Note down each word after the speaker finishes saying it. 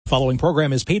Following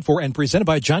program is paid for and presented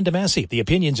by John DeMasi. The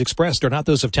opinions expressed are not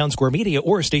those of Town Square Media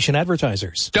or station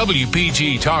advertisers.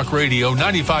 WPG Talk Radio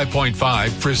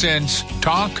 95.5 presents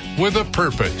Talk with a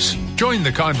Purpose. Join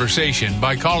the conversation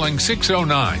by calling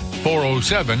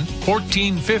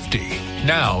 609-407-1450.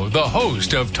 Now, the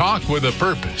host of Talk with a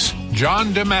Purpose, John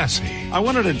DeMasi. I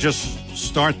wanted to just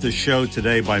start the show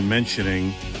today by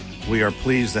mentioning we are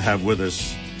pleased to have with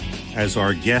us as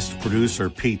our guest producer,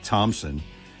 Pete Thompson.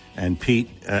 And Pete,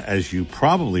 as you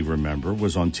probably remember,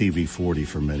 was on TV 40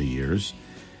 for many years.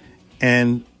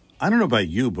 And I don't know about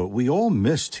you, but we all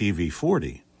miss TV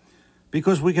 40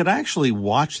 because we could actually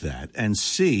watch that and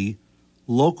see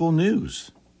local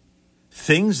news,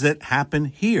 things that happen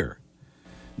here.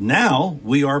 Now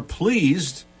we are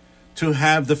pleased to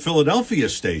have the Philadelphia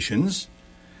stations,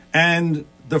 and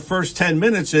the first 10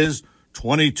 minutes is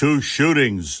 22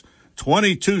 shootings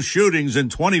in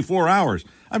 24 hours.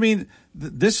 I mean,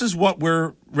 this is what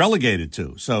we're relegated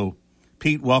to. So,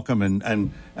 Pete, welcome,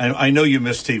 and I know you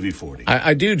miss TV 40.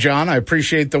 I do, John. I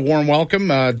appreciate the warm welcome.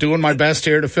 Doing my best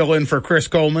here to fill in for Chris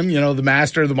Coleman, the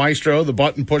master, the maestro, the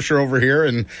button pusher over here.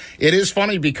 And it is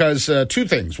funny because two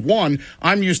things. One,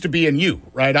 I'm used to being you,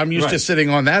 right? I'm used to sitting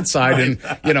on that side and,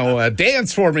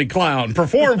 dance for me, clown,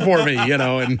 perform for me,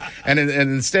 and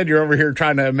instead you're over here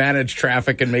trying to manage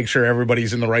traffic and make sure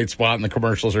everybody's in the right spot and the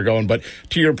commercials are going. But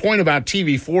to your point about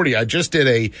TV 40, I just did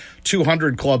a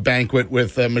 200 Club banquet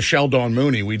with Michelle Dawn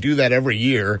Mooney. We do that every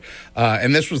year.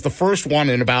 And this was the first one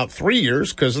in about 3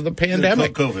 years because of the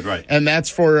pandemic. COVID, right. And that's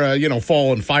for,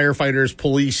 fallen firefighters,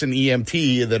 police, and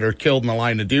EMT that are killed in the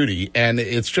line of duty. And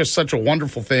it's just such a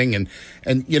wonderful thing. And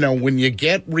when you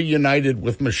get reunited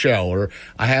with Michelle, or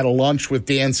I had a lunch with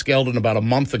Dan Skeldon about a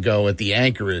month ago at the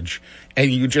Anchorage,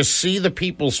 and you just see the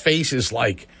people's faces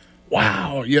like,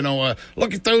 wow,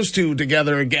 look at those two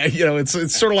together again.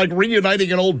 It's sort of like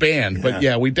reuniting an old band. But,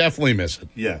 yeah, we definitely miss it.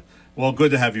 Yeah. Well,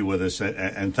 good to have you with us,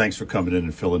 and thanks for coming in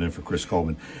and filling in for Chris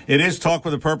Coleman. It is Talk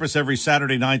with a Purpose every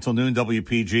Saturday, 9 till noon,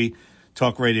 WPG,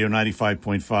 Talk Radio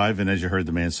 95.5. And as you heard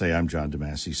the man say, I'm John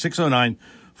DeMasi.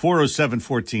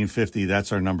 609-407-1450,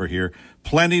 that's our number here.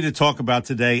 Plenty to talk about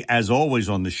today, as always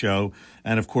on the show.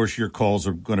 And, of course, your calls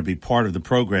are going to be part of the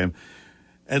program.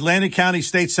 Atlantic County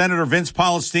State Senator Vince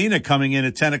Polistina coming in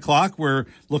at 10 o'clock. We're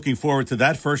looking forward to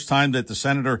that. First time that the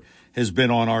senator has been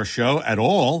on our show at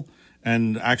all.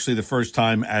 And actually the first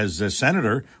time as a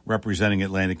senator representing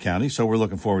Atlantic County. So we're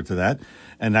looking forward to that.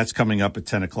 And that's coming up at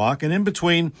 10 o'clock. And in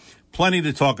between, plenty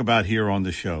to talk about here on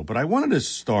the show. But I wanted to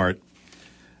start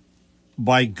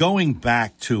by going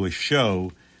back to a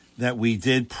show that we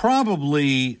did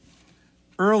probably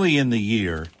early in the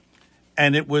year.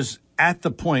 And it was at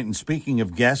the point, and speaking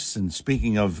of guests and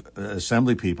speaking of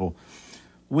assembly people,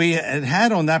 we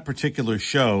had on that particular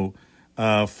show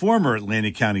former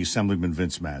Atlantic County Assemblyman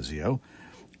Vince Mazzeo,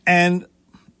 and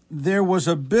there was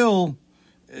a bill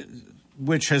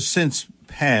which has since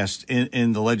passed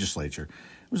in the legislature.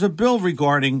 It was a bill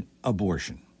regarding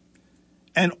abortion.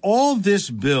 And all this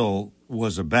bill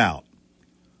was about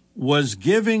was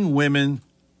giving women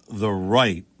the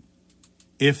right,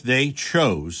 if they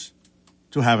chose,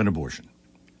 to have an abortion.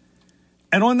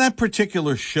 And on that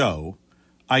particular show,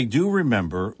 I do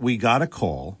remember we got a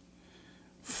call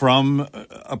from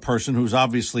a person who's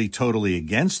obviously totally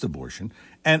against abortion.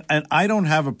 And I don't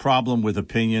have a problem with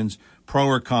opinions, pro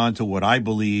or con to what I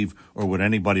believe or what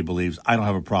anybody believes. I don't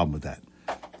have a problem with that.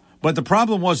 But the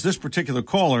problem was this particular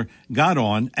caller got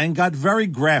on and got very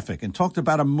graphic and talked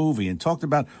about a movie and talked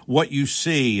about what you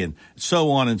see and so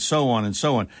on and so on and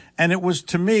so on. And it was,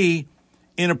 to me,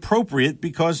 inappropriate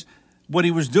because what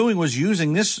he was doing was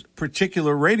using this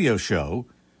particular radio show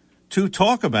to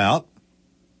talk about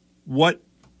what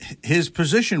his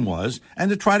position was and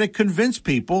to try to convince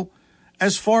people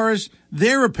as far as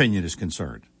their opinion is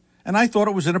concerned. And I thought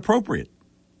it was inappropriate.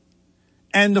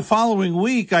 And the following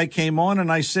week I came on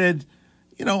and I said,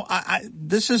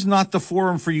 this is not the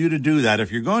forum for you to do that.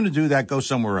 If you're going to do that, go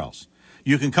somewhere else.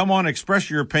 You can come on, express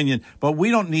your opinion, but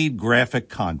we don't need graphic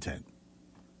content.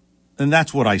 And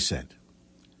that's what I said.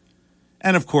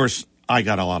 And of course, I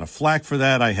got a lot of flack for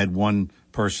that. I had one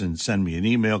person send me an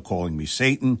email calling me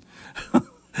Satan.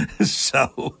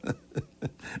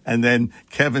 And then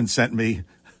Kevin sent me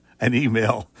an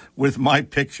email with my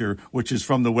picture, which is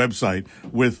from the website,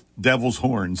 with devil's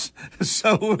horns.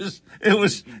 So it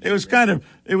was kind of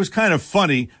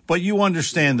funny, but you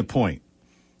understand the point.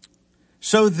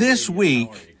 So this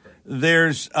week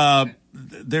there's a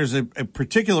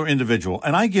particular individual,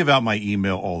 and I give out my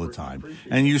email all the time,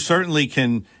 and you certainly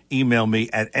can email me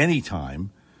at any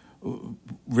time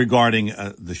regarding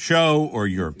the show or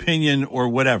your opinion or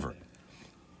whatever.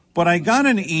 But I got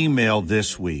an email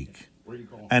this week,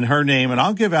 and her name, and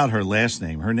I'll give out her last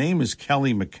name. Her name is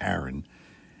Kelly McCarran,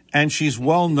 and she's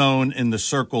well known in the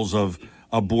circles of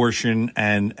abortion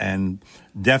and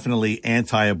definitely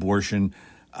anti-abortion.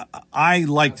 I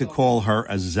like to call her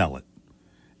a zealot.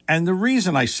 And the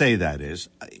reason I say that is,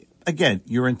 again,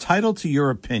 you're entitled to your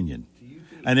opinion.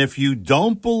 And if you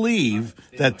don't believe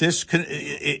that this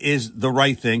is the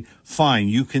right thing, fine,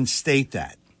 you can state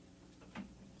that.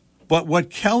 But what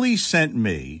Kelly sent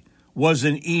me was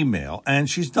an email, and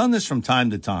she's done this from time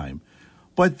to time,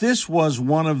 but this was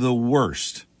one of the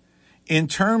worst in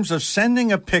terms of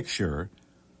sending a picture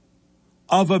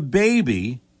of a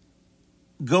baby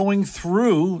going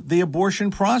through the abortion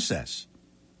process.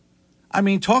 I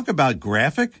mean, talk about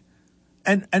graphic.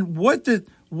 And what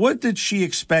did she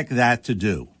expect that to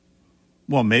do?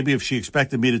 Well, maybe if she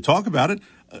expected me to talk about it,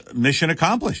 mission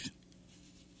accomplished.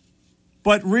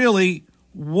 But really,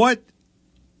 what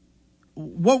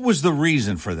was the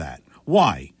reason for that?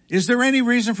 Why? Is there any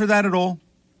reason for that at all?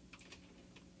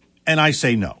 And I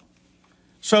say no.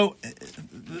 So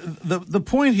the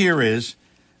point here is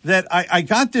that I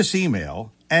got this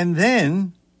email, and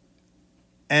then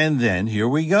here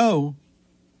we go.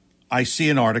 I see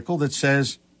an article that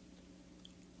says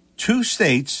 2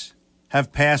 states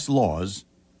have passed laws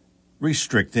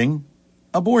restricting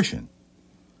abortion.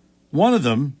 One of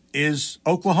them is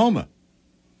Oklahoma.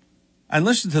 And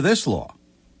listen to this law.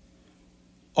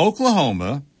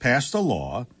 Oklahoma passed a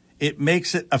law. It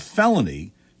makes it a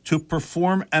felony to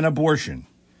perform an abortion.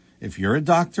 If you're a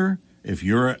doctor, if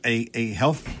you're a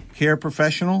health care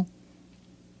professional,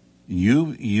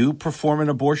 you perform an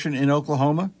abortion in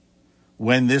Oklahoma,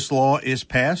 when this law is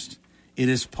passed, it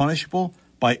is punishable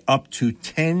by up to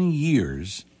 10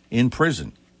 years in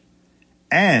prison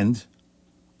and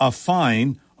a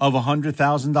fine of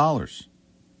 $100,000.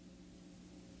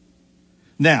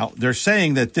 Now, they're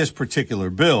saying that this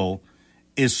particular bill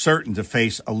is certain to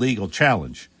face a legal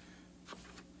challenge.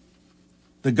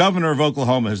 The governor of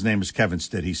Oklahoma, his name is Kevin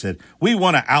Stitt, he said, "We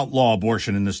want to outlaw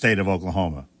abortion in the state of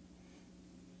Oklahoma."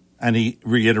 And he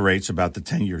reiterates about the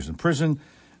 10 years in prison.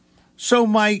 So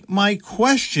my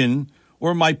question,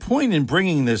 or my point in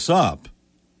bringing this up,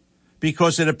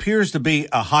 because it appears to be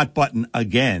a hot button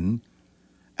again,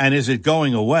 and is it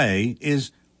going away,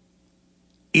 is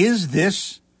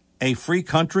this a free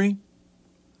country?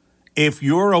 If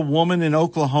you're a woman in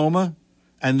Oklahoma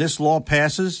and this law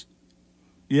passes,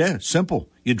 yeah, simple.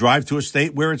 You drive to a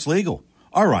state where it's legal.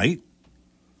 All right.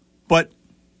 But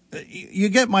you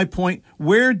get my point.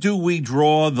 Where do we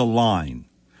draw the line?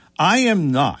 I am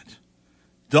not.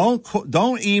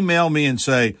 Don't email me and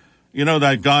say, you know,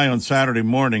 that guy on Saturday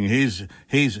morning,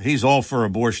 he's all for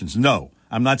abortions. No,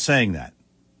 I'm not saying that.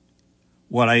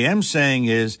 What I am saying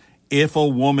is, if a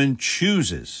woman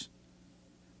chooses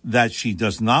that she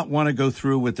does not want to go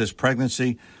through with this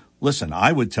pregnancy, listen,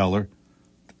 I would tell her,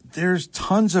 there's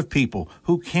tons of people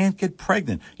who can't get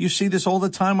pregnant. You see this all the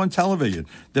time on television,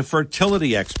 the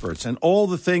fertility experts and all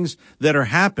the things that are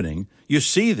happening. You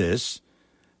see this.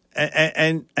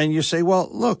 And you say, well,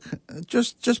 look,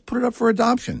 just put it up for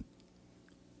adoption.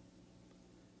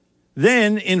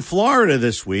 Then in Florida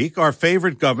this week, our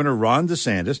favorite governor, Ron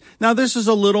DeSantis. Now, this is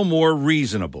a little more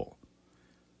reasonable.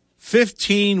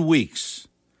 15 weeks,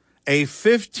 a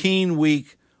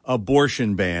 15-week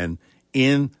abortion ban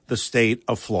in the state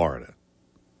of Florida.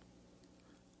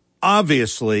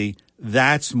 Obviously,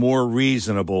 that's more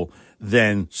reasonable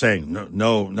than saying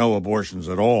no abortions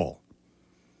at all.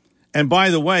 And by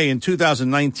the way, in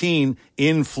 2019,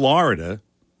 in Florida,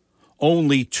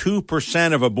 only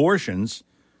 2% of abortions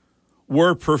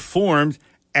were performed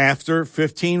after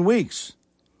 15 weeks.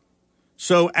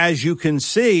 So as you can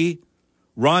see,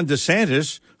 Ron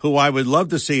DeSantis, who I would love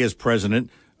to see as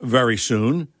president very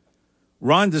soon,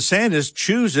 Ron DeSantis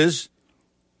chooses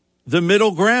the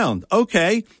middle ground.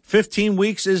 Okay, 15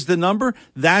 weeks is the number.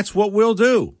 That's what we'll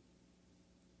do.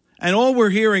 And all we're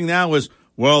hearing now is,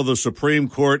 well, the Supreme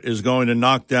Court is going to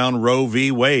knock down Roe v.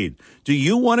 Wade. Do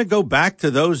you want to go back to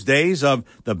those days of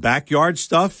the backyard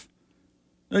stuff?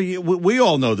 We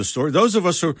all know the story. Those of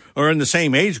us who are in the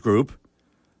same age group,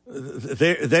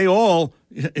 we all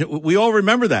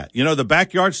remember that. You know, the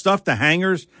backyard stuff, the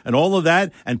hangers and all of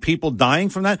that, and people dying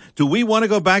from that. Do we want to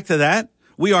go back to that?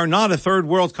 We are not a third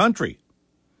world country.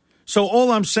 So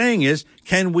all I'm saying is,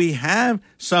 can we have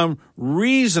some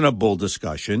reasonable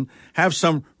discussion, have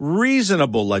some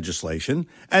reasonable legislation,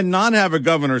 and not have a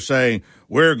governor saying,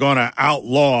 we're going to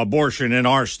outlaw abortion in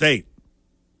our state?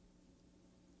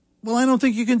 Well, I don't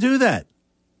think you can do that.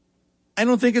 I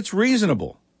don't think it's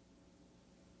reasonable.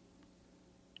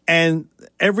 And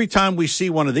every time we see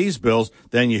one of these bills,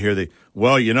 then you hear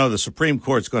the Supreme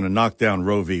Court's going to knock down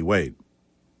Roe v. Wade.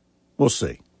 We'll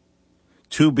see.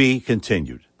 To be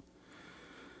continued.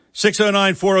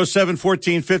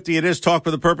 609-407-1450. It is Talk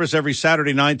with a Purpose every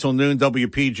Saturday 9 till noon,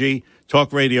 WPG,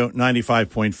 Talk Radio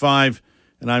 95.5.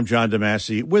 And I'm John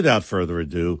DeMasi. Without further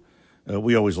ado,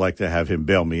 we always like to have him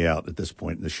bail me out at this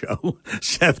point in the show.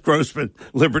 Seth Grossman,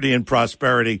 Liberty and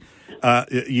Prosperity.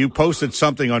 You posted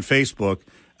something on Facebook.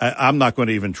 I'm not going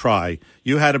to even try.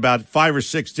 You had about 5 or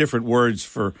 6 different words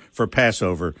for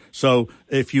Passover. So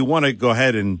if you want to go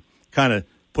ahead and kind of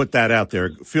put that out there,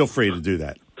 feel free to do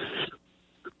that.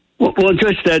 Well,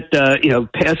 just that,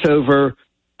 Passover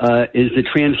is the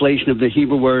translation of the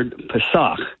Hebrew word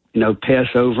Pesach,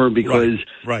 Passover, because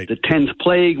right. The 10th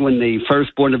plague, when the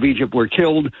firstborn of Egypt were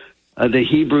killed, the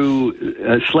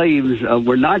Hebrew slaves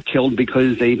were not killed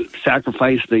because they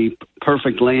sacrificed the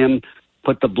perfect lamb,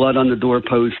 put the blood on the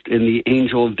doorpost, and the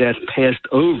angel of death passed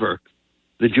over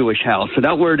the Jewish house. So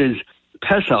that word is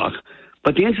Pesach.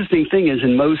 But the interesting thing is,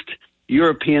 in most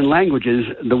European languages,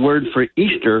 the word for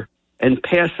Easter and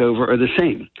Passover are the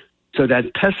same. So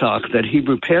that Pesach, that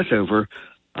Hebrew Passover,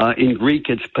 in Greek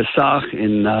it's Pesach,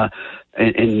 in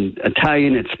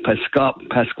Italian it's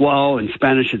Pasquale, in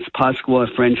Spanish it's Pascua,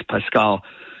 French Pascal.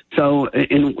 So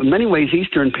in many ways,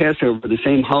 Easter and Passover are the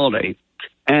same holiday.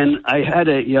 And I had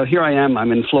here I am,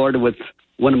 I'm in Florida with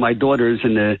one of my daughters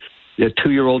and the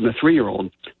 2-year-old and the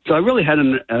 3-year-old. So I really had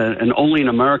an only in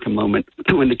America moment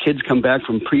when the kids come back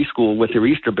from preschool with their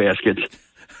Easter baskets.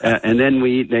 And then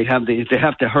they have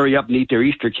to hurry up and eat their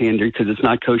Easter candy because it's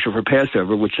not kosher for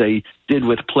Passover, which they did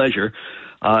with pleasure.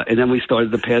 And then we started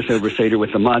the Passover Seder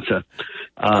with the matzah.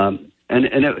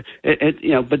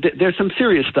 But there's some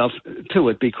serious stuff to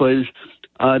it because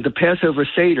the Passover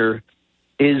Seder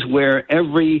is where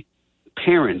every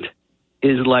parent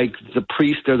is like the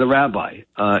priest or the rabbi.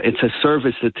 It's a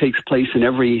service that takes place in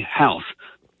every house.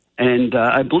 And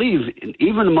I believe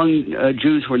even among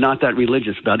Jews who are not that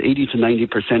religious, about 80 to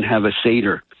 90% have a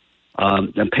Seder.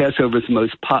 And Passover is the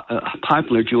most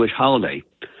popular Jewish holiday.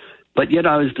 But yet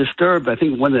I was disturbed. I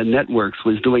think one of the networks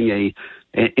was doing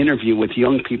an interview with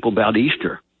young people about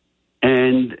Easter.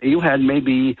 And you had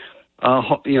maybe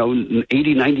 80,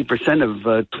 90%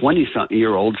 of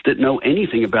 20-something-year-olds didn't know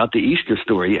anything about the Easter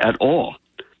story at all.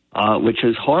 Which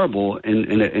is horrible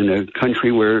in a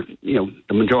country where, the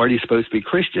majority is supposed to be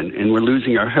Christian, and we're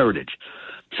losing our heritage.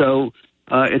 So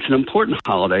it's an important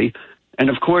holiday. And,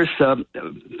 of course,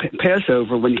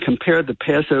 Passover, when you compare the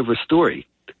Passover story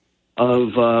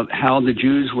of how the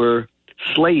Jews were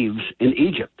slaves in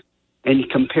Egypt, and you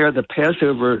compare the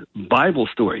Passover Bible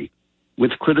story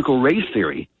with critical race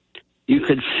theory, you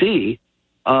could see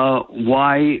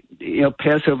why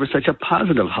Passover is such a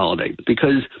positive holiday,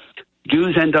 because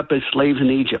Jews end up as slaves in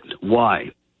Egypt.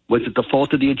 Why? Was it the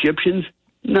fault of the Egyptians?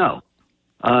 No.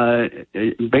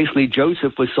 Basically,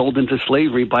 Joseph was sold into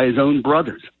slavery by his own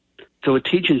brothers. So it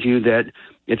teaches you that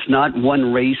it's not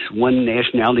one race, one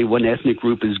nationality, one ethnic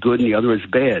group is good and the other is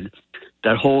bad.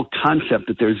 That whole concept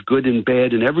that there's good and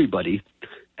bad in everybody,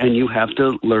 and you have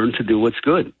to learn to do what's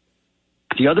good.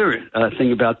 The other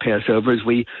thing about Passover is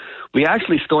we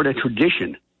actually start a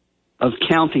tradition of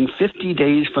counting 50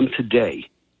 days from today.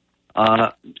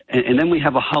 And then we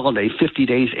have a holiday 50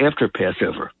 days after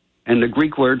Passover. And the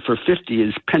Greek word for 50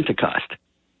 is Pentecost.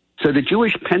 So the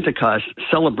Jewish Pentecost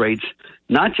celebrates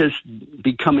not just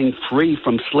becoming free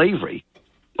from slavery,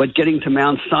 but getting to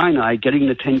Mount Sinai, getting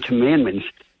the 10 Commandments,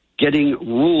 getting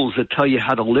rules that tell you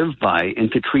how to live by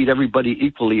and to treat everybody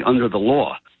equally under the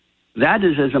law. That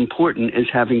is as important as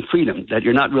having freedom, that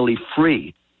you're not really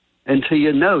free until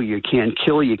you know you can't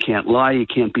kill, you can't lie, you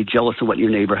can't be jealous of what your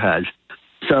neighbor has.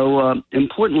 So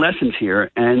important lessons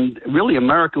here, and really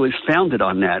America was founded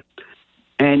on that.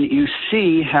 And you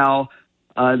see how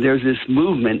there's this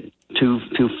movement to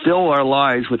fill our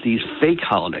lives with these fake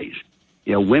holidays.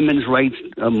 Women's Rights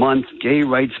Month, Gay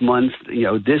Rights Month,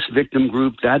 this victim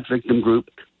group, that victim group.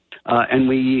 And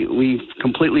we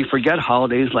completely forget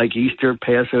holidays like Easter,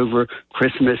 Passover,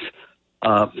 Christmas,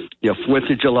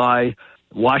 4th of July,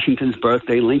 Washington's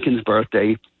birthday, Lincoln's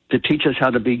birthday, to teach us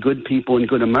how to be good people and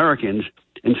good Americans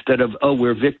instead of,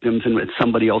 we're victims and it's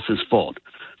somebody else's fault.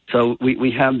 So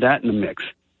we have that in the mix.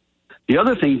 The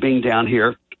other thing being down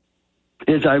here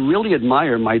is I really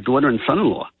admire my daughter and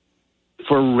son-in-law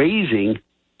for raising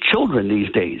children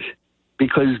these days,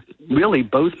 because really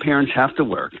both parents have to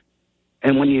work.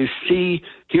 And when you see,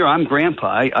 here I'm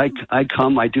grandpa, I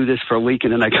come, I do this for a week,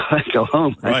 and then I go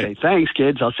home. Right. I say, thanks,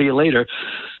 kids, I'll see you later.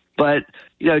 But,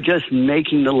 just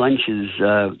making the lunches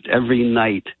every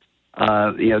night,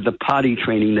 the potty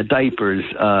training, the diapers,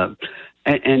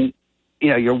 and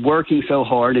you're working so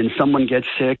hard, and someone gets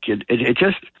sick. It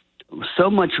just so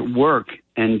much work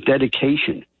and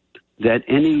dedication that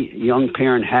any young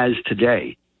parent has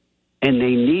today, and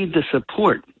they need the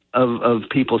support of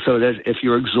people, so that if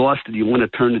you're exhausted, you want to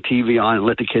turn the TV on and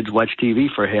let the kids watch TV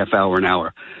for a half hour, an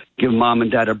hour, give mom and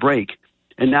dad a break.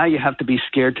 And now you have to be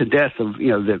scared to death of,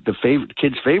 the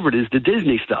kid's favorite is the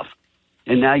Disney stuff.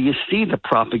 And now you see the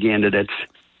propaganda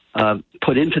that's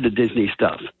put into the Disney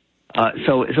stuff.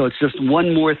 So it's just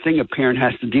one more thing a parent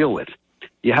has to deal with.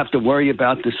 You have to worry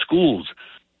about the schools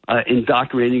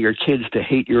indoctrinating your kids to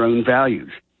hate your own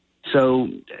values. So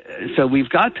we've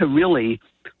got to really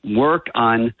work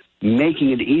on making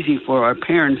it easy for our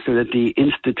parents so that the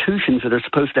institutions that are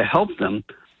supposed to help them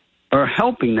are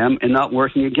helping them and not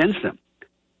working against them.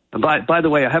 By the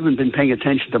way, I haven't been paying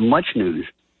attention to much news,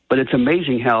 but it's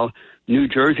amazing how New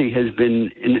Jersey has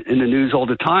been in the news all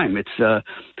the time. It's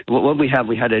what we have.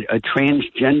 We had a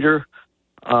transgender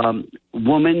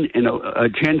woman and a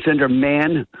transgender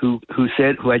man who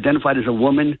identified as a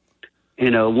woman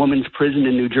in a woman's prison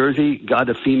in New Jersey got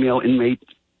a female inmate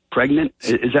pregnant.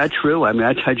 Is that true? I mean,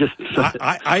 I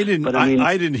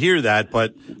didn't hear that,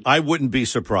 but I wouldn't be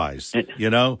surprised. What? You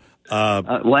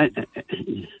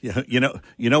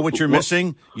know what you're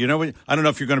missing. I don't know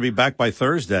if you're going to be back by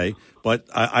Thursday, but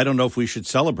I don't know if we should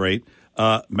celebrate.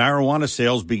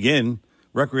 Recreational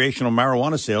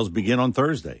marijuana sales begin on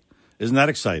Thursday. Isn't that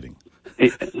exciting? Yeah.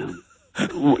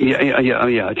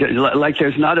 Like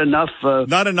there's not enough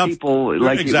people.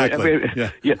 Like exactly.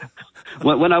 Yeah.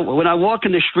 When I walk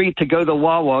in the street to go to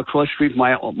Wawa across the street from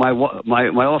my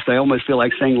office, I almost feel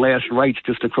like saying last rites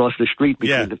just across the street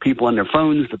because the people on their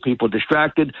phones, the people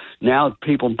distracted. Now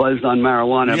people buzzed on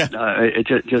marijuana. Yeah.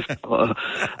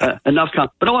 Enough.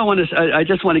 But all I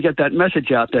just want to get that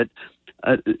message out that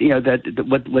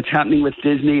what's happening with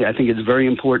Disney. I think it's very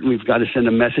important. We've got to send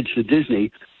a message to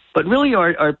Disney, but really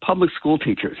our public school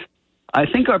teachers. I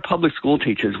think our public school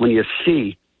teachers, when you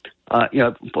see.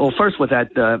 First with that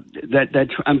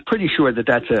I'm pretty sure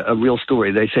that's a real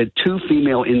story. They said 2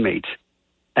 female inmates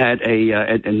at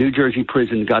a New Jersey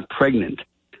prison got pregnant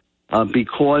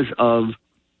because of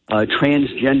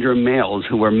transgender males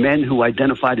who were men who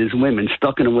identified as women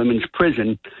stuck in a women's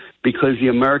prison because the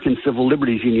American Civil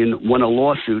Liberties Union won a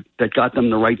lawsuit that got them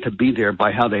the right to be there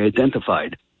by how they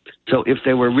identified. So if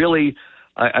they were really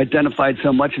identified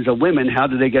so much as a woman, how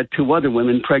did they get 2 other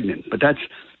women pregnant? But that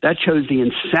shows the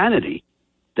insanity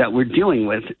that we're dealing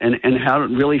with and how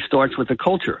it really starts with the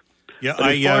culture. Yeah,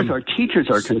 but as far as our teachers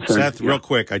are concerned. Seth, real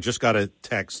quick, I just got a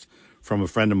text from a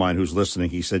friend of mine who's listening.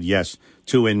 He said, yes,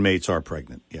 2 inmates are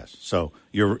pregnant. Yes. So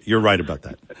you're right about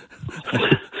that.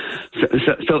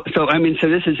 So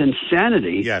this is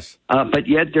insanity. Yes. But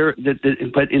yet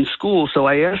but in school, so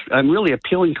I'm really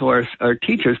appealing to our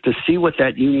teachers to see what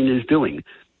that union is doing.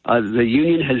 The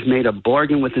union has made a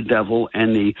bargain with the devil,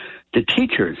 and the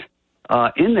teachers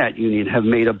in that union have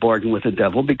made a bargain with the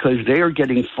devil because they are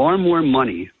getting far more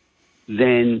money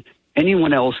than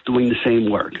anyone else doing the same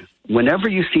work. Whenever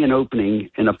you see an opening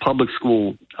in a public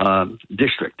school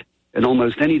district, in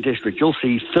almost any district, you'll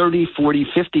see 30, 40,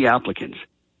 50 applicants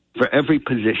for every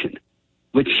position,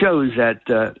 which shows that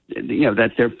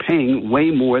that they're paying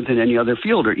way more than any other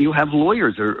field. Or you have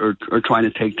lawyers are trying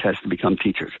to take tests to become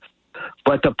teachers.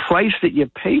 But the price that you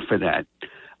pay for that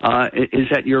is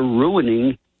that you're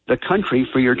ruining the country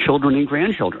for your children and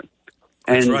grandchildren.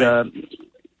 And right.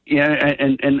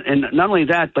 And not only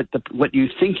that, but what you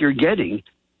think you're getting,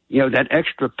 that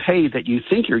extra pay that you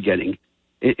think you're getting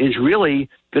is really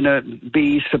going to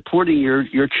be supporting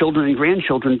your children and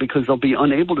grandchildren because they'll be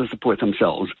unable to support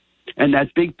themselves. And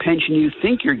that big pension you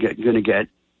think you're going to get,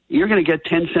 you're going to get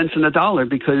 10 cents in the dollar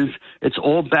because it's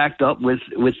all backed up with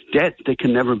debt that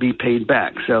can never be paid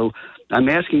back. So I'm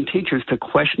asking teachers to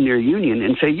question their union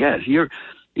and say, yes, you're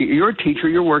a teacher,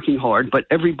 you're working hard, but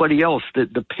everybody else,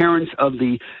 the parents of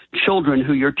the children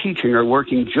who you're teaching are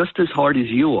working just as hard as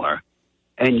you are.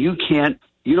 And you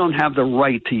don't have the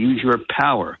right to use your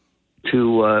power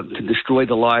to destroy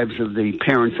the lives of the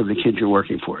parents of the kids you're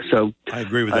working for. So I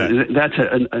agree with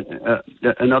that.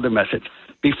 That's another message.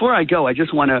 Before I go, I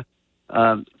just want to.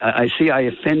 I see I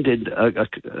offended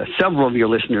several of your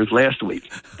listeners last week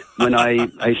when I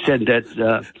said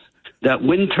that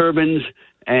wind turbines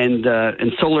and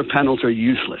solar panels are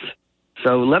useless.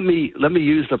 So let me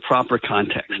use the proper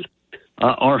context.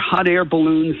 Are hot air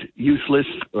balloons useless,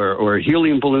 or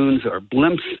helium balloons, or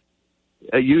blimps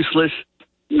useless?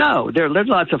 No, they're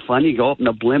lots of fun. You go up in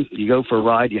a blimp, you go for a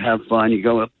ride, you have fun. You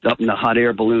go up in a hot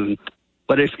air balloon.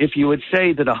 But if you would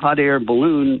say that a hot air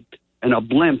balloon and a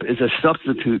blimp is a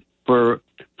substitute for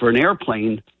for an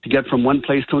airplane to get from one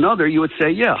place to another, you would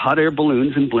say, yeah, hot air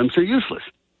balloons and blimps are useless.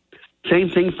 Same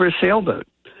thing for a sailboat.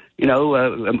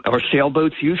 Are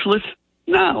sailboats useless?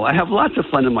 No, I have lots of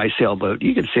fun in my sailboat.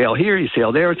 You can sail here, you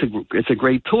sail there. It's a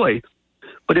great toy.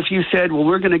 But if you said, well,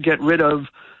 we're going to get rid of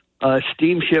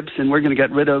steamships and we're going to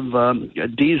get rid of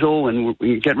diesel and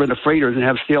we get rid of freighters and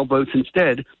have sailboats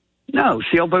instead, no,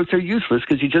 sailboats are useless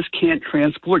because you just can't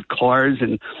transport cars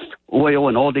and oil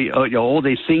and all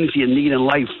the things you need in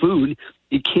life, food.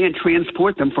 You can't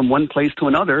transport them from one place to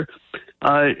another,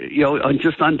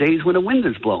 just on days when the wind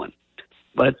is blowing.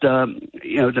 So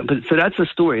that's the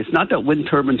story. It's not that wind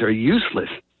turbines are useless.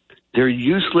 They're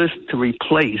useless to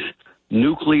replace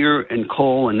nuclear and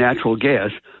coal and natural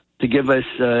gas to give us,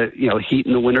 heat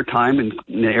in the wintertime and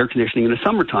air conditioning in the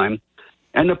summertime.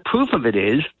 And the proof of it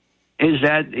is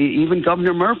that even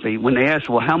Governor Murphy, when they asked,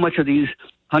 well, how much are these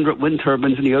 100 wind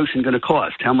turbines in the ocean going to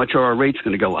cost? How much are our rates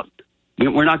going to go up?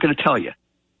 We're not going to tell you.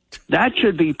 That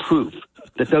should be proof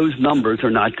that those numbers are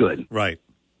not good. Right.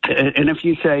 And if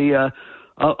you say,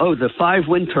 the 5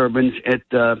 wind turbines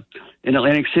in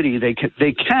Atlantic City,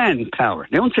 they can power.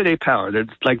 They don't say they power. They're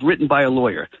like written by a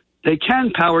lawyer. They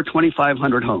can power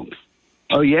 2,500 homes.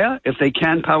 Oh, yeah? If they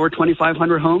can power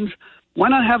 2,500 homes, why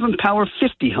not have them power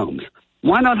 50 homes?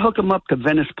 Why not hook them up to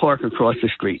Venice Park across the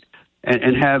street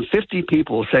and have 50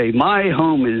 people say, my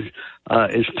home is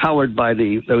powered by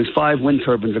those 5 wind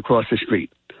turbines across the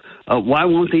street? Why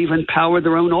won't they even power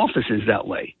their own offices that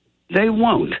way? They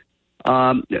won't.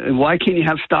 Why can't you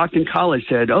have Stockton College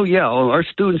said, oh, yeah, our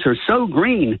students are so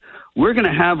green, we're going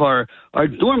to have our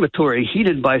dormitory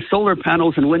heated by solar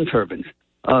panels and wind turbines.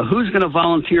 Who's going to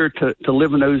volunteer to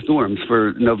live in those dorms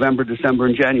for November, December,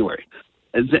 and January?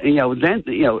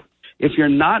 If you're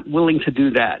not willing to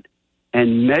do that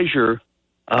and measure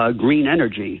green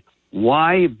energy,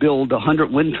 why build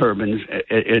 100 wind turbines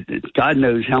at God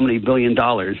knows how many $1 billion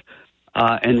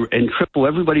and triple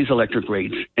everybody's electric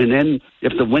rates? And then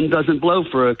if the wind doesn't blow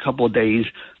for a couple of days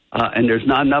and there's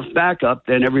not enough backup,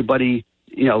 then everybody,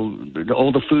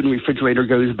 all the food and refrigerator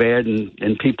goes bad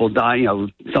and people die.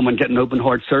 Someone getting open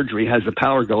heart surgery has the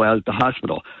power go out at the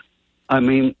hospital. I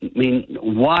mean,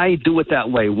 why do it that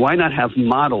way? Why not have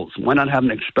models? Why not have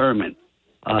an experiment?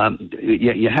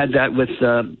 You had that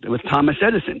with Thomas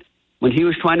Edison when he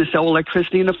was trying to sell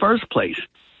electricity in the first place.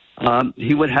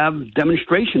 He would have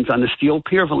demonstrations on the steel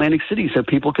pier of Atlantic City so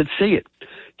people could see it.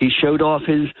 He showed off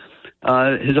his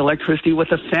electricity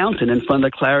with a fountain in front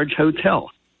of the Claridge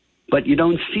Hotel. But you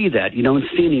don't see that. You don't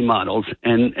see any models,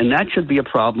 and that should be a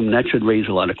problem. That should raise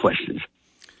a lot of questions.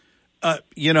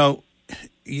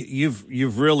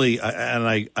 You've really,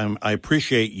 and I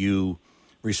appreciate you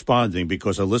responding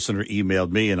because a listener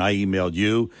emailed me and I emailed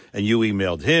you and you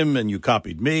emailed him and you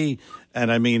copied me.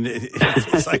 And I mean,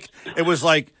 it was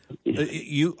like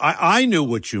I knew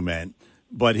what you meant,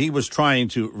 but he was trying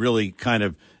to really kind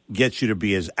of get you to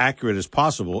be as accurate as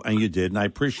possible, and you did, and I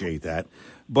appreciate that.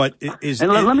 But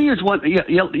let me use one.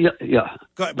 Yeah.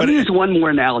 Let me use one more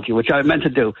analogy, which I meant to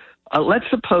do. Let's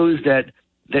suppose that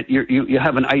you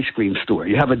have an ice cream store.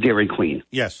 You have a Dairy Queen.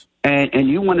 Yes. And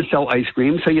you want to sell ice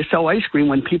cream, so you sell ice cream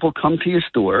when people come to your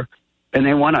store and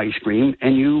they want ice cream,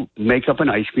 and you make up an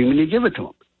ice cream and you give it to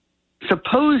them.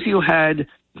 Suppose you had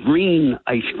green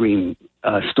ice cream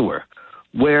store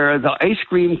where the ice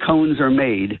cream cones are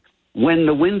made when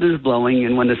the wind is blowing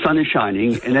and when the sun is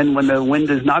shining, and then when the wind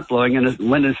is not blowing and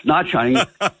when it's not shining,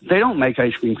 they don't make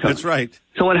ice cream cones. That's right.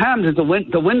 So what happens is the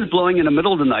wind's blowing in the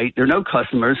middle of the night. There are no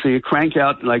customers, so you crank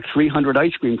out like 300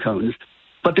 ice cream cones,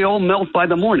 but they all melt by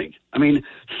the morning. I mean,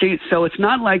 see, so it's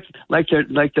not like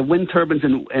the wind turbines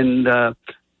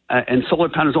and solar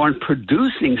panels aren't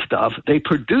producing stuff. They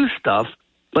produce stuff,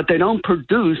 but they don't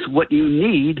produce what you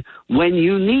need when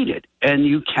you need it, and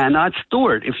you cannot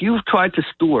store it. If you've tried to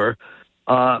store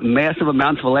massive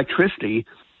amounts of electricity,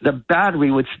 the battery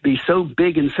would be so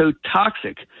big and so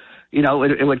toxic,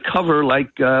 it would cover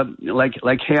like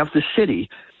half the city,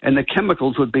 and the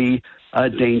chemicals would be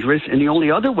dangerous. And the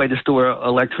only other way to store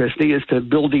electricity is to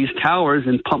build these towers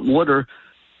and pump water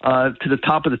to the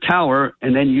top of the tower,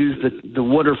 and then use the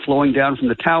water flowing down from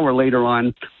the tower later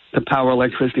on to power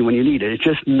electricity when you need it. It's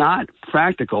just not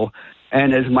practical.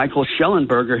 And as Michael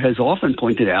Schellenberger has often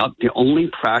pointed out, the only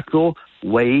practical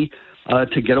way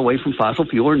to get away from fossil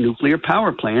fuel are nuclear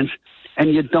power plants.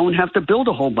 And you don't have to build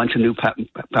a whole bunch of new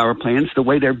power plants. The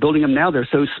way they're building them now, they're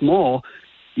so small,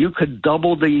 you could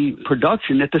double the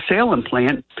production at the Salem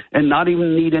plant and not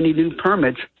even need any new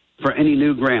permits for any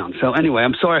new ground. So anyway,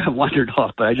 I'm sorry I wandered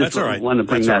off, but I just wanted to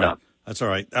bring that up. That's all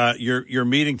right. Your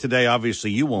meeting today,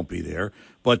 obviously you won't be there,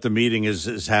 but the meeting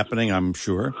is happening, I'm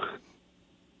sure.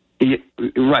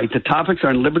 Right. The topics are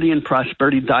on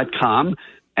libertyandprosperity.com.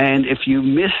 And if you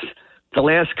missed the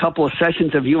last couple of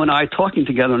sessions of you and I talking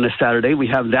together on a Saturday, we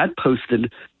have that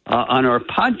posted on our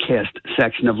podcast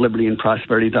section of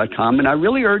libertyandprosperity.com. And I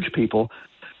really urge people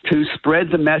to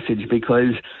spread the message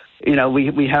because,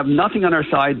 we have nothing on our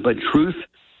side but truth.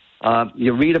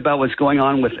 You read about what's going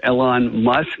on with Elon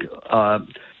Musk.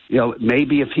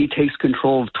 Maybe if he takes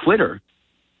control of Twitter,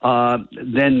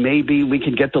 then maybe we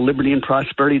can get the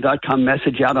libertyandprosperity.com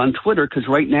message out on Twitter because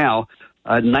right now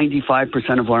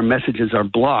 95% of our messages are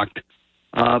blocked.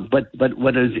 But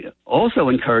what is also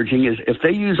encouraging is if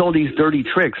they use all these dirty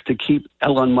tricks to keep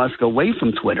Elon Musk away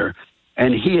from Twitter,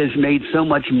 and he has made so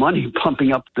much money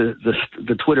pumping up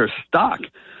the Twitter stock,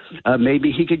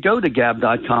 maybe he could go to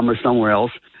gab.com or somewhere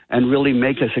else and really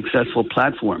make a successful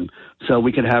platform so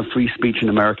we could have free speech in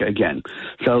America again.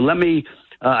 So let me...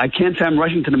 I can't say I'm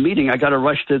rushing to the meeting. I got to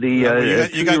rush to the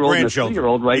you got grandchildren.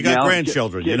 3-year-old right now. You got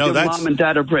grandchildren. Give that's mom and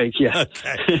dad a break. Yeah.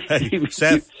 Okay. Hey,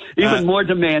 Seth, even more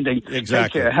demanding.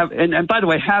 Exactly. Take care. And by the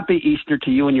way, happy Easter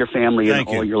to you and your family and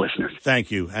all your listeners.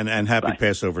 Thank you, and happy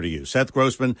Passover to you. Seth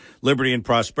Grossman, Liberty and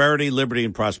Prosperity.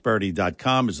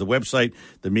 LibertyandProsperity.com is the website.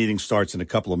 The meeting starts in a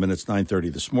couple of minutes,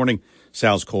 9:30 this morning.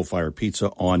 Sal's Coal Fire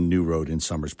Pizza on New Road in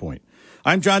Summers Point.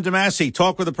 I'm John DeMasi.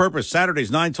 Talk with a Purpose, Saturdays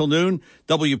 9 till noon,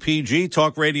 WPG,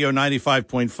 Talk Radio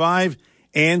 95.5.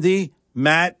 Andy,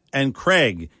 Matt, and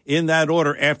Craig in that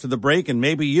order after the break, and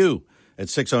maybe you at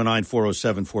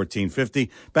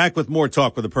 609-407-1450. Back with more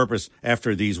Talk with a Purpose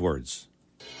after these words.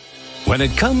 When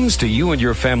it comes to you and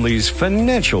your family's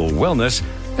financial wellness,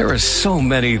 there are so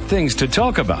many things to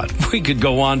talk about. We could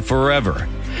go on forever.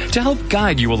 To help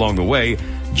guide you along the way,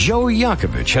 Joe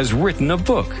Yakovich has written a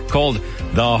book called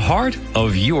The Heart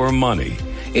of Your Money,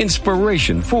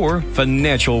 Inspiration for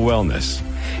Financial Wellness.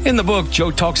 In the book,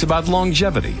 Joe talks about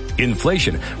longevity,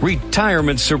 inflation,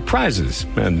 retirement surprises,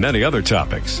 and many other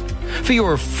topics. For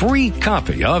your free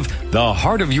copy of The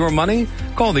Heart of Your Money,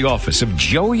 call the office of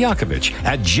Joe Yakovich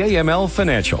at JML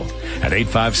Financial at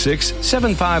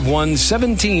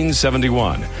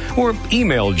 856-751-1771 or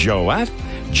email Joe at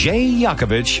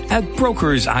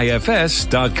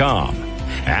jyakovich@brokersifs.com.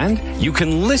 And you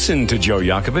can listen to Joe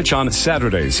Yakovich on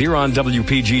Saturdays here on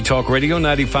WPG Talk Radio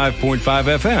 95.5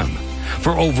 FM.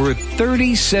 For over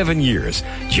 37 years,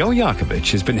 Joe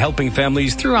Yakovich has been helping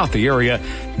families throughout the area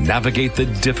navigate the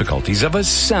difficulties of a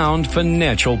sound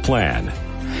financial plan.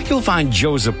 You'll find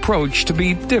Joe's approach to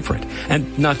be different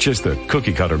and not just the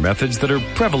cookie-cutter methods that are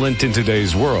prevalent in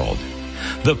today's world.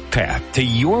 The path to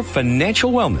your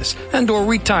financial wellness and or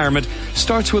retirement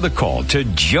starts with a call to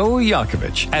Joe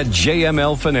Yakovich at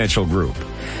JML Financial Group.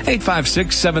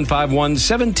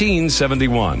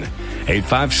 856-751-1771.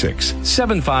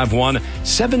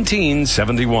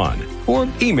 856-751-1771. Or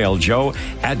email Joe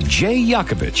at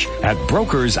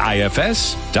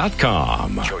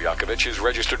jyakovich@brokersifs.com. Joe Yakovich is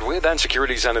registered with and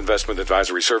securities and investment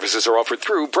advisory services are offered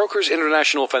through Brokers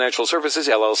International Financial Services,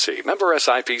 LLC. Member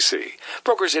SIPC.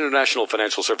 Brokers International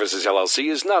Financial Services, LLC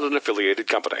is not an affiliated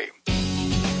company.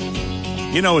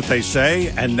 You know what they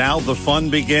say, and now the fun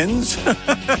begins.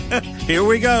 Here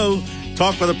we go.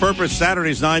 Talk with a Purpose,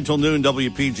 Saturdays 9 till noon,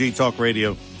 WPG Talk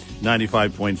Radio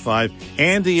 95.5.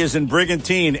 Andy is in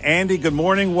Brigantine. Andy, good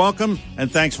morning, welcome, and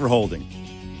thanks for holding.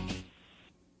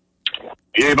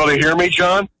 You able to hear me,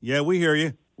 John? Yeah, we hear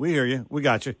you. We hear you. We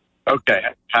got you. Okay.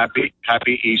 Happy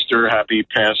Easter. Happy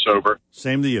Passover.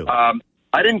 Same to you.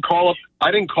 I didn't call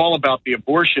about the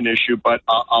abortion issue, but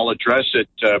I'll address it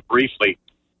briefly.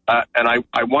 And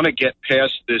I want to get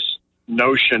past this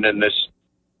notion and this.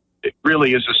 It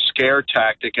really is a scare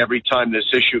tactic every time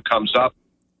this issue comes up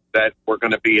that we're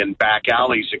going to be in back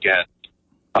alleys again.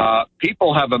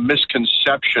 People have a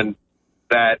misconception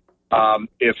that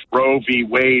if Roe v.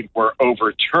 Wade were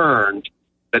overturned,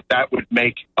 that would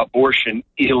make abortion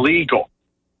illegal.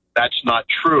 That's not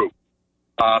true.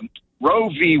 Roe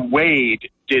v. Wade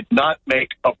did not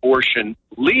make abortion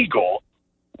legal.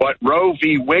 What Roe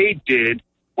v. Wade did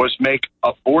was make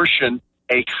abortion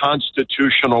a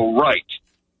constitutional right.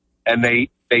 And they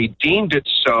deemed it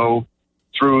so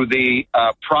through the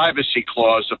privacy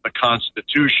clause of the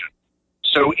Constitution.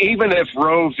 So even if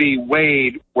Roe v.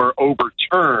 Wade were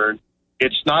overturned,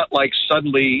 it's not like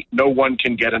suddenly no one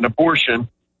can get an abortion.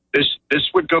 This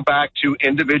would go back to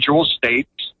individual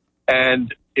states,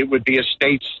 and it would be a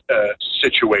state's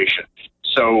situation.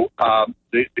 So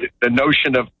the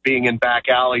notion of being in back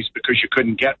alleys because you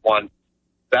couldn't get one,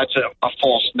 that's a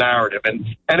false narrative.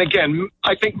 And again,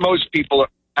 I think most people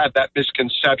had that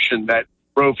misconception that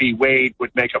Roe v. Wade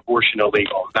would make abortion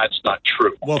illegal. That's not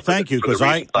true. Well, thank you, because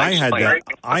I had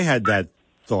that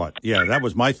thought. Yeah, that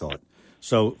was my thought.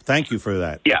 So thank you for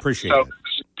that. Yeah. Appreciate it.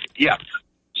 Yeah.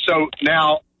 So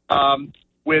now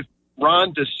with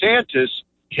Ron DeSantis,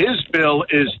 his bill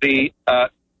is the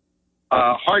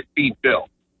heartbeat bill.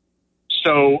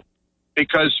 So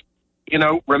because,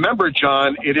 remember,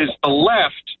 John, it is the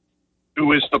left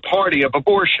who is the party of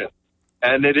abortion.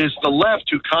 And it is the left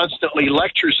who constantly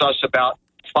lectures us about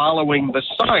following the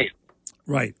science.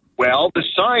 Right. Well, the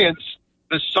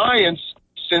science,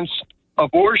 since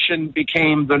abortion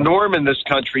became the norm in this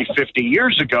country 50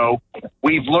 years ago,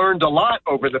 we've learned a lot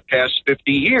over the past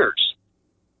 50 years.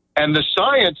 And the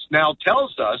science now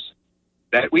tells us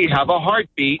that we have a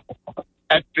heartbeat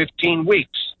at 15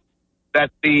 weeks,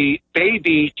 that the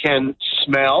baby can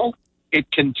smell,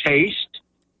 it can taste,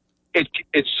 it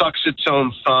sucks its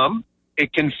own thumb,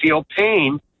 it can feel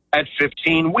pain at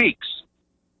 15 weeks.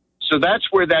 So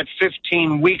that's where that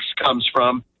 15 weeks comes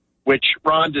from, which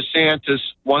Ron DeSantis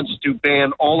wants to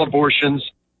ban all abortions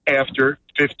after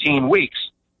 15 weeks.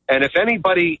 And if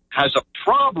anybody has a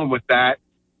problem with that,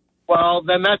 well,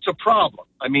 then that's a problem.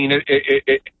 I mean,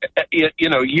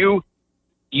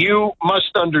 you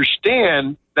must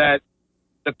understand that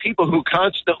the people who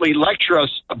constantly lecture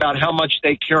us about how much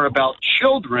they care about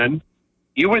children,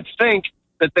 you would think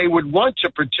that they would want to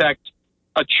protect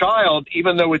a child,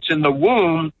 even though it's in the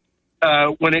womb,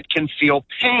 when it can feel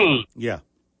pain. Yeah.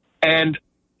 And,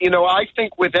 I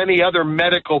think with any other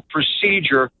medical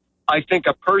procedure, I think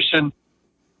a person,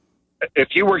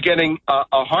 if you were getting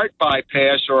a heart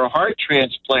bypass or a heart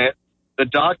transplant, the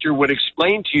doctor would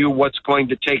explain to you what's going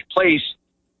to take place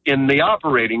in the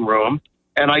operating room.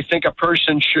 And I think a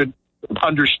person should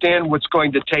understand what's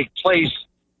going to take place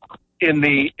in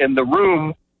the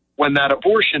room when that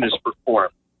abortion is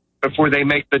performed before they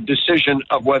make the decision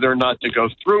of whether or not to go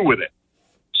through with it.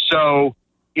 So,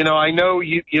 I know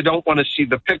you don't want to see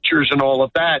the pictures and all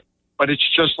of that, but it's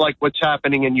just like what's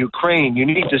happening in Ukraine. You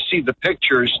need to see the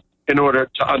pictures in order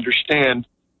to understand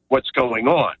what's going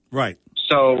on. Right.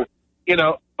 So,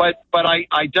 but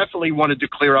I definitely wanted to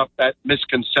clear up that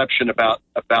misconception about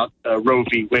Roe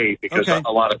v. Wade, because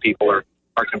a lot of people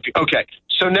are confused. Okay.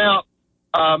 So now,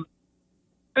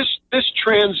 this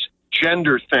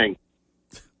transgender thing,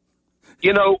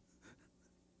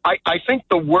 I think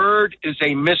the word is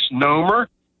a misnomer,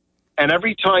 and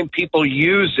every time people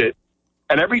use it,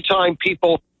 and every time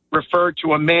people refer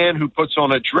to a man who puts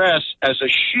on a dress as a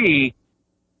she,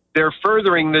 they're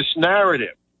furthering this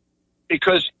narrative,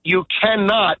 because you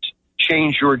cannot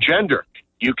change your gender.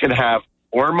 You can have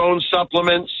hormone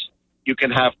supplements, you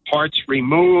can have parts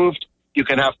removed, you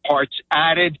can have parts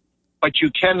added, but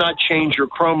you cannot change your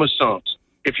chromosomes.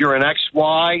 If you're an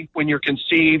XY when you're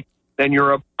conceived, then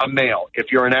you're a male.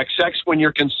 If you're an XX when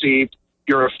you're conceived,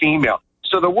 you're a female.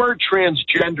 So the word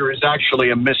transgender is actually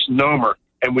a misnomer,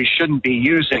 and we shouldn't be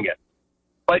using it.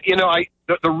 But,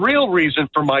 the real reason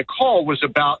for my call was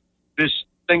about this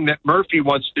thing that Murphy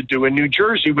wants to do in New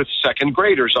Jersey with second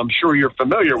graders. I'm sure you're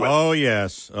familiar with. Oh,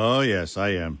 yes,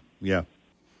 I am. Yeah.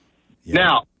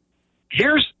 Now,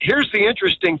 here's the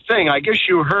interesting thing. I guess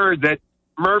you heard that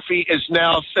Murphy is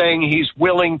now saying he's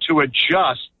willing to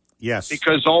adjust. Yes.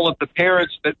 Because all of the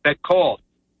parents that called.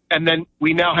 And then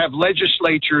we now have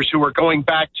legislatures who are going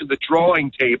back to the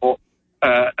drawing table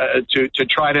to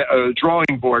try to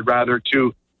drawing board, rather,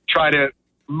 to try to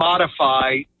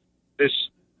modify this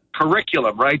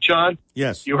curriculum. Right, John?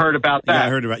 Yes. You heard about that? Yeah, I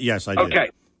heard about. Yes, I did. Okay.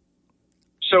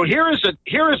 So here is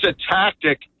a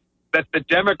tactic that the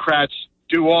Democrats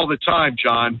do all the time,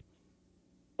 John.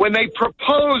 When they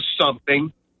propose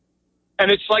something,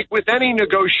 and it's like with any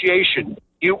negotiation,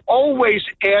 you always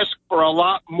ask for a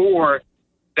lot more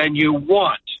than you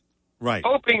want, right?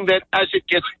 Hoping that as it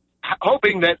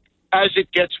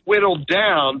gets whittled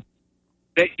down,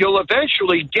 that you'll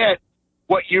eventually get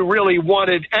what you really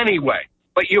wanted anyway.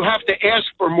 But you have to ask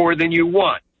for more than you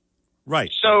want, right?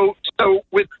 So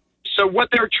what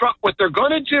they're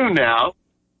going to do now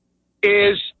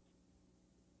is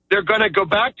they're going to go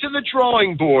back to the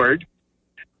drawing board,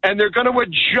 and they're going to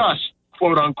adjust,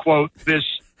 quote unquote, this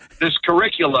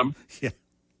curriculum. Yeah.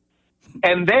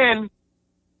 And then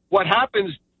what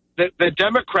happens, the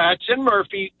Democrats and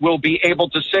Murphy will be able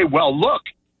to say, well, look,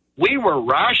 we were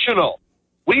rational.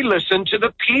 We listened to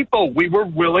the people. We were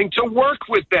willing to work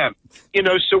with them.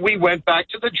 So we went back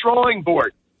to the drawing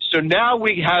board. So now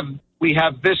we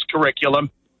have this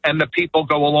curriculum, and the people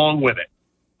go along with it.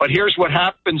 But here's what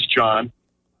happens, John.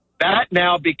 That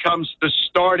now becomes the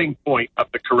starting point of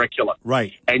the curriculum.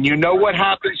 Right. And you know what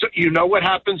happens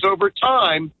over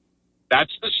time.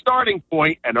 That's the starting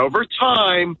point. And over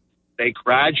time, they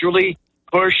gradually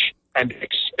push and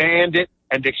expand it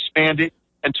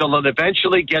until it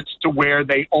eventually gets to where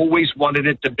they always wanted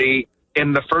it to be,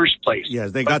 in the first place.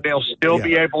 Yes, they'll still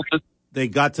be able to. They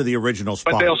got to the original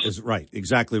spot. Is right,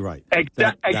 exactly right.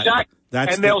 Exactly.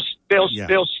 And they'll still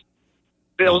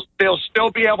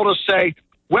be able to say,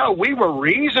 well, we were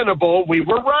reasonable, we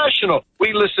were rational,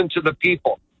 we listened to the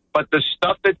people. But the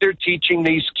stuff that they're teaching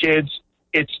these kids,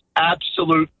 it's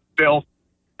absolute filth,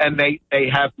 and they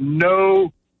have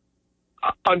no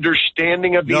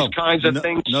understanding of these kinds of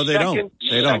things. No, they don't.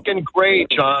 Second grade,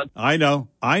 John. I know.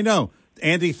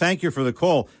 Andy, thank you for the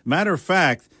call. Matter of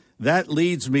fact, that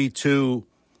leads me to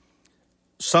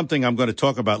something I'm going to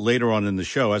talk about later on in the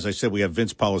show. As I said, we have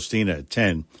Vince Palestina at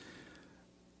 10.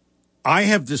 I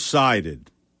have decided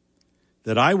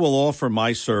that I will offer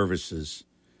my services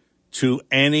to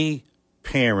any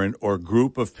parent or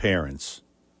group of parents,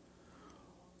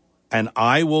 and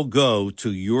I will go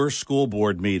to your school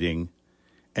board meeting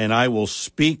and I will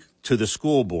speak to the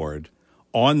school board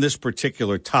on this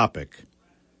particular topic,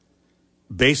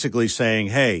 basically saying,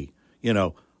 hey,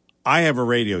 I have a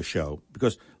radio show.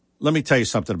 Because let me tell you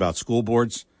something about school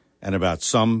boards and about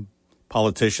some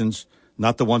politicians,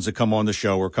 not the ones that come on the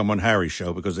show or come on Harry's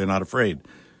show because they're not afraid.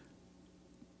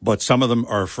 But some of them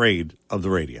are afraid of the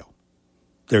radio.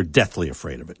 They're deathly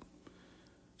afraid of it.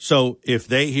 So if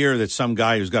they hear that some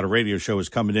guy who's got a radio show is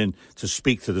coming in to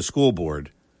speak to the school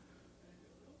board,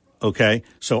 okay,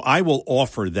 so I will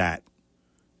offer that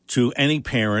to any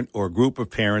parent or group of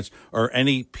parents or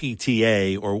any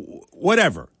PTA or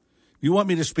whatever. You want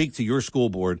me to speak to your school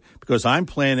board because I'm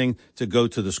planning to go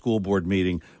to the school board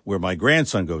meeting where my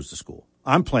grandson goes to school.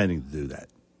 I'm planning to do that.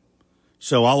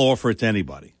 So I'll offer it to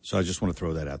anybody. So I just want to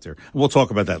throw that out there. We'll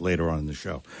talk about that later on in the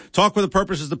show. Talk with a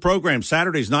Purpose is the program.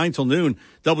 Saturdays, 9 till noon,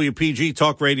 WPG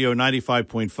Talk Radio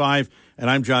 95.5. And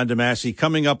I'm John DeMasi.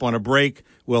 Coming up on a break,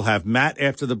 we'll have Matt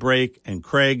after the break and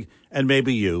Craig and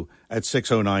maybe you at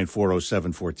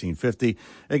 609-407-1450.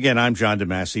 Again, I'm John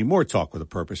DeMasi. More Talk with a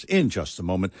Purpose in just a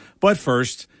moment. But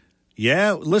first,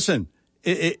 listen,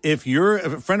 if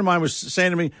a friend of mine was saying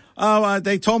to me,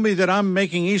 they told me that I'm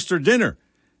making Easter dinner.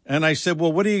 And I said,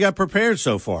 well, what do you got prepared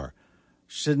so far?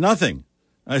 She said, nothing.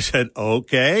 I said,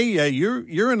 okay,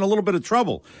 you're in a little bit of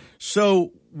trouble.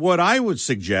 So what I would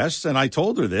suggest, and I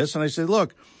told her this, and I said,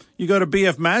 look, you go to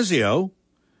BF Mazzeo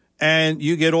and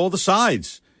you get all the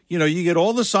sides. You get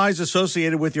all the sides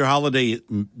associated with your holiday,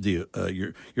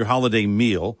 your holiday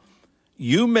meal.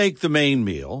 You make the main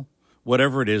meal,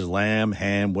 whatever it is, lamb,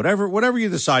 ham, whatever you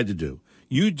decide to do.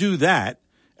 You do that,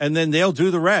 and then they'll do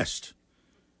the rest.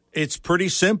 It's pretty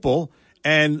simple.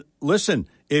 And listen,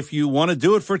 if you want to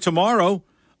do it for tomorrow,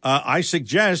 I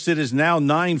suggest it is now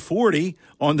 9:40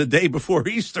 on the day before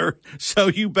Easter. So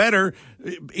you better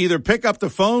either pick up the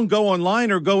phone, go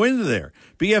online, or go into there.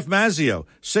 BF Mazzeo,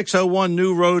 601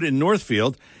 New Road in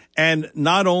Northfield. And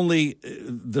not only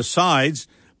the sides,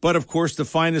 but, of course, the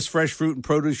finest fresh fruit and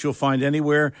produce you'll find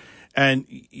anywhere. And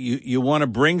you want to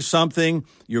bring something,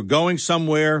 you're going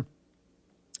somewhere.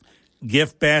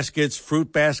 Gift baskets,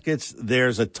 fruit baskets,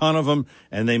 there's a ton of them,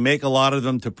 and they make a lot of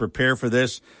them to prepare for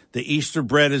this. The Easter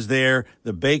bread is there.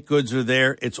 The baked goods are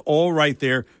there. It's all right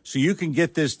there, so you can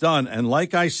get this done. And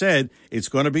like I said, it's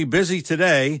going to be busy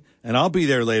today, and I'll be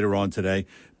there later on today,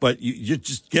 but you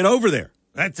just get over there.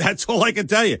 That's all I can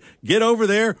tell you. Get over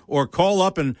there or call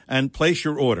up and place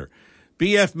your order.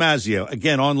 BF Mazzeo,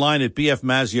 again, online at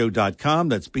bfmazzeo.com.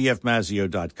 That's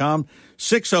bfmazzeo.com,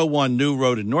 601 New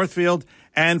Road in Northfield.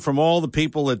 And from all the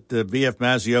people at the BF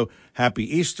Mazzeo, happy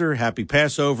Easter, happy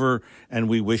Passover, and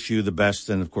we wish you the best.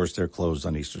 And, of course, they're closed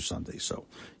on Easter Sunday, so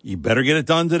you better get it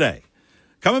done today.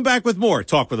 Coming back with more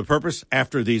Talk with a Purpose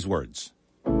after these words.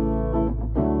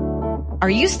 Are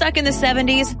you stuck in the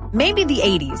 70s? Maybe the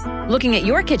 80s. Looking at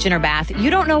your kitchen or bath, you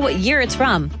don't know what year it's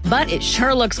from, but it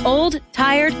sure looks old,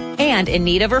 tired, and in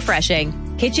need of refreshing.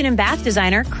 Kitchen and bath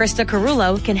designer Krista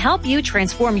Carullo can help you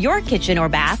transform your kitchen or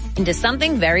bath into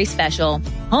something very special.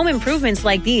 Home improvements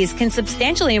like these can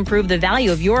substantially improve the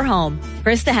value of your home.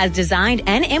 Krista has designed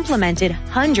and implemented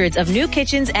hundreds of new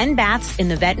kitchens and baths in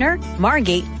the Ventnor,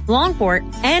 Margate, Longport,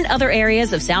 and other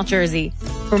areas of South Jersey.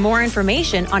 For more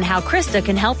information on how Krista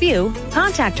can help you,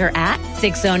 contact her at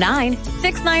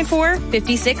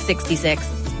 609-694-5666.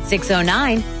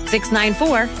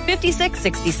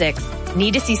 609-694-5666.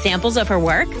 Need to see samples of her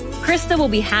work? Krista will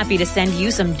be happy to send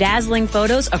you some dazzling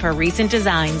photos of her recent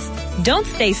designs. Don't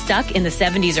stay stuck in the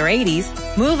 70s or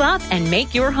 80s. Move up and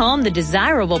make your home the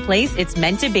desirable place it's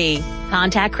meant to be.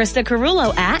 Contact Krista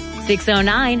Carullo at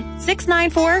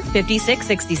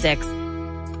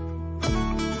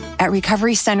 609-694-5666. At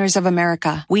Recovery Centers of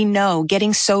America, we know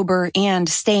getting sober and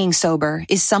staying sober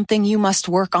is something you must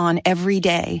work on every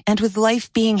day. And with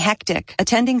life being hectic,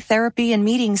 attending therapy and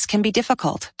meetings can be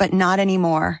difficult, but not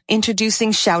anymore.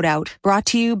 Introducing Shout Out, brought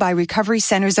to you by Recovery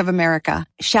Centers of America.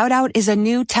 Shout Out is a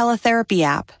new teletherapy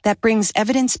app that brings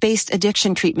evidence-based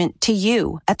addiction treatment to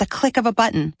you at the click of a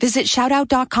button. Visit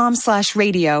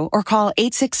shoutout.com/radio or call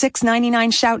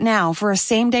 866-99-SHOUT now for a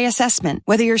same-day assessment.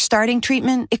 Whether you're starting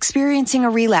treatment, experiencing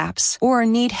a relapse, or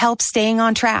need help staying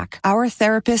on track, our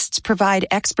therapists provide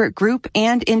expert group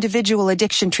and individual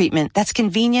addiction treatment that's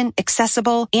convenient,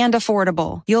 accessible, and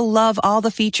affordable. You'll love all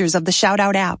the features of the Shout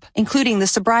Out app, including the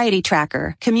sobriety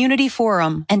tracker, community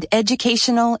forum, and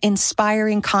educational,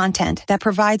 inspiring content that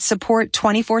provides support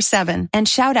 24/7. And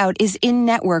Shout Out is in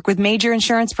network with major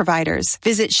insurance providers.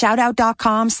 Visit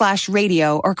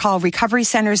shoutout.com/radio or call Recovery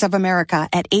Centers of America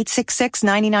at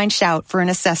 866-99-SHOUT for an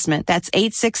assessment. That's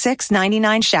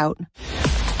 866-99-SHOUT.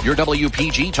 Your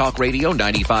WPG Talk Radio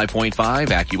 95.5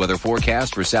 AccuWeather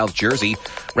forecast for South Jersey.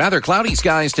 Rather cloudy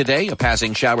skies today, a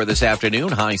passing shower this afternoon,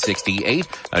 high 68.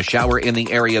 A shower in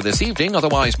the area this evening,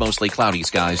 otherwise mostly cloudy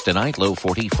skies tonight, low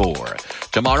 44.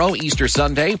 Tomorrow, Easter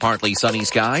Sunday, partly sunny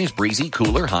skies, breezy,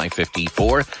 cooler, high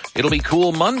 54. It'll be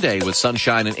cool Monday with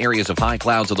sunshine in areas of high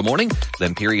clouds in the morning,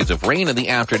 then periods of rain in the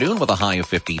afternoon with a high of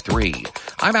 53.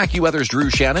 I'm AccuWeather's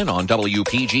Drew Shannon on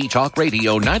WPG Talk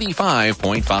Radio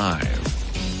 95.5.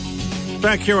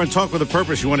 Back here on Talk with a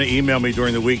Purpose, you want to email me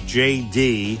during the week,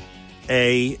 JDADV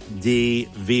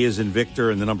as in Victor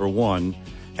and the number 1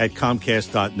 at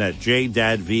Comcast.net.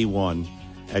 JDADV1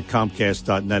 at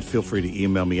Comcast.net. Feel free to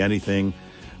email me anything,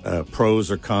 pros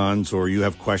or cons, or you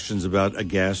have questions about a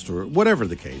guest or whatever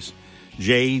the case.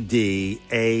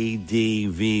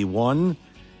 JDADV1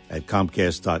 at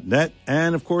Comcast.net.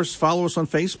 And, of course, follow us on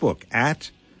Facebook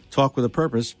at Talk with a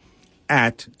Purpose.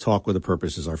 At Talk with a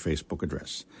Purpose is our Facebook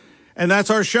address. And that's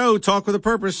our show, Talk with a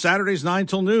Purpose, Saturdays 9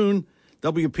 till noon,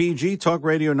 WPG Talk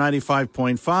Radio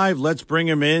 95.5. Let's bring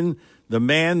him in, the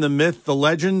man, the myth, the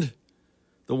legend,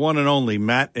 the one and only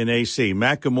Matt in AC.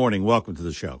 Matt, good morning. Welcome to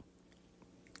the show.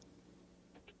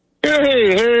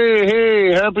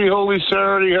 Hey. Happy Holy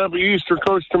Saturday. Happy Easter,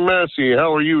 Coach Massey.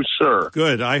 How are you, sir?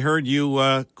 Good. I heard you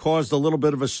caused a little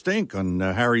bit of a stink on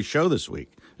Harry's show this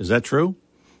week. Is that true?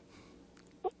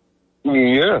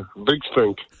 Yeah, big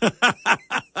stink.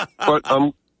 But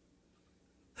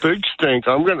big stink.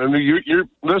 I'm gonna. You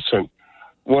listen.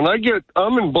 When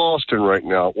I'm in Boston right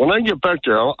now. When I get back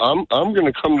there, I'm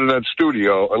gonna come to that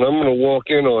studio and I'm gonna walk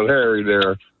in on Harry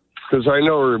there because I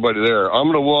know everybody there. I'm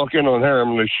gonna walk in on Harry.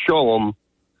 I'm gonna show him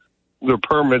the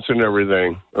permits and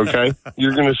everything. Okay,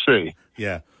 you're gonna see.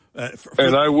 Yeah.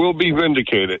 And I will be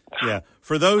vindicated. Yeah.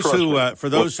 For those who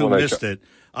missed it.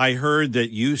 I heard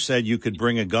that you said you could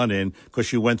bring a gun in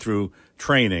because you went through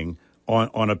training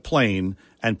on a plane,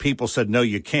 and people said, no,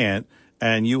 you can't,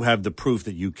 and you have the proof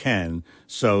that you can.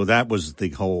 So that was the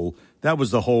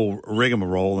whole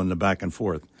rigmarole and the back and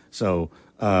forth. So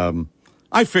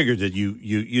I figured that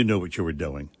you knew what you were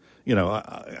doing. You know,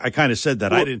 I kind of said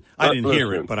that. Well, I didn't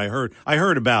hear it, but I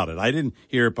heard about it. I didn't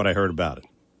hear it, but I heard about it.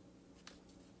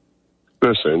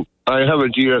 Listen, I have a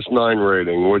GS9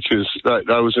 rating, which is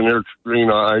I was an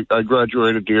I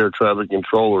graduated the Air Traffic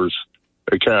Controllers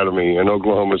Academy in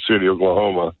Oklahoma City,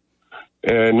 Oklahoma,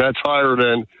 and that's higher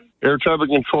than air traffic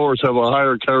controllers have a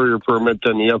higher carrier permit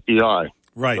than the FBI.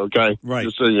 Right. Okay. Right.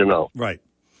 Just so you know. Right.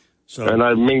 So, and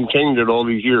I've maintained it all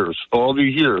these years.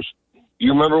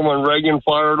 You remember when Reagan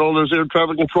fired all those air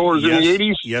traffic controllers in the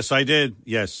 80s? Yes, I did.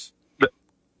 Yes.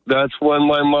 That's when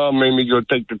my mom made me go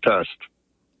take the test.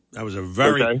 That was a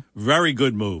very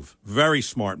good move. Very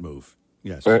smart move.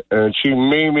 Yes. And she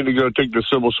made me to go take the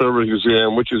civil service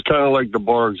exam, which is kind of like the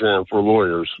bar exam for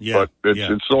lawyers. Yeah. But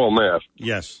it's all math.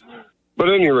 Yes. But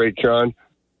at any rate, John,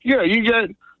 yeah, you got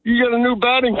a new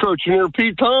batting coach in here,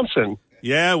 Pete Thompson.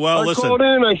 Yeah, well, listen. I called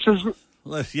in, I says...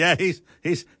 Yeah,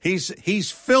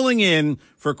 he's filling in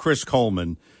for Chris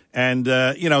Coleman. And,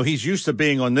 he's used to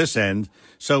being on this end.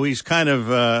 So he's kind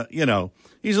of,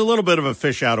 he's a little bit of a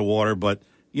fish out of water, but...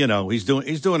 he's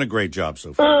doing a great job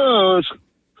so far. Oh,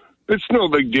 it's no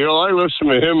big deal. I listen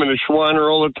to him and the Schweiner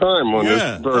all the time on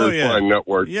this very fine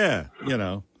network. Yeah,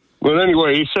 But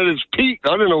anyway, he said it's Pete.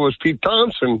 I don't know it was Pete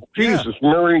Thompson. Jesus,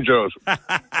 Mary Joseph.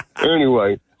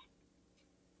 Anyway,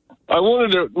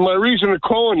 my reason to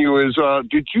calling you is,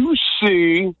 did you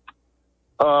see,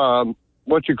 Joe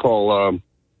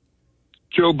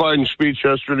Biden's speech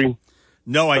yesterday?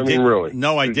 No, I didn't. Really?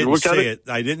 No, I didn't see it.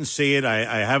 I didn't see it.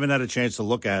 I haven't had a chance to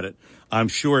look at it. I'm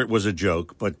sure it was a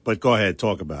joke, but go ahead,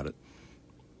 talk about it.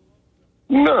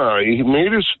 No, he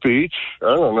made his speech.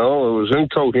 I don't know. It was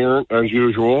incoherent as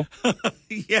usual.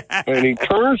 Yeah. And he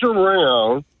turns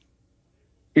around.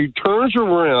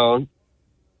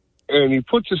 And he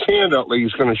puts his hand out like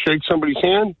he's going to shake somebody's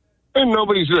hand, and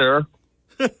nobody's there.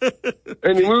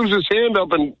 And he moves his hand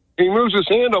up and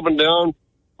down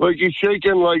like he's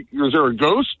shaking. Like, is there a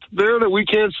ghost there that we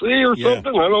can't see or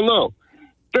something? I don't know.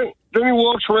 Then he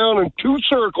walks around in 2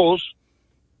 circles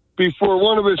before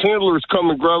one of his handlers come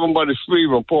and grab him by the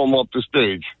sleeve and pull him up the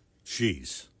stage.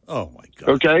 Jeez. Oh, my God.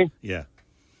 Okay? Yeah.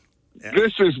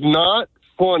 This is not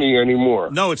funny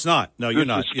anymore. No, it's not. No, you're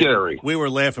not. It's scary. We were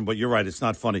laughing, but you're right. It's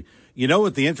not funny. You know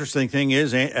what the interesting thing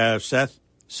is, Seth?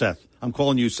 Seth. I'm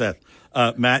calling you Seth.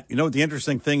 Matt, you know what the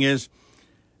interesting thing is?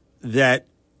 That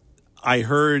I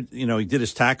heard, he did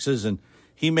his taxes, and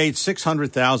he made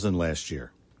 $600,000 last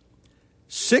year.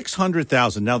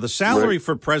 $600,000. Now, the salary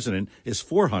for president is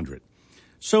 $400,000.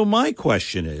 So my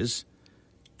question is,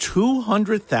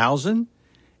 $200,000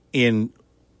 in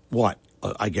what?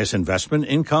 I guess investment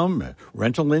income,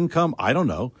 rental income. I don't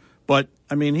know, but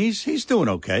I mean, he's doing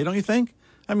okay, don't you think?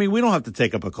 I mean, we don't have to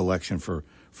take up a collection for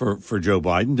Joe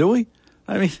Biden, do we?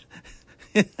 I mean,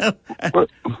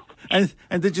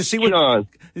 and did you see what John,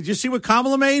 did you see what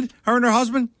Kamala made? Her and her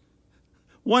husband,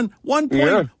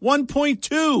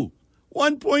 1.2.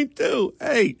 1.2.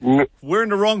 Hey, we're in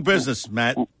the wrong business,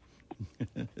 Matt.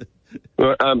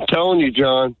 I'm telling you,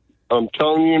 John. I'm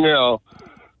telling you now.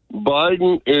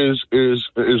 Biden is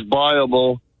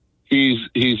viable. He's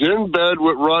in bed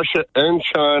with Russia and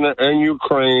China and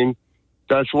Ukraine.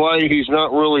 That's why he's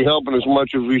not really helping as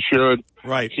much as he should.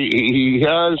 Right. He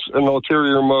has an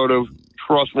ulterior motive.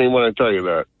 Trust me when I tell you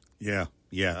that. Yeah.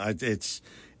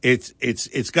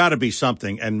 It's got to be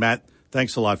something. And Matt,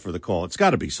 thanks a lot for the call. It's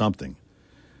got to be something.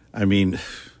 I mean,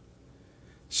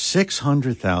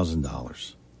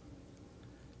 $600,000.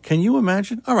 Can you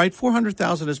imagine? All right,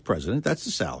 $400,000 as president. That's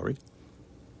the salary.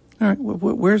 All right,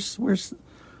 where's?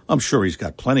 I'm sure he's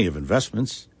got plenty of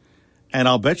investments, and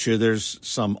I'll bet you there's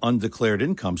some undeclared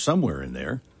income somewhere in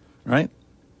there, right?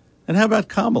 And how about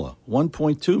Kamala?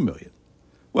 $1.2 million.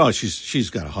 Well,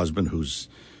 she's got a husband who's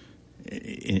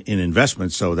in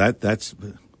investments, so that's.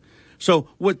 So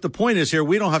what the point is here,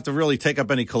 we don't have to really take up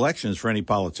any collections for any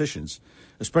politicians,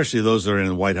 especially those that are in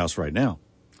the White House right now.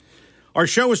 Our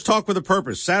show is Talk with a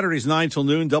Purpose, Saturdays 9 till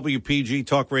noon, WPG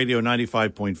Talk Radio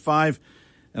 95.5.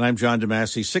 And I'm John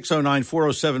DeMasi,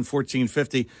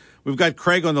 609-407-1450. We've got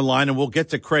Craig on the line, and we'll get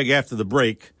to Craig after the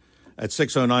break at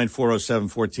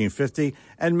 609-407-1450.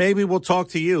 And maybe we'll talk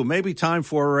to you. Maybe time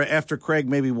for, after Craig,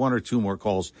 maybe 1 or 2 more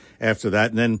calls after that.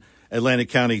 And then Atlantic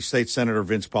County State Senator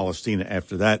Vince Palestina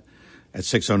after that at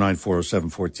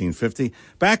 609-407-1450.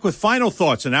 Back with final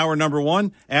thoughts in hour number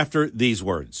 1 after these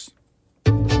words.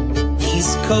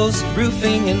 East Coast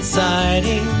Roofing and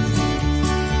Siding,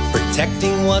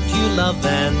 protecting what you love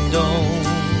and own.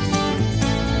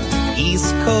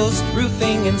 East Coast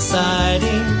Roofing and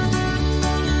Siding,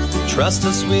 trust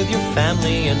us with your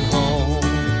family and home.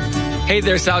 Hey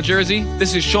there, South Jersey.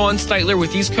 This is Sean Steitler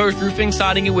with East Coast Roofing,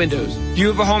 Siding, and Windows. Do you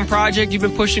have a home project you've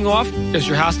been pushing off? Does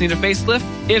your house need a facelift?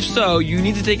 If so, you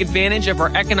need to take advantage of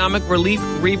our Economic Relief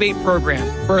Rebate Program.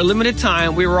 For a limited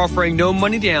time, we are offering no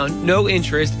money down, no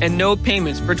interest, and no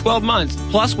payments for 12 months.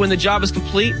 Plus, when the job is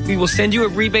complete, we will send you a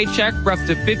rebate check for up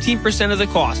to 15% of the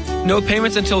cost. No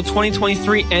payments until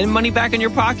 2023 and money back in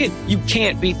your pocket? You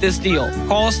can't beat this deal.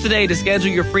 Call us today to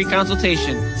schedule your free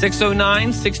consultation.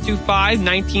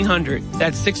 609-625-1900.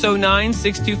 That's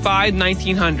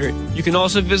 609-625-1900. You can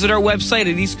also visit our website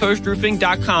at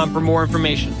eastcoastroofing.com for more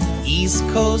information. East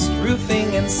Coast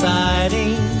Roofing and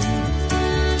Siding,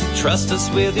 trust us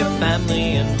with your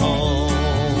family and home.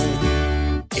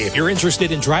 If you're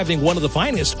interested in driving one of the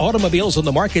finest automobiles on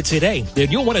the market today, then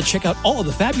you'll want to check out all of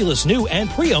the fabulous new and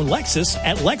pre-owned Lexus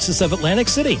at Lexus of Atlantic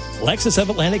City. Lexus of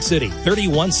Atlantic City,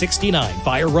 3169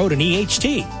 Fire Road in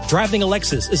EHT. Driving a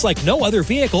Lexus is like no other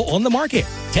vehicle on the market.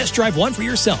 Test drive one for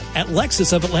yourself at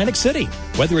Lexus of Atlantic City.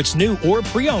 Whether it's new or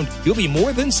pre-owned, you'll be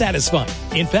more than satisfied.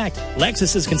 In fact,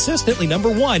 Lexus is consistently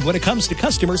 #1 when it comes to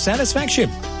customer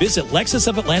satisfaction. Visit Lexus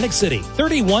of Atlantic City,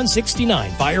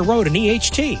 3169 Fire Road in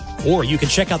EHT. Or you can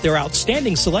check out their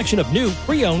outstanding selection of new,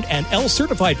 pre-owned, and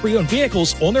L-certified pre-owned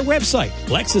vehicles on their website,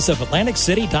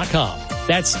 LexusOfAtlanticCity.com.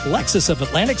 That's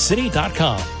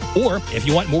LexusOfAtlanticCity.com. Or if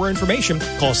you want more information,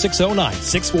 call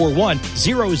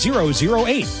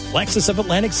 609-641-0008. Lexus of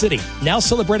Atlantic City, now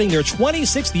celebrating their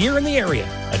 26th year in the area.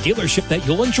 A dealership that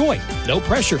you'll enjoy. No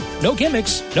pressure, no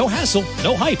gimmicks, no hassle,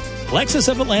 no hype. Lexus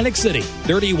of Atlantic City,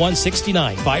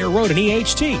 3169 Fire Road in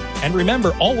EHT. And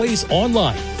remember, always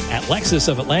online at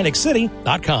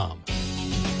LexusOfAtlanticCity.com.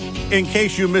 In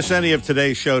case you miss any of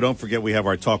today's show, don't forget we have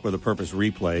our Talk with a Purpose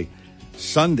replay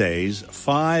Sundays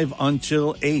 5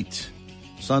 until 8.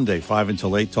 Sunday 5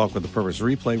 until 8, Talk with a Purpose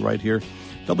replay right here.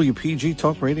 WPG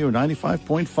Talk Radio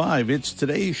 95.5. It's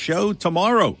today's show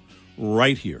tomorrow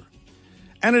right here.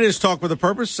 And it is Talk with a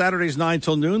Purpose, Saturdays 9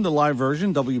 till noon, the live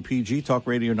version, WPG Talk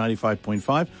Radio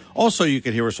 95.5. Also, you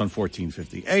can hear us on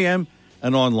 1450 AM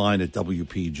and online at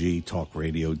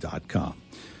WPGTalkRadio.com.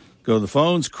 Go to the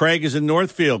phones. Craig is in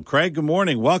Northfield. Craig, good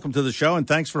morning. Welcome to the show, and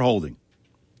thanks for holding.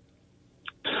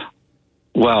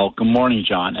 Well, good morning,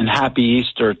 John, and happy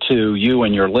Easter to you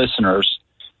and your listeners.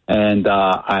 And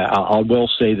I will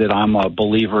say that I'm a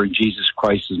believer in Jesus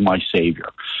Christ as my Savior.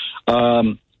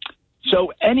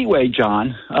 So anyway,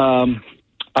 John,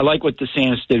 I like what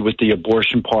DeSantis did with the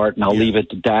abortion part, and I'll leave it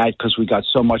to that because we got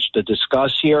so much to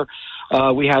discuss here.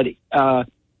 We had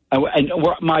and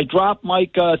my drop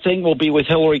mic thing will be with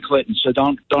Hillary Clinton, so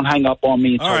don't hang up on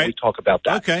me until we talk about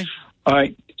that. Okay. All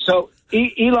right. So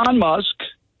Elon Musk,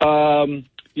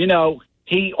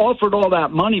 he offered all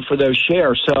that money for those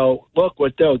shares. So look,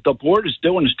 what the board is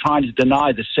doing is trying to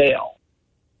deny the sale.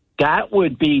 That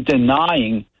would be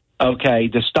denying,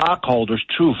 the stockholders'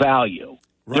 true value.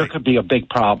 Right. There could be a big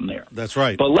problem there. That's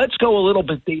right. But let's go a little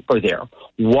bit deeper there.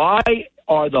 Why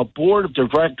are the board of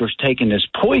directors taking this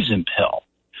poison pill?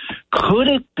 Could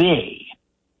it be,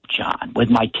 John, with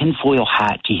my tinfoil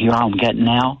hat, do you hear how I'm getting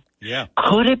now? Yeah.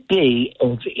 Could it be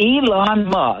if Elon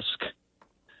Musk,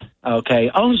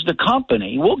 owns the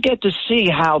company, we'll get to see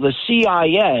how the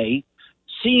CIA,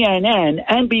 CNN,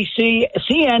 NBC,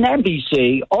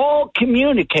 CNNBC all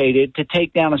communicated to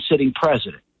take down a sitting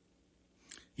president.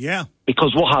 Yeah.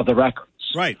 Because we'll have the records.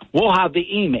 Right. We'll have the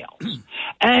emails.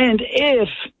 And if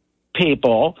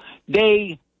people,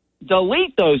 they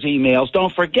delete those emails,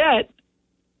 don't forget,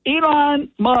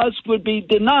 Elon Musk would be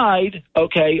denied,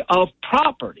 of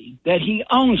property that he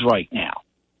owns right now.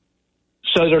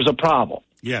 So there's a problem.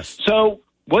 Yes. So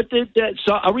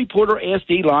so a reporter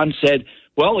asked Elon, said,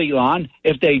 well, Elon,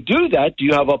 if they do that, do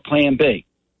you have a plan B?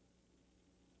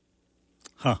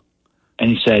 Huh. And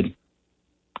he said,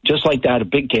 just like that, a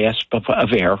big gasp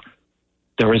of air,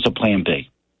 there is a plan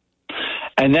B.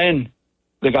 And then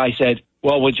the guy said,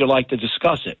 well, would you like to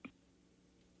discuss it?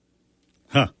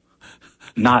 Huh.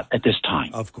 Not at this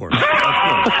time. Of course.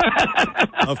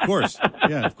 Of course.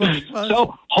 Yeah, of course. Well,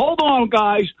 so hold on,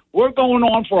 guys. We're going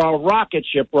on for a rocket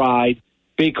ship ride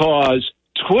because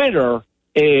Twitter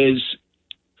is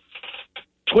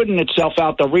twitting itself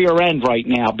out the rear end right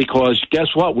now because guess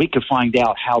what? We could find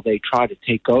out how they try to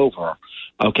take over,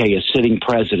 a sitting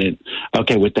president,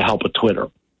 with the help of Twitter.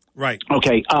 Right.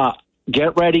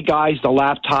 Get ready, guys. The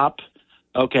laptop,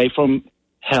 from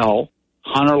hell,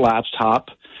 Hunter laptop.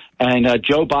 And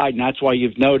Joe Biden, that's why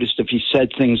you've noticed if he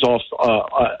said things off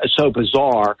so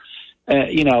bizarre,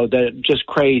 that just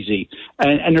crazy.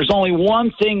 And there's only one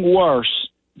thing worse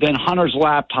than Hunter's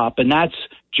laptop, and that's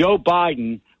Joe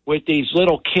Biden with these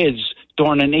little kids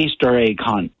during an Easter egg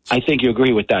hunt. I think you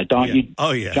agree with that, don't you?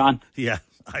 Oh, yeah. John? Yeah,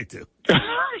 I do.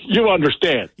 You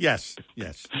understand. Yes.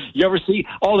 You ever see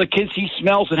all the kids he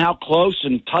smells and how close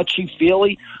and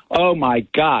touchy-feely? Oh, my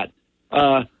God.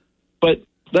 But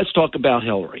let's talk about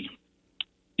Hillary.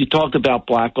 You talked about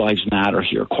Black Lives Matter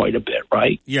here quite a bit,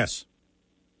 right? Yes.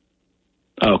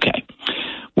 Okay.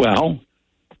 Well,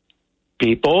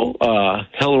 people,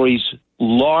 Hillary's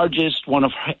one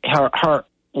of her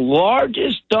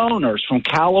largest donors from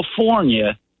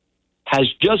California has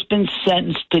just been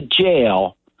sentenced to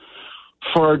jail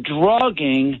for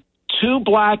drugging two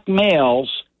black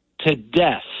males to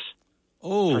death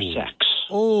for sex.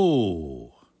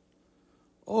 Oh,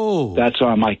 that's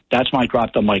my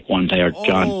drop the mic one there,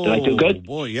 John. Did I do good?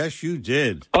 Boy, yes, you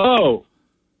did. Oh,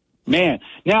 man.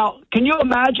 Now, can you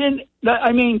imagine that?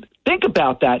 I mean, think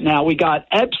about that. Now we got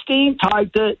Epstein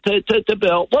tied to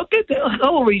Bill. Look at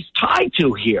Hillary's tied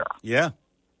to here. Yeah.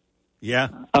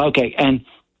 Okay, and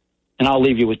I'll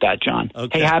leave you with that, John.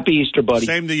 Okay. Hey, happy Easter, buddy.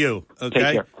 Same to you. Okay.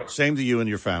 Take care. Same to you and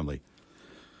your family.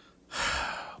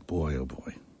 Boy, oh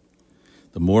boy.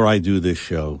 The more I do this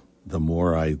show, the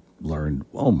more I learn,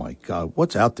 oh my God,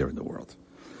 what's out there in the world?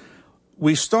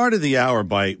 We started the hour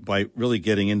by really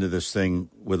getting into this thing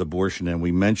with abortion, and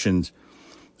we mentioned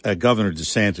Governor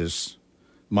DeSantis,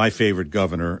 my favorite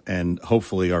governor, and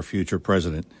hopefully our future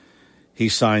president. He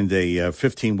signed a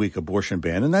 15-week abortion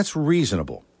ban, and that's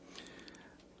reasonable.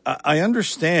 I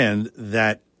understand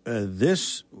that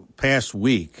this past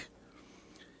week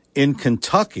in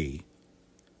Kentucky,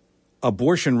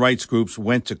 abortion rights groups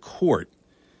went to court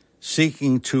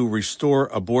seeking to restore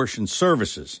abortion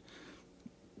services.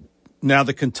 Now,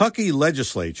 the Kentucky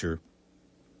legislature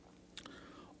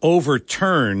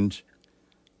overturned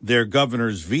their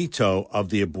governor's veto of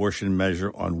the abortion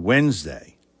measure on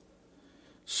Wednesday.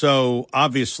 So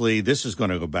obviously this is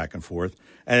going to go back and forth,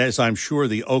 as I'm sure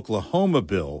the Oklahoma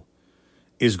bill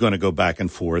is going to go back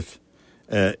and forth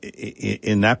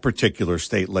in that particular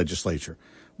state legislature.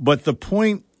 But the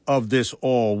point of this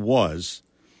all was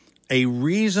a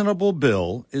reasonable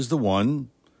bill is the one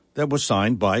that was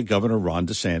signed by Governor Ron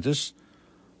DeSantis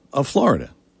of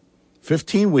Florida.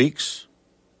 15 weeks,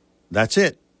 that's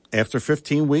it. After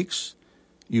 15 weeks,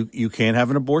 you can't have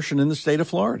an abortion in the state of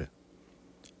Florida.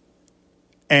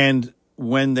 And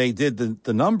when they did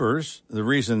the numbers, the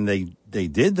reason they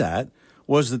did that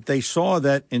was that they saw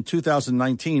that in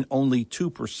 2019, only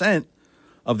 2%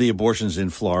 of the abortions in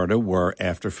Florida were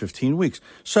after 15 weeks.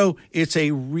 So it's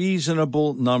a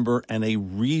reasonable number and a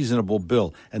reasonable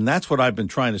bill. And that's what I've been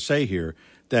trying to say here,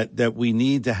 that we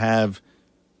need to have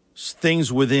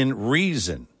things within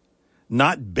reason,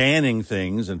 not banning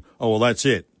things and, oh, well, that's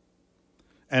it.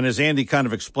 And as Andy kind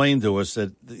of explained to us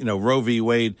that, Roe v.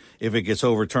 Wade, if it gets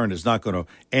overturned, is not going to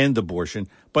end abortion.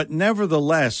 But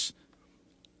nevertheless,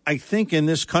 I think in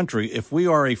this country, if we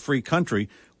are a free country,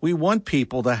 we want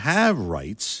people to have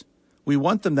rights. We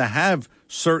want them to have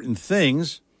certain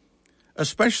things,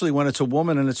 especially when it's a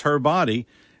woman and it's her body.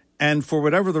 And for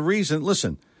whatever the reason,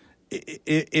 listen,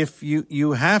 if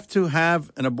you have to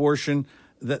have an abortion,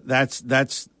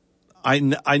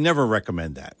 I never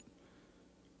recommend that.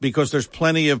 Because there's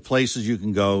plenty of places you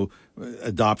can go,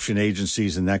 adoption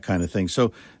agencies and that kind of thing.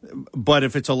 So, but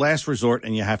if it's a last resort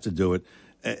and you have to do it,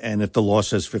 and if the law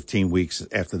says 15 weeks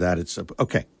after that, it's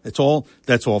okay. That's all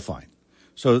fine.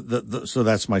 So so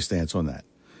that's my stance on that.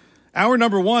 Hour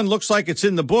number one looks like it's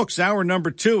in the books. Hour number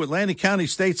two, Atlantic County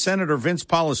State Senator Vince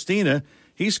Palestina.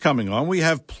 He's coming on. We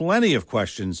have plenty of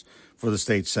questions for the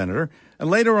state senator. And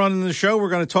later on in the show, we're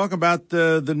going to talk about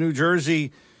the New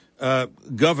Jersey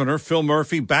Governor Phil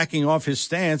Murphy backing off his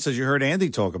stance, as you heard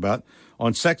Andy talk about,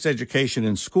 on sex education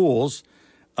in schools.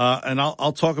 And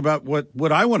I'll talk about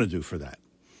what I want to do for that.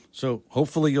 So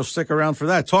hopefully you'll stick around for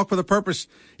that. Talk with a Purpose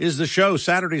is the show,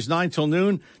 Saturdays 9 till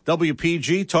noon,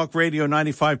 WPG, Talk Radio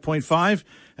 95.5.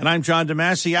 And I'm John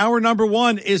DeMasi. Hour number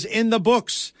one is in the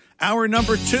books. Hour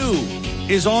number two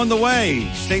is on the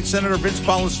way. State Senator Vince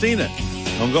Palestina.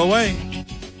 Don't go away.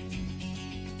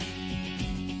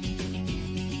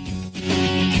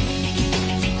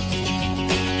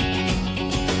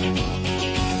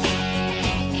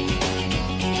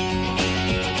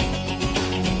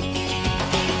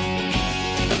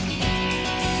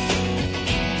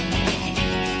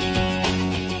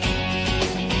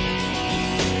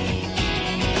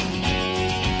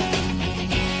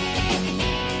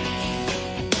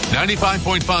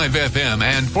 .5 FM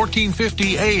and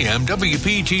 1450 AM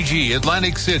WPGG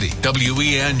Atlantic City,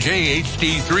 WENJ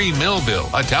HD3 Millville,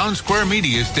 a Town Square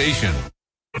Media station.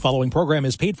 The following program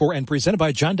is paid for and presented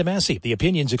by John DeMasi. The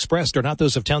opinions expressed are not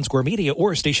those of Town Square Media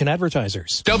or station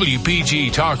advertisers.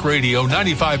 WPG Talk Radio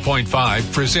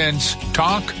 95.5 presents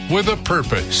Talk with a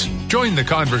Purpose. Join the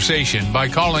conversation by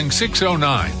calling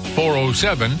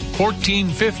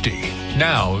 609-407-1450.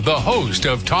 Now, the host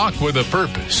of Talk with a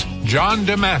Purpose, John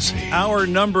DeMasi. Hour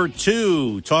number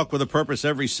two, Talk with a Purpose,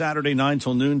 every Saturday, 9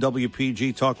 till noon,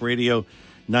 WPG Talk Radio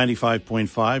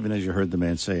 95.5. And as you heard the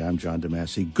man say, I'm John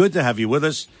DeMasi. Good to have you with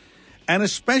us, and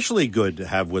especially good to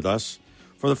have with us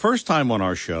for the first time on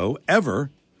our show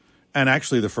ever, and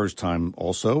actually the first time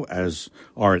also as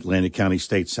our Atlantic County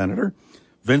State Senator,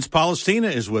 Vince Palestina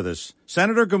is with us.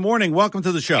 Senator, good morning. Welcome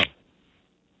to the show.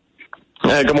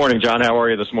 Hey, good morning, John. How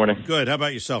are you this morning? Good. How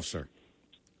about yourself, sir?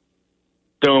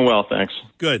 Doing well, thanks.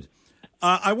 Good.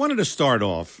 I wanted to start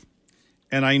off,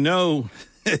 and I know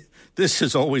this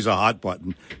is always a hot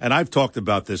button, and I've talked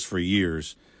about this for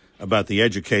years, about the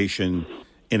education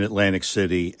in Atlantic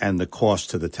City and the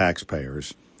cost to the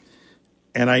taxpayers.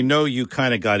 And I know you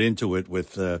kind of got into it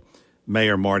with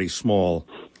Mayor Marty Small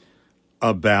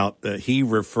about he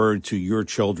referred to your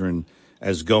children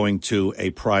as going to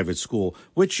a private school,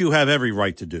 which you have every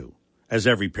right to do, as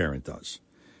every parent does.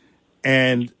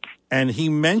 And he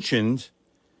mentioned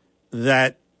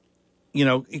that,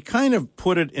 he kind of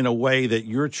put it in a way that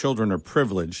your children are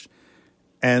privileged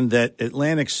and that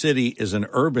Atlantic City is an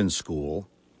urban school.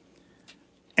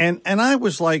 And I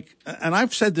was like, and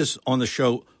I've said this on the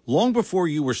show long before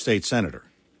you were state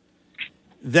senator,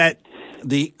 that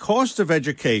the cost of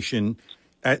education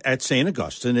at St.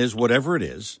 Augustine is whatever it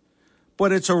is,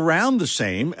 but it's around the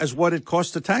same as what it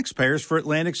costs the taxpayers for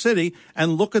Atlantic City,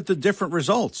 and look at the different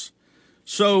results.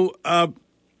 So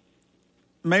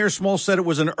Mayor Small said it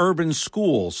was an urban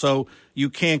school, so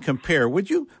you can't compare. Would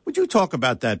you talk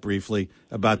about that briefly,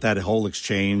 about that whole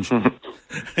exchange?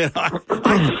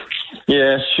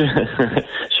 Yeah,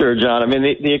 sure, John. I mean,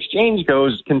 the exchange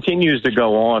continues to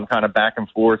go on, kind of back and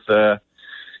forth.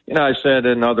 I said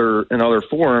in other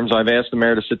forums, I've asked the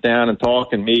mayor to sit down and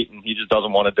talk and meet, and he just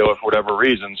doesn't want to do it for whatever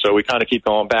reason. So we kind of keep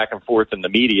going back and forth in the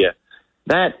media.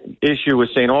 That issue with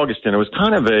St. Augustine, it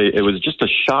was just a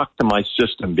shock to my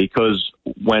system, because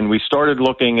when we started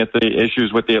looking at the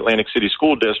issues with the Atlantic City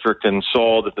School District and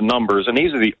saw that the numbers, and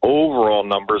these are the overall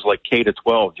numbers, like K to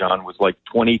 12, John, was like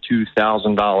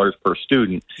 $22,000 per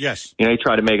student. Yes. They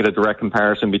try to make it a direct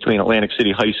comparison between Atlantic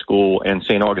City High School and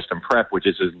St. Augustine Prep, which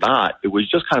is not. It was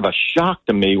just kind of a shock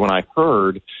to me when I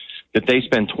heard that they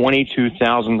spend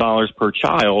 $22,000 per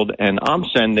child, and I'm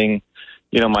sending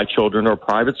my children to a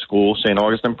private school, St.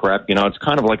 Augustine Prep. It's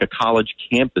kind of like a college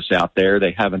campus out there.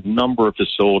 They have a number of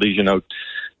facilities,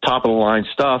 top of the line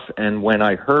stuff. And when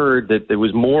I heard that there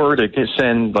was more to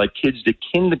send like kids to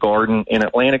kindergarten in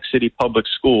Atlantic City public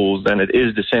schools than it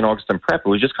is to St. Augustine Prep, it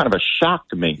was just kind of a shock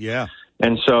to me. Yeah.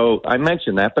 And so I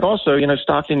mentioned that, but also,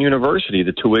 Stockton University,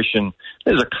 the tuition,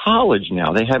 there's a college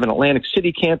now. They have an Atlantic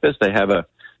City campus. They have a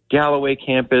Galloway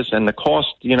campus, and the cost,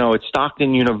 at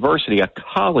Stockton University, a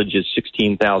college, is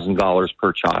 $16,000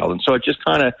 per child. And so it just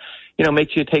kind of,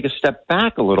 makes you take a step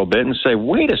back a little bit and say,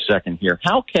 wait a second here.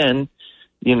 How can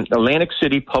Atlantic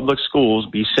City public schools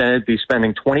be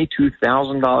spending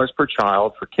 $22,000 per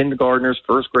child for kindergartners,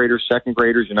 first graders, second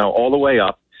graders, all the way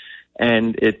up,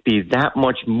 and it be that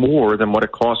much more than what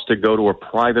it costs to go to a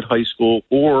private high school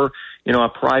or, a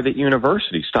private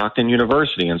university, Stockton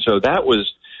University? And so that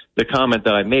was the comment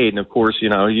that I made. And of course,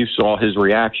 you saw his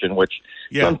reaction, which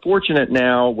is unfortunate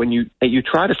now when you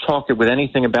try to talk with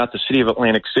anything about the city of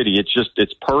Atlantic City.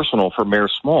 It's personal for Mayor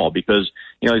Small, because,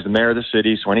 he's the mayor of the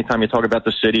city. So anytime you talk about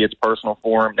the city, it's personal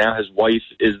for him. Now his wife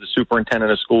is the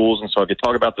superintendent of schools. And so if you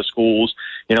talk about the schools,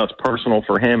 it's personal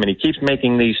for him. And he keeps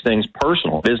making these things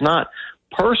personal. It is not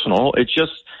personal. It's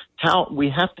just how we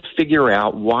have to figure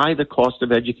out why the cost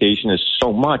of education is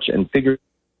so much, and figure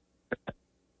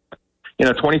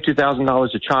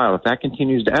 $22,000 a child, if that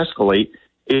continues to escalate,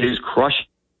 it is crushing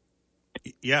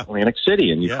Atlantic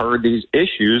City. And you've heard these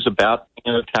issues about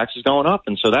taxes going up.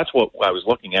 And so that's what I was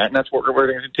looking at, and that's what we're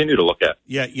going to continue to look at.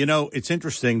 Yeah, it's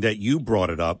interesting that you brought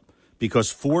it up,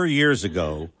 because 4 years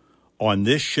ago on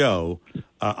this show,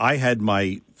 I had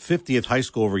my 50th high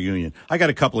school reunion. I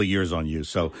got a couple of years on you,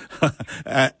 so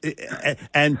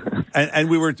and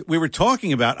we were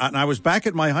talking about, and I was back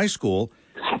at my high school,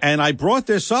 and I brought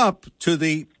this up to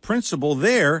the principal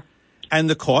there, and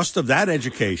the cost of that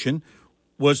education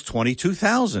was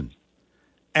 $22,000.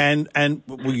 And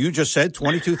you just said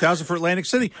 $22,000 for Atlantic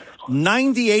City.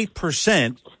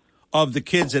 98% of the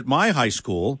kids at my high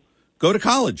school go to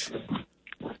college.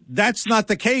 That's not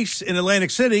the case in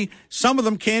Atlantic City. Some of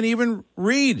them can't even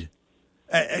read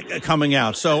coming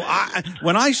out. So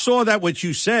when I saw that, what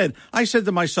you said, I said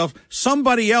to myself,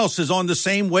 somebody else is on the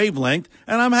same wavelength,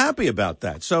 and I'm happy about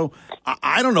that. So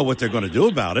I don't know what they're going to do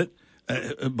about it,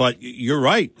 but you're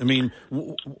right. I mean,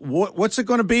 what's it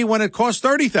going to be when it costs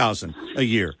 $30,000 a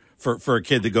year for a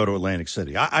kid to go to Atlantic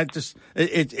City?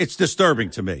 It's disturbing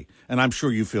to me, and I'm sure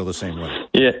you feel the same way.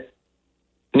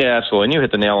 Yeah, absolutely. And you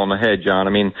hit the nail on the head, John. I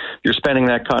mean, you're spending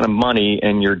that kind of money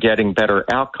and you're getting better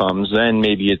outcomes, then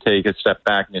maybe you take a step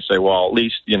back and you say, well, at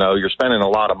least, you're spending a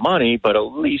lot of money, but at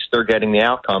least they're getting the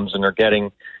outcomes, and they're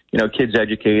getting, kids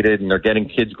educated, and they're getting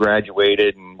kids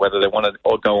graduated, and whether they want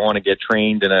to go on and get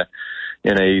trained in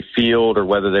a field, or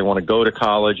whether they want to go to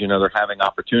college, they're having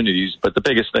opportunities. But the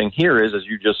biggest thing here is, as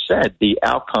you just said, the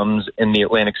outcomes in the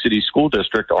Atlantic City School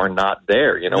District are not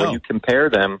there. When you compare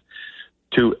them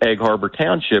to Egg Harbor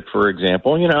Township, for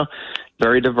example,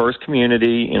 very diverse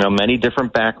community, many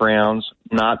different backgrounds,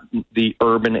 not the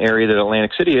urban area that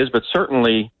Atlantic City is, but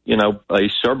certainly, a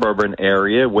suburban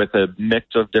area with a mix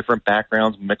of different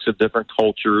backgrounds, mix of different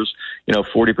cultures,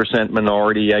 40%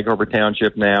 minority. Egg Harbor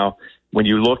Township now, when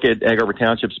you look at Egg Harbor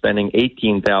Township spending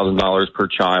 $18,000 per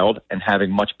child and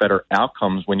having much better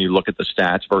outcomes when you look at the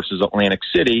stats versus Atlantic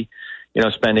City,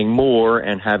 spending more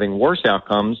and having worse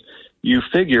outcomes, you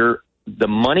figure the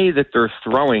money that they're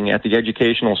throwing at the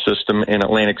educational system in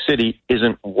Atlantic City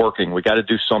isn't working. We got to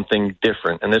do something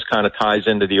different. And this kind of ties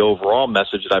into the overall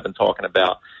message that I've been talking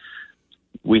about.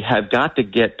 We have got to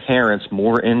get parents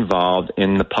more involved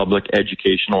in the public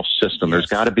educational system. There's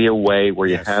got to be a way where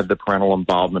you have the parental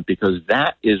involvement, because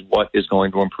that is what is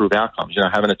going to improve outcomes.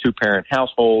 Having a two-parent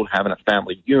household, having a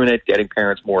family unit, getting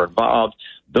parents more involved,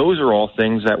 those are all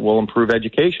things that will improve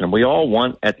education. And we all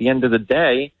want, at the end of the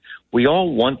day, we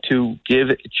all want to give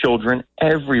children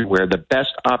everywhere the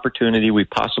best opportunity we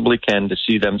possibly can to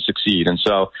see them succeed. And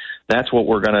so that's what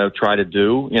we're going to try to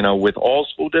do, with all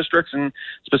school districts and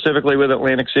specifically with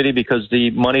Atlantic City, because the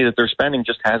money that they're spending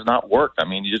just has not worked. I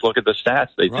mean, you just look at the stats.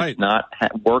 They're just not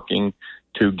working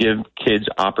to give kids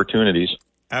opportunities.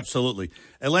 Absolutely.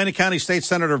 Atlantic County State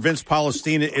Senator Vince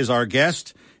Polistina is our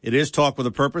guest. It is Talk with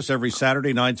a Purpose every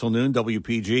Saturday, 9 till noon,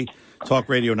 WPG, Talk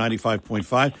Radio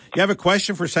 95.5. You have a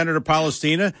question for Senator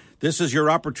Polistina? This is your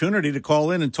opportunity to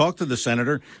call in and talk to the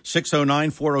senator,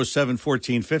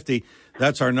 609-407-1450.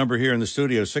 That's our number here in the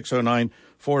studio,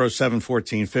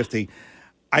 609-407-1450.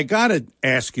 I got to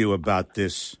ask you about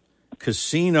this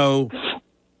casino,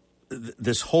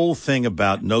 this whole thing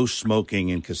about no smoking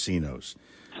in casinos.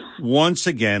 Once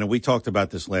again, and we talked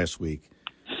about this last week,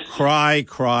 cry,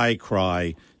 cry,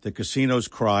 cry. The casinos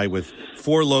cry with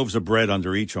 4 loaves of bread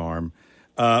under each arm.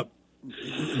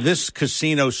 This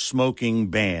casino smoking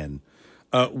ban,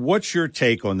 what's your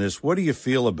take on this? What do you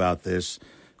feel about this?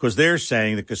 Because they're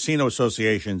saying, the Casino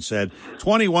Association said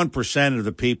 21% of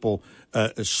the people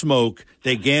smoke,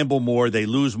 they gamble more, they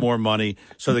lose more money,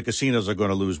 so the casinos are going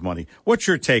to lose money. What's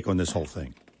your take on this whole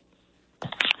thing?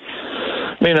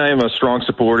 I mean, I am a strong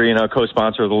supporter,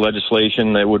 co-sponsor of the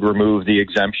legislation that would remove the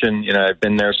exemption. I've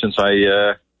been there since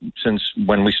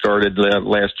when we started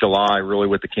last July, really,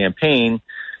 with the campaign.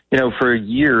 For a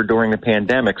year during the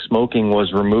pandemic, smoking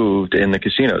was removed in the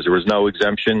casinos. There was no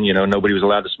exemption. Nobody was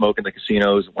allowed to smoke in the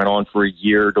casinos. It went on for a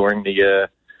year during the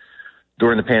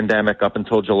pandemic up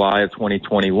until July of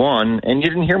 2021. And you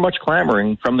didn't hear much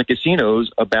clamoring from the casinos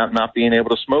about not being able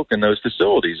to smoke in those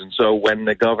facilities. And so when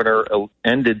the governor brought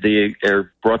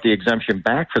the exemption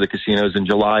back for the casinos in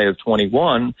July of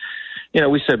 21,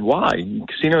 we said, why?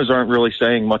 Casinos aren't really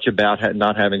saying much about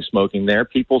not having smoking there.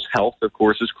 People's health, of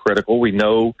course, is critical. We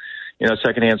know,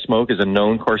 secondhand smoke is a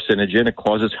known carcinogen. It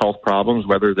causes health problems,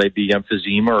 whether they be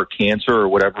emphysema or cancer or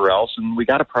whatever else. And we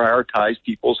got to prioritize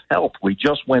people's health. We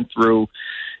just went through,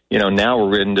 now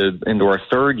we're into our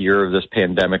third year of this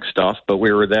pandemic stuff, but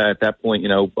we were at that point,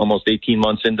 almost 18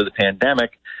 months into the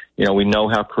pandemic. We know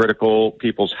how critical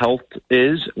people's health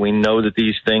is. We know that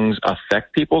these things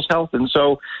affect people's health. And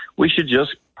so we should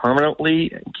just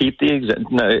permanently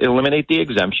eliminate the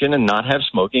exemption and not have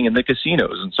smoking in the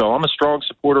casinos. And so I'm a strong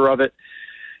supporter of it.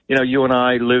 You and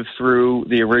I lived through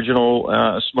the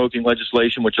original smoking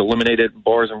legislation, which eliminated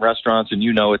bars and restaurants. And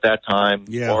at that time,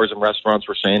 bars and restaurants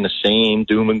were saying the same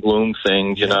doom and gloom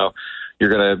things, You're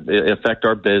going to affect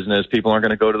our business. People aren't going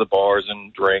to go to the bars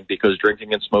and drink because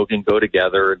drinking and smoking go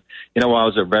together. While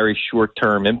it was a very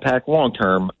short-term impact,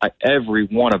 long-term, every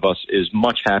one of us is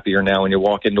much happier now when you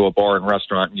walk into a bar and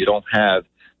restaurant and you don't have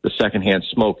the secondhand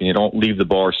smoke and you don't leave the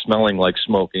bar smelling like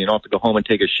smoke and you don't have to go home and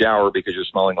take a shower because you're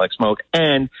smelling like smoke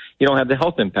and you don't have the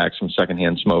health impacts from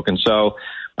secondhand smoke. And so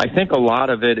I think a lot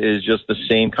of it is just the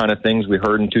same kind of things we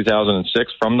heard in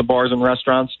 2006 from the bars and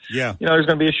restaurants. Yeah. There's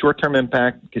going to be a short-term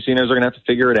impact. Casinos are going to have to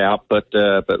figure it out, but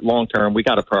long-term, we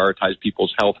got to prioritize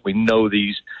people's health. We know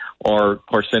these are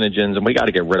carcinogens, and we got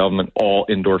to get rid of them in all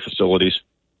indoor facilities.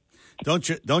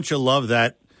 Don't you love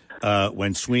that?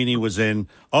 When Sweeney was in,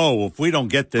 if we don't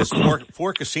get this,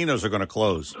 4 casinos are going to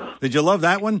close. Did you love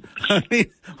that one? I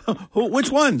mean,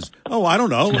 which ones? I don't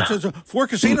know. 4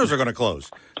 casinos are going to close.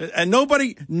 And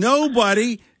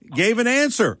nobody gave an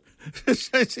answer.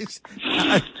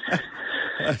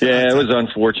 Yeah, it was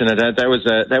unfortunate. That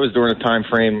was during a time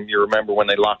frame. You remember when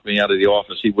they locked me out of the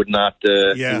office? He would not.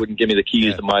 He wouldn't give me the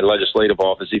keys to my legislative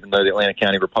office, even though the Atlantic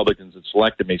County Republicans had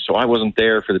selected me. So I wasn't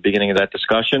there for the beginning of that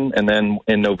discussion. And then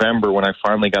in November, when I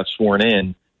finally got sworn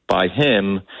in by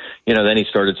him, then he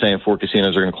started saying 4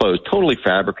 casinos are going to close. Totally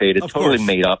fabricated, totally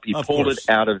made up. He pulled it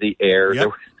out of the air.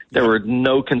 Yep. There were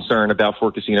no concern about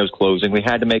 4 casinos closing. We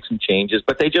had to make some changes,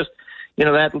 but they just.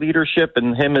 That leadership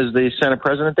and him as the Senate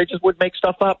president, they just would make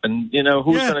stuff up. And,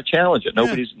 who's going to challenge it?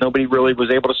 Nobody really was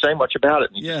able to say much about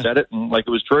it. And he just said it and like it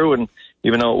was true, and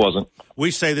even though it wasn't. We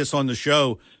say this on the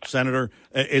show, Senator.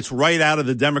 It's right out of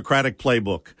the Democratic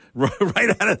playbook.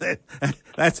 Right out of that.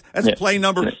 That's play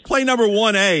number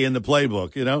 1A in the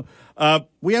playbook,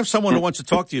 We have someone who wants to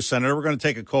talk to you, Senator. We're going to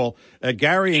take a call.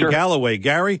 Gary in Galloway.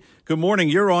 Gary, good morning.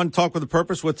 You're on Talk with a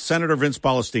Purpose with Senator Vince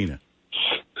Polistina.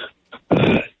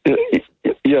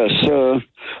 Yes,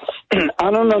 I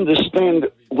don't understand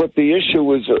what the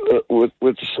issue is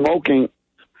with smoking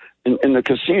in the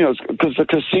casinos, because the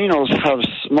casinos have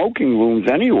smoking rooms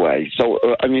anyway. So,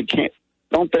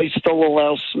 don't they still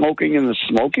allow smoking in the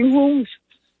smoking rooms?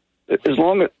 As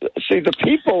long as, the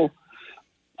people,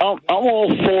 I'm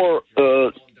all for,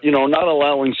 not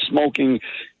allowing smoking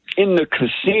in the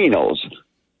casinos,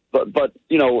 but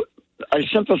I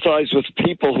sympathize with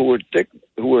people who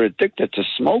are addicted to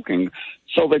smoking.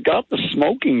 So they got the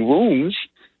smoking rooms,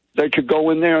 they could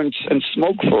go in there and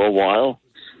smoke for a while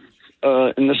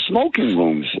in the smoking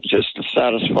rooms just to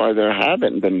satisfy their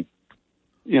habit. And then,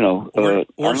 I don't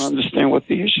understand what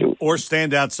the issue is. Or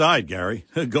stand outside, Gary.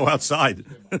 Go outside.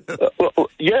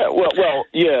 Yeah.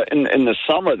 In the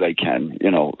summer they can,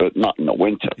 but not in the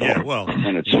winter. Yeah, well.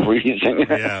 And it's freezing.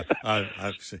 Yeah.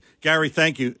 Gary,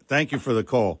 thank you. Thank you for the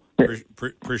call.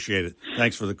 Appreciate it.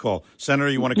 Thanks for the call. Senator,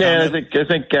 you want to comment? Yeah, I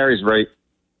think Gary's right.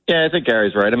 Yeah, I think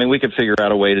Gary's right. I mean, we could figure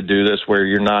out a way to do this where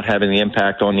you're not having the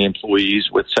impact on the employees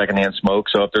with secondhand smoke.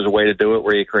 So if there's a way to do it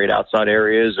where you create outside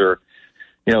areas or,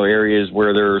 areas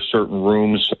where there are certain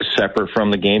rooms separate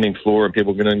from the gaming floor and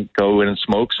people are going to go in and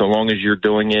smoke, so long as you're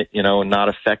doing it, and not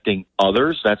affecting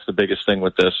others, that's the biggest thing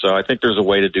with this. So I think there's a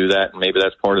way to do that, and maybe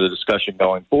that's part of the discussion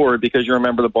going forward, because you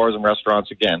remember the bars and restaurants,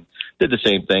 again, did the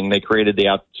same thing. They created the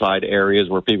outside areas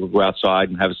where people go outside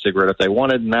and have a cigarette if they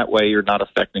wanted, and that way you're not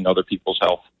affecting other people's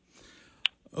health.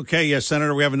 Okay, yes,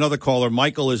 Senator, we have another caller.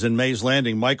 Michael is in Mays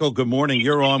Landing. Michael, good morning.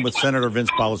 You're on with Senator Vince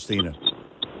Palestina.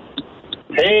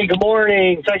 Hey, good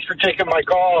morning. Thanks for taking my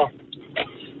call.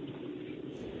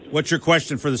 What's your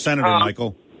question for the senator,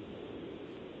 Michael?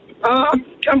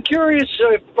 I'm curious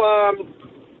if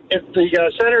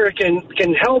the senator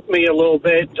can help me a little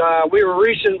bit. We were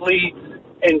recently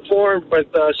informed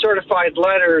with a certified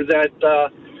letter that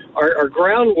our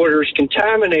groundwater is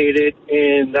contaminated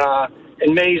in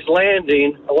Mays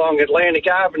Landing along Atlantic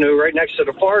Avenue, right next to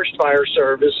the Forest Fire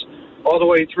Service, all the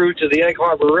way through to the Egg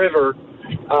Harbor River.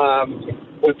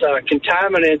 With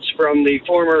contaminants from the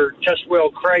former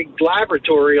Testwell Craig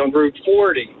laboratory on Route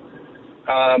 40.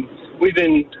 We've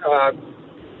been,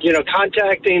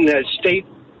 contacting the state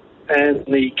and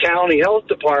the county health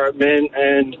department,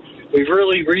 and we've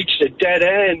really reached a dead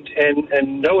end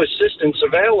and no assistance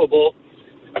available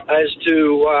as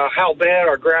to how bad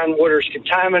our groundwater is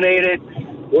contaminated,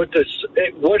 what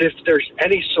if there's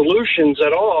any solutions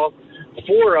at all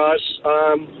for us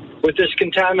with this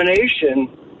contamination.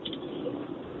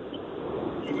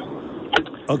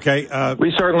 Okay.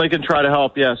 We certainly can try to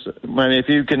help, yes. I mean, if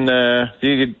you could, I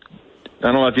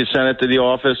don't know if you sent it to the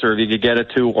office or if you could get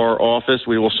it to our office,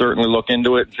 we will certainly look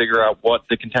into it and figure out what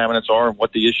the contaminants are and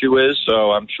what the issue is.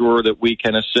 So I'm sure that we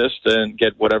can assist and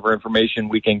get whatever information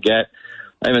we can get.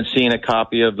 I haven't seen a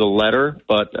copy of the letter,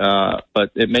 but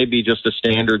it may be just a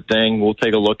standard thing. We'll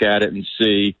take a look at it and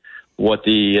see what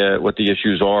the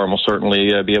issues are, and we'll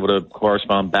certainly be able to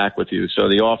correspond back with you. So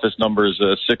the office number is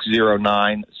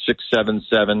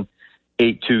 609-677-8266.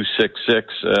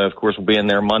 Of course, we'll be in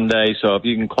there Monday. So if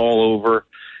you can call over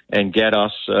and get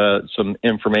us some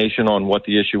information on what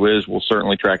the issue is, we'll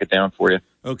certainly track it down for you.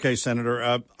 Okay,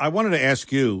 Senator. I wanted to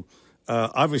ask you,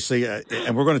 obviously,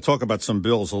 and we're going to talk about some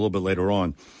bills a little bit later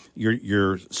on.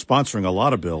 You're sponsoring a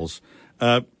lot of bills.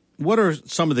 What are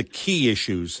some of the key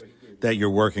issues that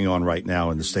you're working on right now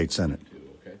in the state Senate?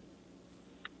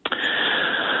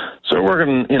 So we're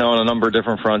working, on a number of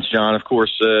different fronts, John. Of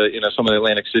course, some of the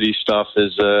Atlantic City stuff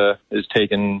is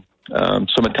taking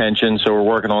some attention. So we're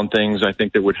working on things I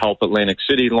think that would help Atlantic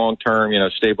City long term,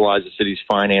 stabilize the city's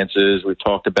finances. We've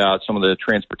talked about some of the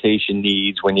transportation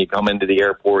needs when you come into the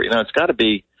airport. It's got to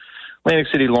be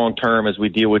Atlantic City long term as we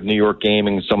deal with New York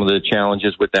gaming and some of the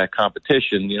challenges with that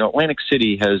competition. Atlantic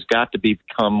City has got to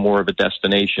become more of a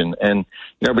destination. And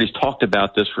everybody's talked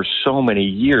about this for so many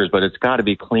years, but it's got to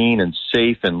be clean and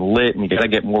safe and lit, and you got to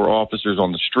get more officers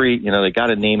on the street. They got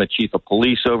to name a chief of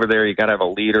police over there. You got to have a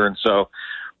leader. And so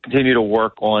continue to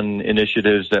work on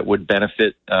initiatives that would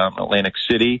benefit Atlantic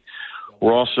City.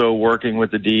 We're also working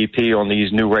with the DEP on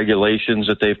these new regulations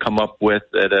that they've come up with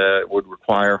that would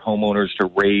require homeowners to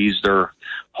raise their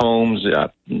homes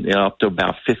up to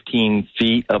about 15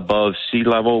 feet above sea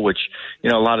level, which,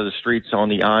 a lot of the streets on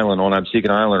the island, on Absecon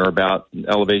Island, are about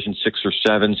elevation 6 or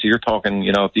 7. So you're talking,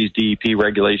 if these DEP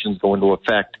regulations go into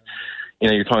effect,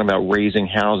 you're talking about raising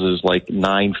houses like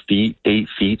 9 feet, 8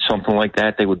 feet, something like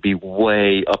that. They would be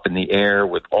way up in the air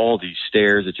with all these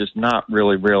stairs. It's just not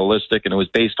really realistic. And it was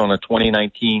based on a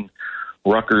 2019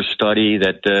 Rutgers study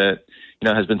that,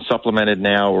 has been supplemented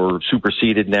now or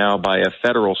superseded now by a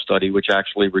federal study, which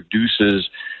actually reduces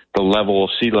the level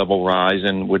of sea level rise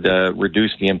and would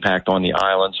reduce the impact on the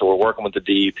island. So we're working with the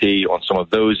DEP on some of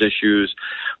those issues.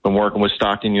 Been working with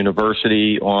Stockton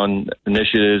University on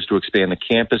initiatives to expand the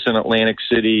campus in Atlantic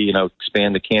City,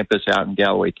 expand the campus out in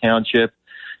Galloway Township,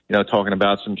 talking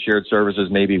about some shared services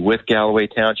maybe with Galloway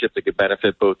Township that could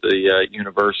benefit both the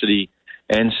university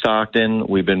and Stockton.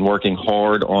 We've been working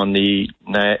hard on the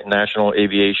National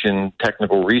Aviation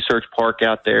Technical Research Park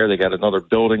out there. They got another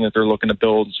building that they're looking to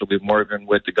build. So we've been working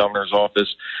with the governor's office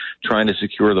trying to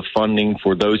secure the funding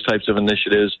for those types of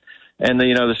initiatives. And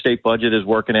the state budget is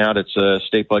working out. It's a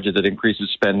state budget that increases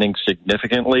spending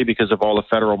significantly because of all the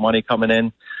federal money coming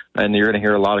in. And you're going to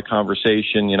hear a lot of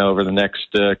conversation, over the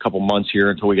next couple months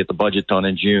here until we get the budget done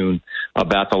in June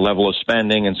about the level of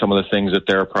spending and some of the things that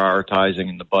they're prioritizing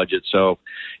in the budget. So,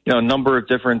 a number of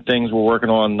different things we're working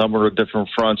on, a number of different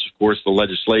fronts. Of course, the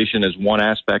legislation is one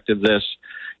aspect of this.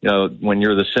 When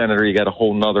you're the senator, you got a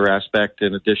whole nother aspect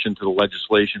in addition to the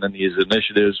legislation and these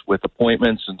initiatives with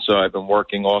appointments. And so I've been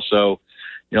working also,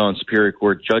 on Superior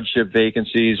Court judgeship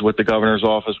vacancies with the governor's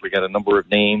office. We got a number of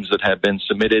names that have been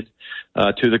submitted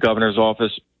to the governor's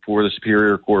office for the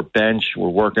Superior Court bench. We're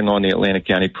working on the Atlantic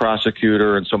County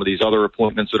prosecutor and some of these other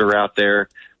appointments that are out there,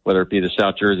 whether it be the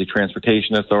South Jersey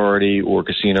Transportation Authority or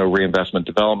Casino Reinvestment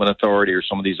Development Authority or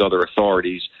some of these other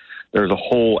authorities. There's a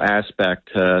whole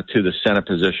aspect to the Senate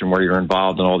position where you're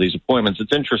involved in all these appointments.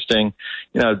 It's interesting.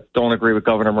 Don't agree with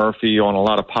Governor Murphy on a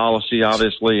lot of policy,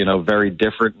 obviously, very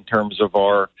different in terms of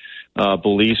our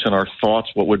beliefs and our thoughts,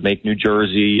 what would make New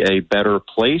Jersey a better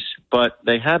place. But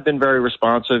they have been very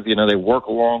responsive. They work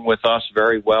along with us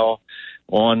very well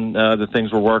on the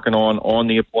things we're working on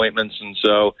the appointments. And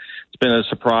so it's been a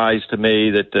surprise to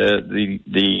me that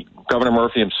the Governor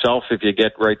Murphy himself, if you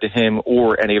get right to him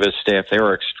or any of his staff, they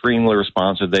are extremely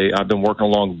responsive. I've been working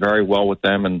along very well with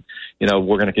them, and,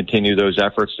 we're going to continue those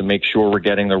efforts to make sure we're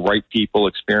getting the right people,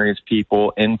 experienced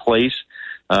people in place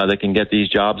that can get these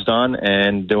jobs done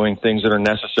and doing things that are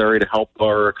necessary to help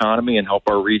our economy and help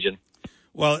our region.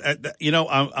 Well,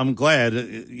 I'm glad,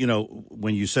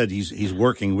 when you said he's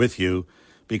working with you,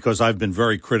 because I've been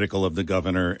very critical of the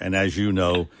governor. And as you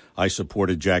know, I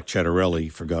supported Jack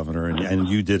Cettarelli for governor, and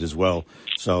you did as well.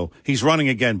 So he's running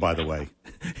again, by the way,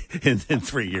 in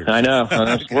 3 years. I know.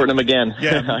 I'm supporting him again.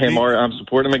 Yeah, I'm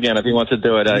supporting him again if he wants to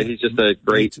do it. He's just a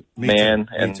great man.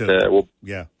 Me too.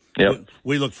 Yep.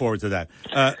 We look forward to that.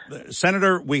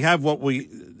 Senator, we have what we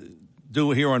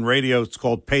do here on radio. It's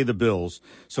called Pay the Bills.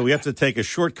 So we have to take a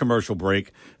short commercial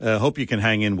break. Hope you can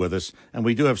hang in with us. And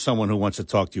we do have someone who wants to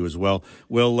talk to you as well.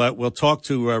 We'll talk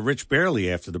to Rich Barely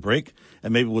after the break,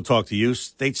 and maybe we'll talk to you.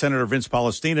 State Senator Vince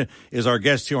Palestina is our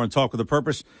guest here on Talk with a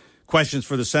Purpose. Questions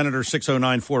for the Senator,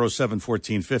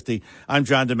 609-407-1450. I'm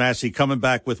John DeMasi, coming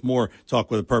back with more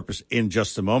Talk with a Purpose in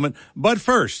just a moment. But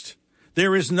first,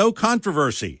 there is no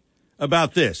controversy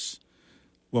about this.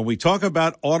 When we talk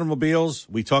about automobiles,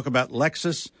 we talk about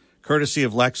Lexus, courtesy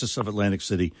of Lexus of Atlantic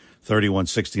City,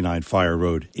 3169 Fire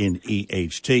Road in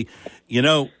EHT.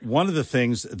 One of the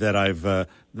things that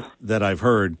I've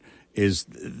heard is,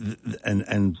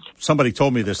 and somebody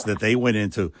told me this, that they went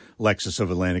into Lexus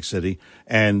of Atlantic City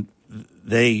and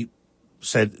they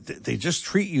said they just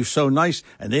treat you so nice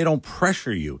and they don't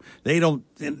pressure you. They don't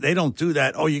do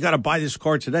that. Oh, you got to buy this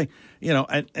car today.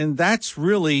 And that's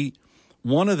really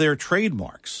one of their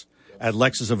trademarks at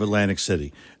Lexus of Atlantic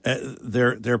City.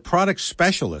 They're product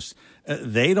specialists.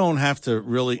 They don't have to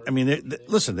really,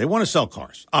 listen, they want to sell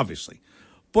cars, obviously,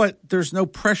 but there's no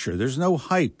pressure. There's no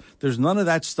hype. There's none of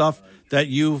that stuff that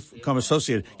you've come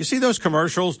associated. You see those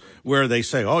commercials where they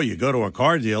say, oh, you go to a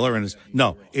car dealer and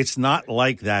it's not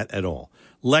like that at all.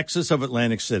 Lexus of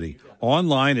Atlantic City.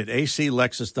 Online at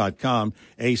aclexus.com,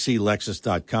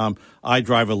 aclexus.com. I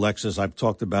drive a Lexus. I've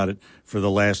talked about it for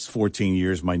the last 14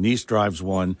 years. My niece drives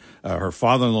one. Her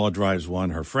father-in-law drives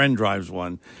one. Her friend drives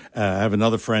one. I have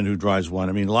another friend who drives one.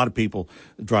 A lot of people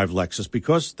drive Lexus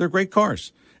because they're great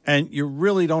cars, and you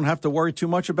really don't have to worry too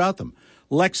much about them.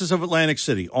 Lexus of Atlantic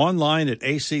City. Online at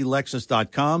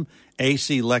aclexus.com,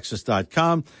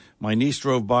 aclexus.com. My niece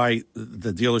drove by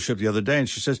the dealership the other day, and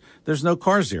she says, there's no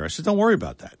cars there. I said, don't worry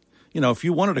about that. If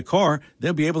you wanted a car,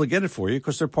 they'll be able to get it for you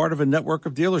because they're part of a network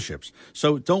of dealerships.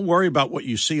 So don't worry about what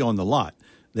you see on the lot.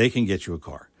 They can get you a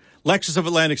car. Lexus of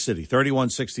Atlantic City,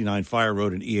 3169 Fire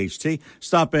Road in EHT.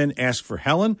 Stop in, ask for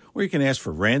Helen, or you can ask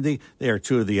for Randy. They are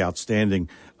two of the outstanding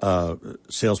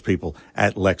salespeople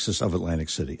at Lexus of Atlantic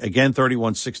City. Again,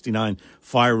 3169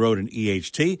 Fire Road in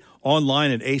EHT.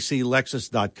 Online at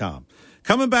aclexus.com.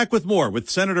 Coming back with more with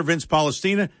Senator Vince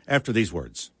Palestina after these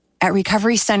words. At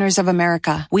Recovery Centers of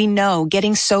America, we know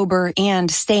getting sober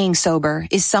and staying sober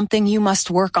is something you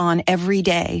must work on every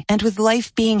day. And with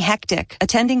life being hectic,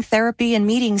 attending therapy and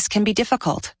meetings can be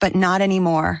difficult, but not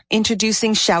anymore.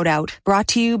 Introducing Shout Out, brought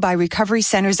to you by Recovery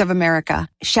Centers of America.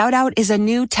 Shout Out is a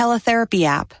new teletherapy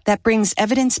app that brings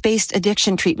evidence-based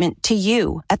addiction treatment to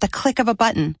you at the click of a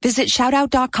button. Visit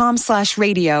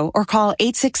shoutout.com/radio or call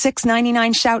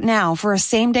 866-99-SHOUT now for a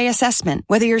same-day assessment.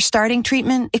 Whether you're starting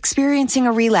treatment, experiencing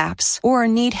a relapse, relapse or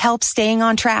need help staying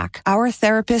on track, our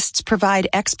therapists provide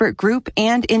expert group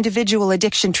and individual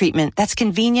addiction treatment that's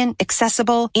convenient,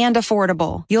 accessible, and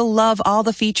affordable. You'll love all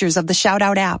the features of the Shout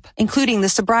Out app, including the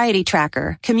sobriety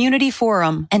tracker, community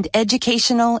forum, and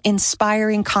educational,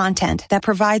 inspiring content that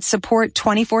provides support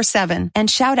 24/7. And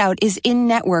Shout Out is in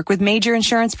network with major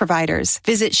insurance providers.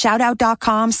 Visit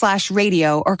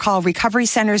shoutout.com/radio or call Recovery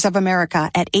Centers of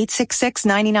America at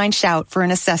 866-99-SHOUT for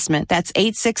an assessment. That's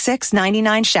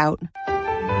 866-99-SHOUT.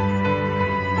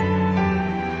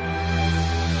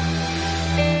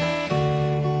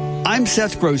 I'm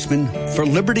Seth Grossman for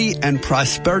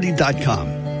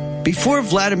LibertyAndProsperity.com. Before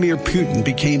Vladimir Putin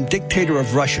became dictator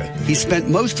of Russia, he spent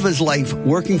most of his life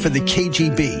working for the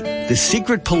KGB, the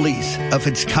secret police of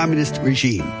its communist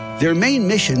regime. Their main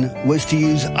mission was to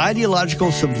use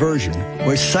ideological subversion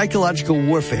or psychological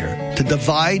warfare to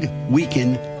divide,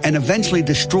 weaken, and eventually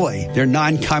destroy their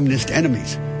non-communist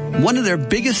enemies. One of their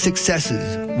biggest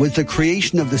successes was the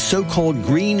creation of the so-called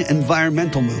green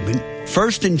environmental movement,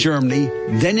 first in Germany,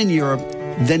 then in Europe,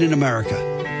 then in America.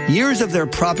 Years of their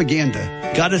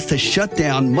propaganda got us to shut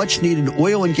down much-needed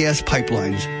oil and gas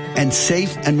pipelines and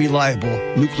safe and reliable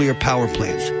nuclear power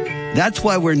plants. That's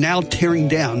why we're now tearing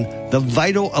down the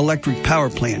Vital Electric Power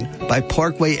Plant by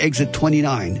Parkway Exit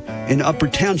 29 in Upper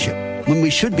Township, when we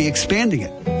should be expanding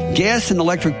it. Gas and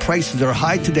electric prices are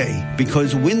high today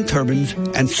because wind turbines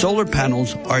and solar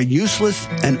panels are useless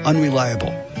and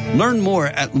unreliable. Learn more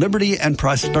at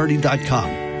libertyandprosperity.com.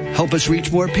 Help us reach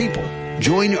more people.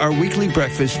 Join our weekly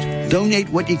breakfast. Donate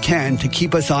what you can to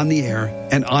keep us on the air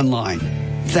and online.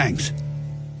 Thanks.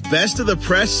 Best of the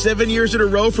Press 7 years in a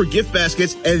row for gift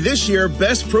baskets, and this year,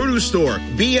 Best Produce Store,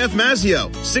 B.F.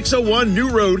 Mazzio, 601 New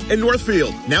Road in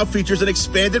Northfield. Now features an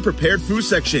expanded prepared food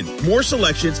section, more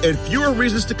selections, and fewer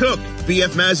reasons to cook.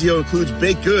 B.F. Mazzio includes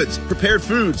baked goods, prepared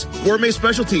foods, gourmet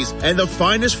specialties, and the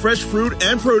finest fresh fruit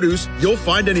and produce you'll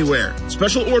find anywhere.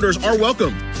 Special orders are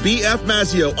welcome. B.F.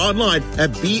 Mazzio online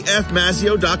at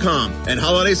bfmazzio.com. And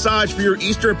holiday sides for your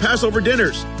Easter and Passover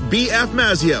dinners. B.F.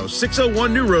 Mazzio,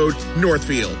 601 New Road,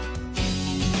 Northfield.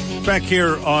 Back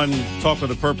here on Talk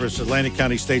with a Purpose, Atlantic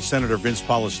County State Senator Vince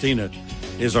Palestina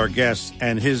is our guest,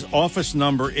 and his office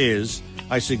number is,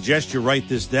 I suggest you write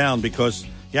this down because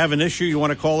you have an issue, you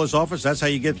want to call his office, that's how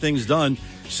you get things done,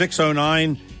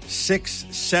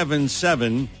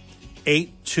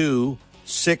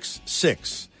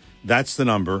 609-677-8266. That's the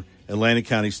number. Atlantic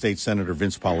County State Senator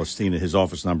Vince Palestina, his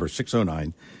office number,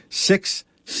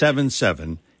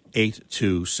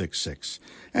 609-677-8266.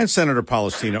 And Senator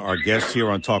Palestina, our guest here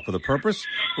on Talk with a Purpose.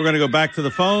 We're going to go back to the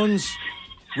phones.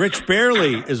 Rich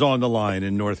Barely is on the line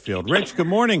in Northfield. Rich, good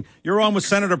morning. You're on with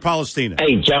Senator Palestina.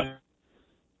 Hey, John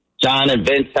and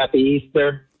Vince, happy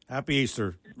Easter. Happy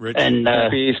Easter, Rich. And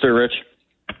happy Easter, Rich.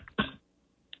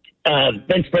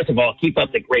 Vince, first of all, keep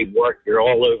up the great work. You're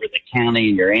all over the county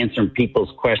and you're answering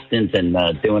people's questions and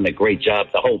doing a great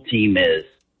job. The whole team is.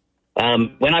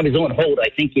 When I was on hold, I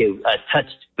think you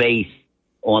touched base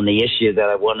on the issue that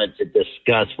I wanted to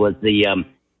discuss was the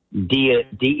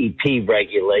DEP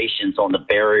regulations on the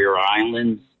barrier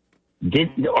islands.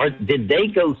 Did they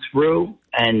go through?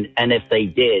 And if they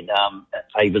did,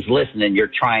 I was listening. You're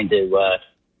trying to,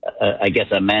 I guess,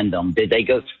 amend them. Did they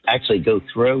actually go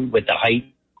through with the height?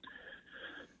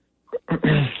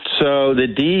 So the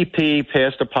DEP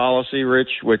passed a policy,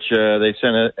 Rich, which they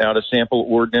sent out a sample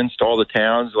ordinance to all the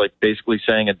towns, like basically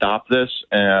saying adopt this.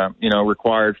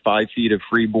 Required 5 feet of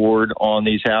freeboard on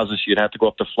these houses. You'd have to go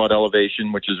up to flood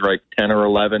elevation, which is like 10 or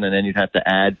 11, and then you'd have to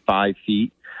add 5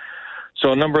 feet.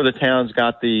 So a number of the towns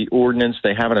got the ordinance.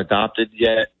 They haven't adopted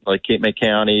yet, like Cape May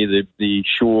County, the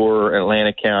Shore,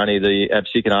 Atlantic County, the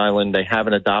Absecon Island. They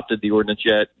haven't adopted the ordinance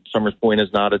yet. Summers Point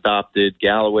is not adopted.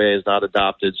 Galloway is not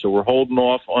adopted. So we're holding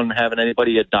off on having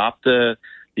anybody adopt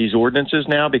these ordinances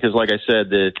now because, like I said,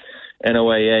 the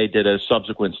NOAA did a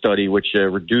subsequent study which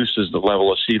reduces the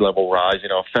level of sea level rise,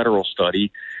 a federal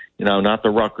study, not the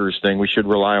Rutgers thing. We should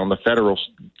rely on the federal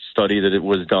study that it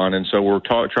was done. And so we're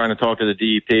trying to talk to the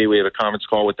DEP. We have a conference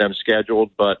call with them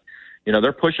scheduled, but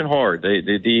they're pushing hard.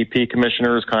 The DEP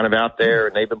commissioner is kind of out there,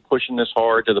 and they've been pushing this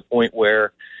hard to the point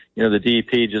where, the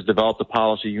DEP just developed a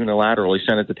policy unilaterally,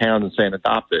 sent it to towns and saying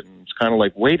adopt it. And it's kind of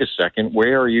like, wait a second,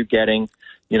 where are you getting,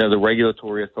 the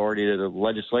regulatory authority, the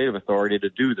legislative authority to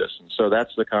do this? And so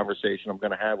that's the conversation I'm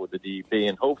going to have with the DEP.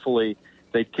 And hopefully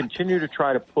they continue to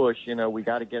try to push, we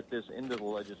got to get this into the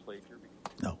legislature.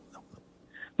 No.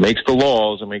 Makes the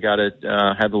laws, and we got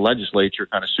to have the legislature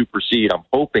kind of supersede. I'm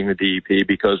hoping the DEP,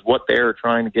 because what they're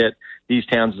trying to get these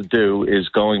towns to do is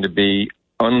going to be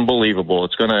unbelievable.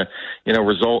 It's going to,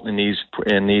 result in these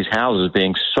houses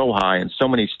being so high and so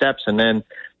many steps, and then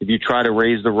if you try to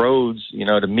raise the roads,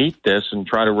 to meet this and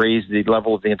try to raise the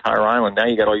level of the entire island, now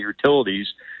you got all your utilities,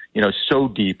 so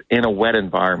deep in a wet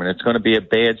environment. It's going to be a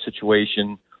bad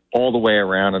situation all the way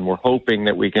around, and we're hoping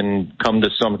that we can come to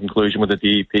some conclusion with the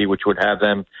DEP, which would have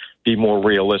them be more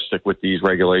realistic with these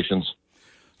regulations.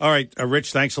 All right,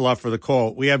 Rich, thanks a lot for the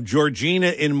call. We have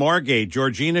Georgina in Margate.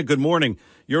 Georgina, good morning.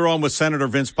 You're on with Senator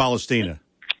Vince Palestina.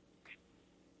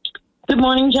 Good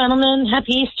morning, gentlemen.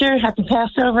 Happy Easter. Happy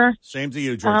Passover. Same to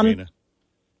you, Georgina.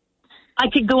 I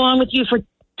could go on with you for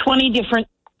 20 different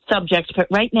subjects, but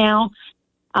right now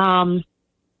I'm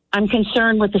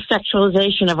concerned with the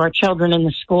sexualization of our children in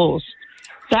the schools.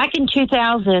 Back in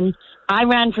 2000, I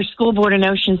ran for school board in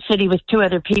Ocean City with 2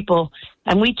 other people,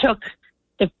 and we took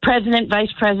the president,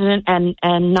 vice president, and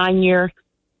 9-year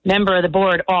member of the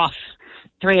board off,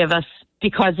 3 of us,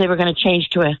 because they were going to change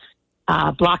to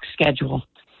a block schedule.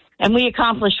 And we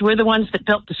accomplished, we're the ones that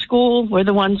built the school. We're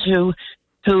the ones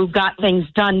who got things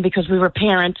done because we were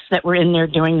parents that were in there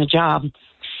doing the job.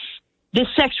 This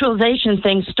sexualization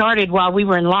thing started while we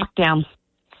were in lockdown.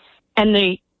 And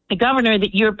the governor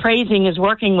that you're praising is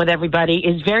working with everybody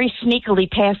is very sneakily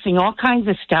passing all kinds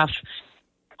of stuff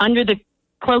under the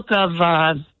cloak of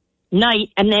night.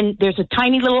 And then there's a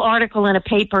tiny little article in a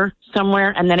paper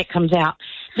somewhere, and then it comes out.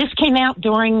 This came out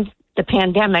during the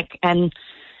pandemic, and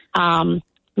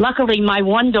luckily, my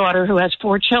one daughter, who has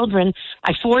 4 children,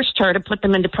 I forced her to put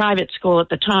them into private school at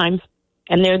the time,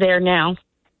 and they're there now.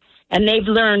 And they've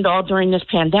learned all during this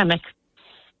pandemic.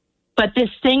 But this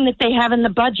thing that they have in the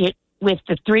budget with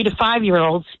the 3 to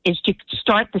 5-year-olds is to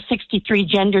start the 63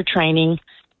 gender training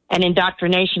and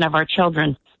indoctrination of our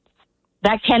children.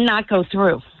 That cannot go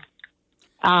through.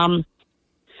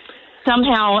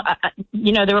 Somehow,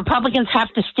 the Republicans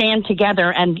have to stand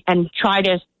together and try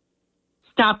to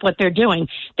stop what they're doing.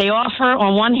 They offer,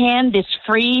 on one hand, this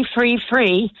free,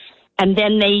 and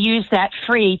then they use that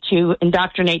free to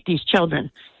indoctrinate these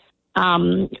children.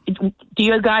 Do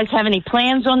you guys have any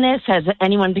plans on this? Has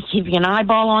anyone been keeping an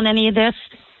eyeball on any of this?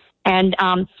 And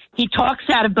he talks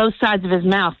out of both sides of his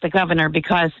mouth, the governor,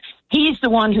 because he's the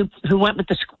one who went with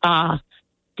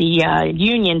the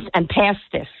unions and passed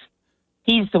this.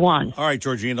 He's the one. All right,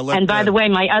 Georgina. And by the way,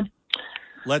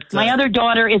 my other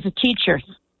daughter is a teacher.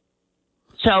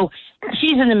 So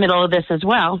she's in the middle of this as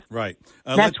well. Right.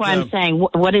 That's why I'm saying,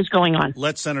 what is going on?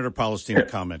 Let Senator Palestina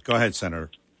comment. Go ahead,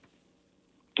 Senator.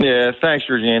 Yeah, thanks,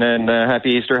 Georgina, and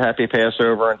happy Easter, happy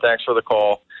Passover, and thanks for the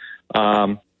call.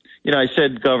 I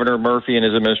said Governor Murphy and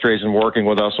his administration working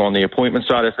with us on the appointment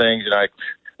side of things, and I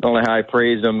don't know how I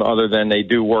praise them other than they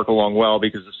do work along well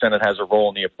because the Senate has a role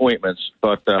in the appointments.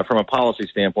 But from a policy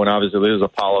standpoint, obviously, this is a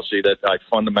policy that I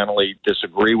fundamentally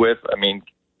disagree with. I mean,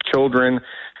 children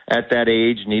at that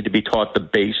age need to be taught the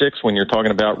basics when you're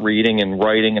talking about reading and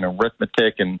writing and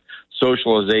arithmetic and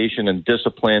socialization and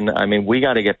discipline. I mean, we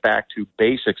got to get back to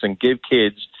basics and give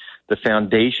kids the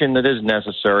foundation that is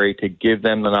necessary to give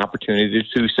them an opportunity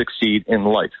to succeed in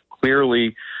life.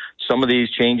 Clearly, some of these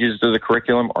changes to the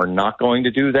curriculum are not going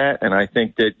to do that, and I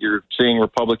think that you're seeing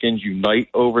Republicans unite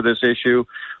over this issue.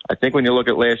 I think when you look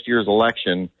at last year's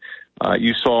election,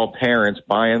 you saw parents,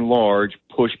 by and large,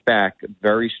 push back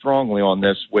very strongly on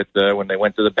this when they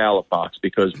went to the ballot box,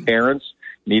 because parents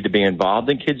need to be involved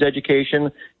in kids'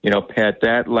 education. At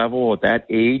that level, at that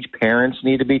age, parents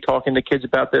need to be talking to kids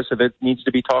about this if it needs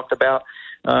to be talked about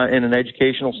in an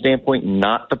educational standpoint,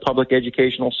 not the public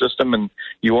educational system. And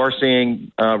you are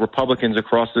seeing Republicans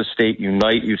across the state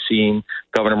unite. You've seen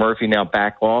Governor Murphy now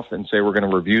back off and say we're going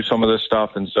to review some of this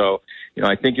stuff. And so,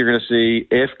 I think you're going to see,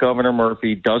 if Governor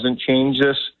Murphy doesn't change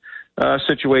this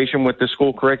situation with the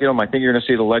school curriculum, I think you're going to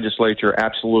see the legislature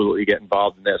absolutely get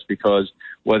involved in this, because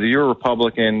whether you're a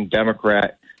Republican,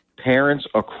 Democrat, parents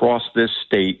across this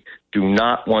state do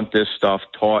not want this stuff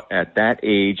taught at that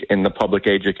age in the public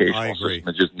educational system.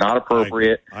 It's just not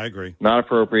appropriate. I agree. Not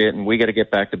appropriate, and we got to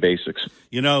get back to basics.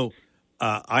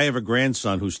 I have a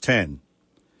grandson who's 10.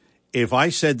 If I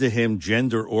said to him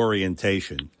gender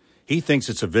orientation, he thinks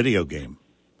it's a video game.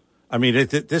 I mean,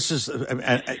 this is,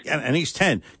 and he's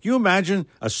 10. Can you imagine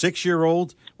a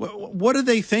 6-year-old? What are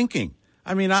they thinking?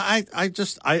 I mean, I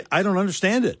don't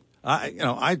understand it.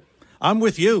 I'm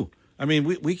with you. I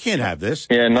mean, we can't have this.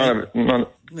 Yeah, none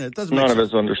of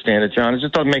us understand it, John. It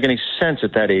just doesn't make any sense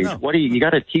at that age. No. What do you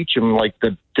got to teach them, like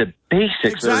the basics?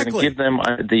 Exactly. That are going to give them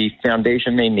the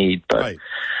foundation they need. But, right.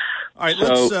 All right.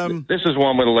 So this is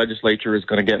one where the legislature is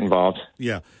going to get involved.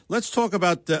 Yeah. Let's talk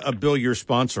about a bill you're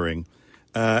sponsoring,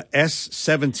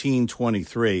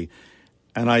 S-1723.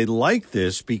 And I like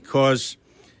this because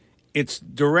it's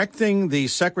directing the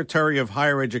Secretary of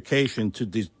Higher Education to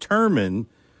determine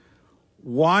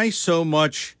why so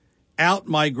much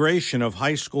out-migration of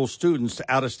high school students to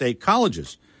out-of-state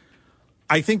colleges.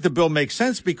 I think the bill makes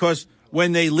sense because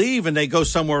when they leave and they go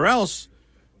somewhere else,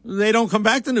 they don't come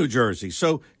back to New Jersey.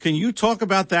 So can you talk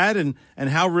about that and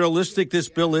how realistic this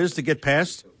bill is to get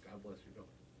passed?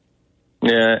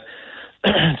 Yeah,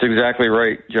 that's exactly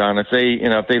right, John. If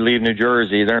they leave New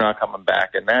Jersey, they're not coming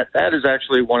back. And that is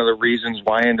actually one of the reasons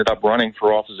why I ended up running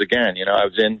for office again. I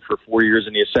was in for 4 years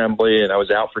in the assembly, and I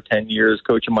was out for 10 years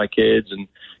coaching my kids and,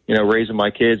 raising my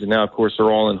kids. And now, of course,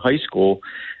 they're all in high school.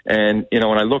 And,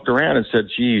 when I looked around and said,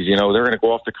 geez, they're going to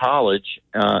go off to college,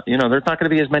 there's not going to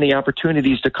be as many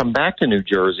opportunities to come back to New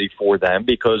Jersey for them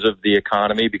because of the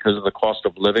economy, because of the cost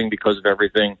of living, because of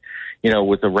everything,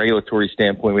 with the regulatory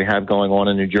standpoint we have going on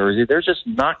in New Jersey. There's just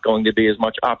not going to be as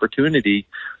much opportunity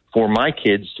for my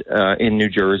kids in New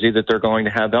Jersey that they're going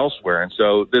to have elsewhere. And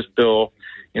so this bill,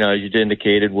 as you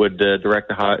indicated, would direct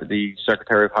the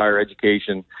Secretary of Higher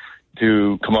Education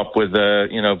to come up with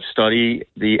study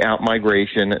the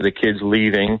out-migration, the kids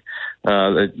leaving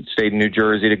the state of New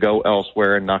Jersey to go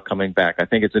elsewhere and not coming back. I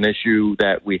think it's an issue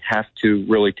that we have to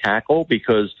really tackle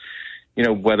because,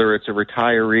 whether it's a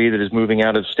retiree that is moving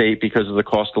out of state because of the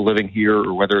cost of living here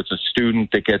or whether it's a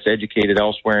student that gets educated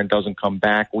elsewhere and doesn't come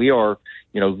back, we are,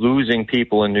 losing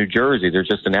people in New Jersey. There's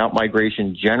just an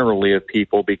out-migration generally of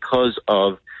people because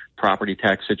of property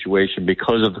tax situation,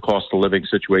 because of the cost of living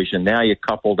situation. Now you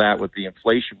couple that with the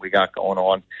inflation we got going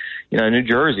on. New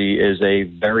Jersey is a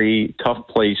very tough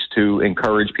place to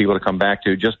encourage people to come back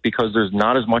to just because there's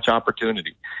not as much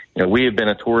opportunity. We have been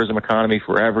a tourism economy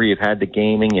forever. You've had the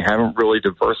gaming. You haven't really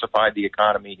diversified the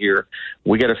economy here.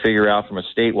 We got to figure out from a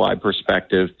statewide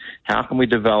perspective, how can we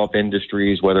develop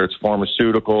industries, whether it's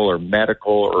pharmaceutical or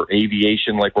medical or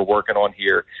aviation like we're working on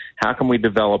here? How can we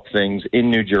develop things in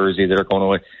New Jersey that are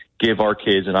going to give our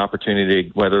kids an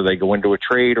opportunity, whether they go into a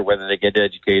trade or whether they get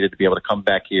educated, to be able to come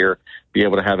back here, be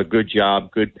able to have a good job,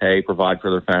 good pay, provide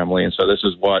for their family. And so this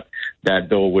is what that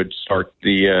bill would start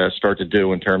to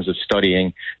do in terms of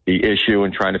studying the issue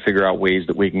and trying to figure out ways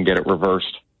that we can get it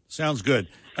reversed. Sounds good.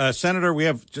 Senator, we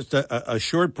have just a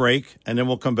short break, and then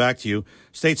we'll come back to you.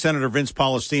 State Senator Vince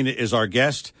Polistina is our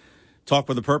guest. Talk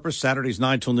with a Purpose, Saturdays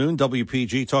 9 till noon,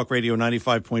 WPG Talk Radio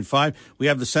 95.5. We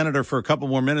have the senator for a couple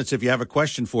more minutes. If you have a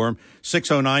question for him,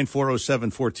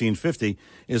 609-407-1450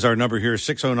 is our number here,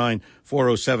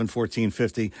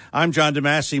 609-407-1450. I'm John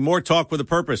DeMasi. More Talk with a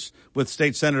Purpose with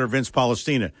State Senator Vince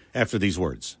Polistina after these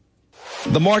words.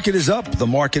 The market is up. The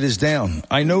market is down.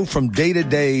 I know from day to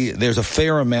day, there's a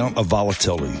fair amount of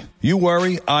volatility. You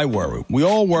worry, I worry. We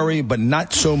all worry, but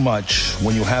not so much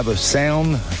when you have a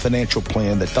sound financial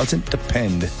plan that doesn't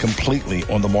depend completely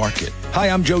on the market. Hi,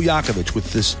 I'm Joe Yakovich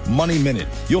with this Money Minute.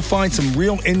 You'll find some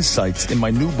real insights in my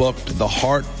new book, The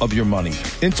Heart of Your Money,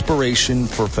 Inspiration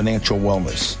for Financial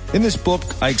Wellness. In this book,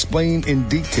 I explain in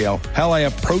detail how I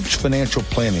approach financial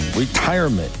planning,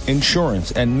 retirement,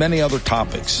 insurance, and many other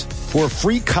topics. For a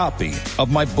free copy of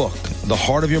my book, The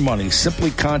Heart of Your Money,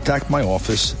 simply contact my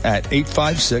office at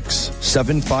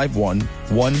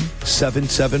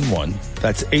 856-751-1771.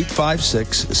 That's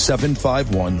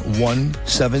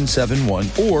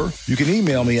 856-751-1771. Or you can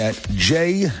email me at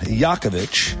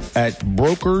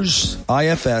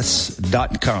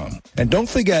jyakovich@brokersifs.com. And don't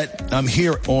forget, I'm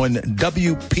here on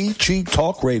WPG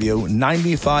Talk Radio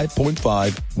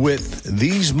 95.5 with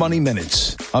these Money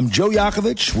Minutes. I'm Joe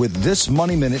Yakovich with this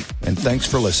Money Minute, and thanks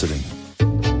for listening.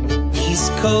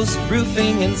 East Coast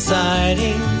Roofing and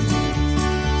Siding,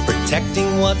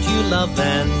 protecting what you love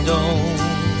and own.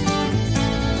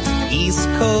 East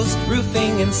Coast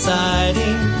Roofing and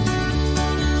Siding,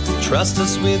 trust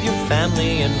us with your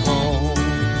family and home.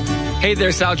 Hey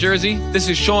there, South Jersey. This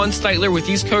is Sean Steitler with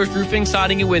East Coast Roofing,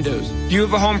 Siding, and Windows. Do you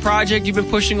have a home project you've been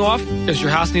pushing off? Does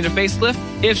your house need a facelift?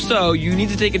 If so, you need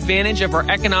to take advantage of our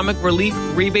Economic Relief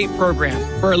Rebate Program.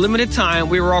 For a limited time,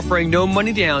 we are offering no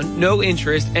money down, no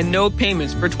interest, and no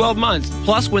payments for 12 months.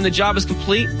 Plus, when the job is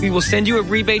complete, we will send you a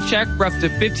rebate check for up to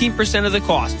 15% of the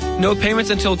cost. No payments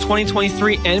until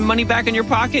 2023 and money back in your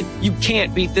pocket? You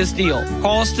can't beat this deal.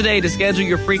 Call us today to schedule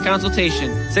your free consultation.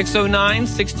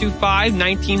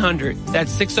 609-625-1900.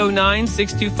 That's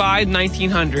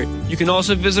 609-625-1900. You can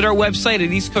also visit our website at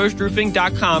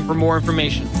eastcoastroofing.com for more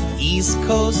information. East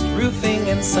Coast Roofing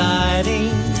and Siding,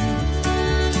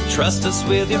 trust us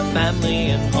with your family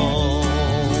and home.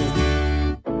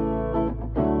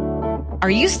 Are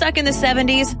you stuck in the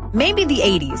 70s? Maybe the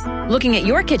 80s. Looking at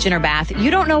your kitchen or bath,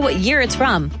 you don't know what year it's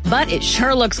from, but it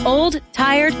sure looks old,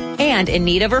 tired, and in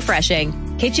need of refreshing.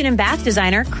 Kitchen and bath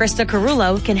designer Krista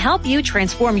Carullo can help you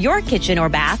transform your kitchen or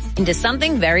bath into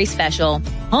something very special.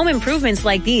 Home improvements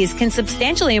like these can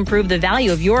substantially improve the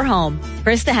value of your home.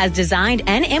 Krista has designed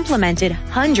and implemented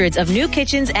hundreds of new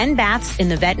kitchens and baths in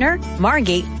the Ventnor,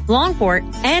 Margate, Longport,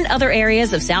 and other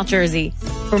areas of South Jersey.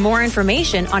 For more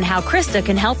information on how Krista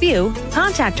can help you,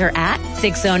 contact her at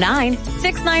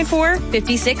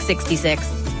 609-694-5666.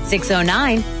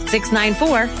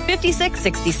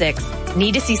 609-694-5666.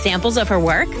 Need to see samples of her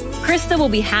work? Krista will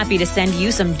be happy to send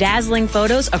you some dazzling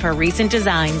photos of her recent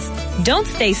designs. Don't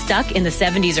stay stuck in the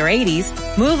 70s or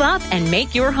 80s. Move up and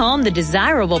make your home the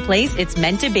desirable place it's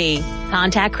meant to be.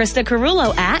 Contact Krista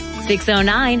Carullo at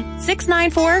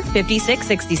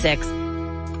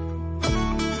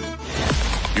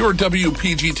 609-694-5666. Your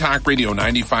WPG Talk Radio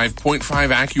 95.5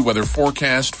 AccuWeather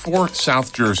forecast for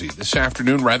South Jersey. This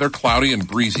afternoon, rather cloudy and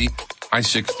breezy, high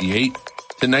 68.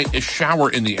 Tonight, a shower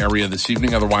in the area this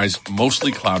evening, otherwise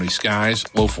mostly cloudy skies,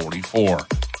 low 44.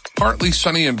 Partly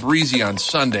sunny and breezy on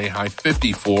Sunday, high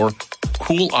 54.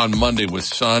 Cool on Monday with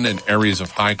sun and areas of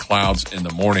high clouds in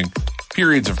the morning.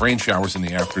 Periods of rain showers in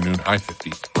the afternoon, high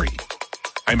 53.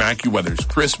 I'm AccuWeather's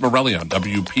Chris Morelli on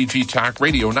WPG Talk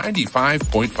Radio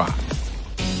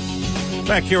 95.5.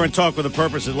 Back here on Talk with a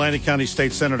Purpose, Atlantic County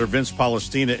State Senator Vince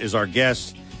Palestina is our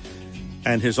guest.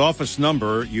 And his office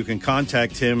number, you can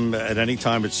contact him at any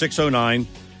time at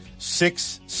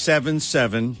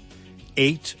 609-677-8266.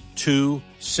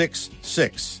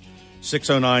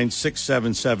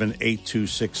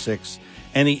 609-677-8266.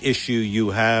 Any issue you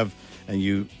have and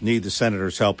you need the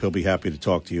senator's help, he'll be happy to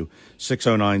talk to you.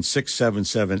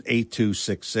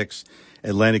 609-677-8266.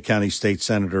 Atlantic County State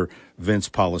Senator Vince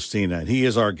Palestina. And he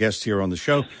is our guest here on the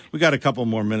show. We got a couple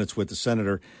more minutes with the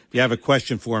senator. If you have a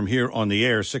question for him here on the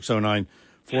air,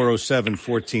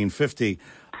 609-407-1450.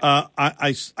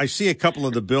 I see a couple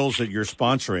of the bills that you're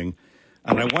sponsoring,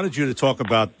 and I wanted you to talk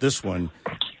about this one,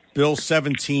 Bill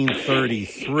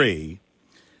 1733.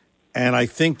 And I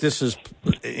think this is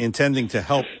intending to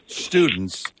help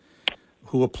students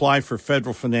who apply for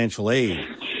federal financial aid.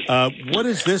 What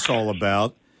is this all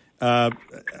about? I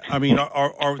mean,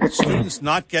 are students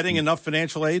not getting enough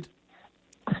financial aid?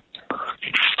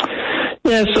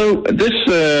 Yeah, so this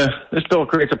bill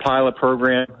creates a pilot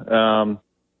program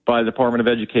by the Department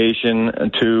of Education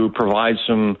to provide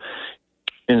some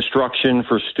instruction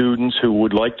for students who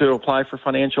would like to apply for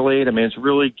financial aid. I mean, it's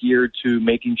really geared to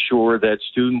making sure that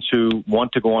students who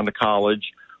want to go on to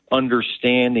college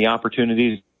understand the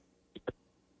opportunities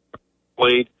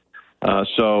aid.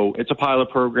 So it's a pilot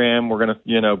program. We're going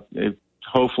to,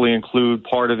 hopefully include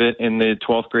part of it in the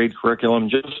 12th grade curriculum,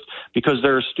 just because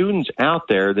there are students out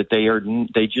there that they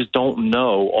just don't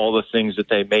know all the things that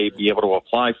they may be able to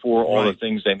apply for, all the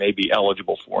things they may be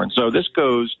eligible for. And so this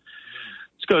goes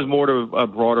more to a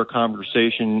broader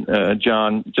conversation,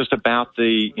 John, just about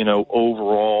the,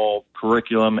 overall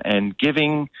curriculum and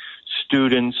giving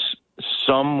students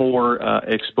some more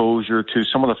exposure to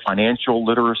some of the financial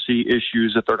literacy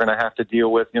issues that they're going to have to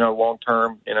deal with, long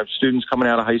term. Students coming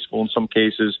out of high school in some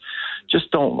cases just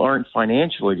aren't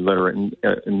financially literate and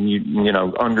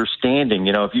understanding,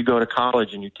 if you go to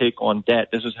college and you take on debt,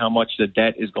 this is how much the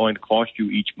debt is going to cost you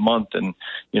each month. And,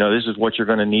 this is what you're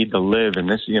going to need to live. And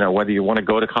this, whether you want to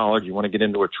go to college, you want to get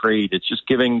into a trade, it's just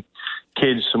giving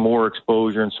kids some more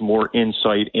exposure and some more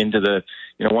insight into the,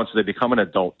 once they become an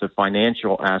adult, the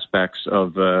financial aspects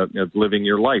of living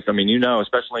your life. I mean,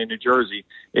 especially in New Jersey,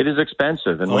 it is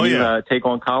expensive. And when you take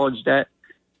on college debt,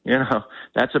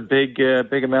 that's a big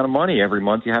amount of money every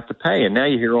month you have to pay. And now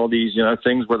you hear all these,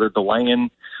 things where they're delaying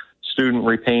student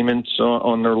repayments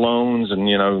on their loans and,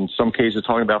 in some cases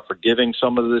talking about forgiving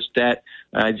some of this debt.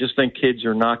 I just think kids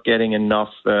are not getting enough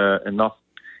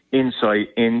insight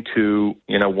into,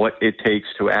 what it takes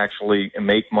to actually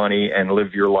make money and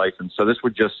live your life. And so this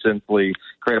would just simply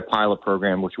create a pilot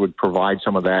program which would provide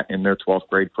some of that in their 12th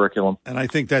grade curriculum. And I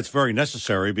think that's very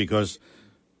necessary because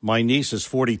my niece is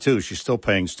 42. She's still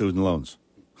paying student loans.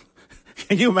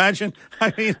 Can you imagine?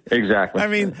 I mean, exactly. I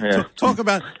mean, talk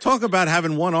about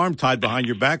having one arm tied behind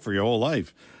your back for your whole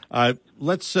life.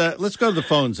 Let's go to the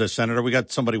phones, Senator. We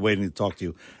got somebody waiting to talk to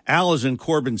you. Al is in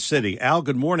Corbin City. Al,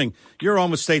 good morning. You're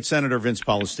on with State Senator Vince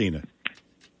Palestina.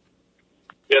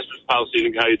 Yes, Mr.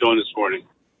 Palestina. How are you doing this morning?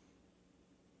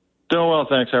 Doing well,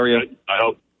 thanks. How are you? I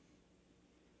hope.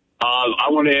 I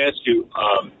want to ask you,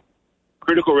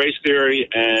 critical race theory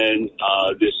and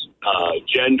this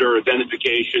gender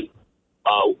identification.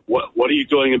 What are you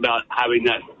doing about having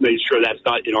that? Make sure that's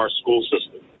not in our school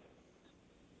system.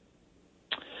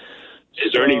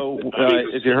 Is there any?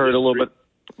 If you heard a little bit.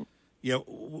 Yeah,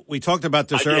 we talked about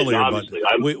this I did, earlier, obviously.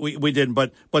 but we didn't.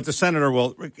 But the senator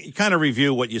will kind of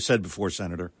review what you said before,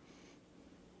 Senator.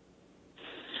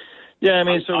 Yeah, I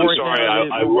mean, so I'm right sorry,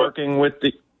 now we're working with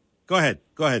the. Go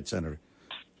ahead, Senator.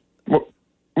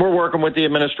 We're working with the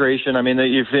administration. I mean,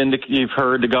 you've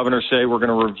heard the governor say we're going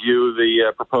to review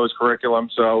the proposed curriculum.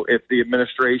 So if the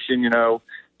administration,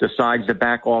 decides to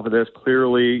back off of this,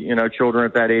 clearly, children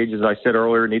at that age, as I said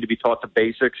earlier, need to be taught the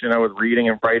basics, with reading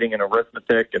and writing and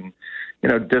arithmetic and,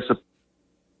 discipline.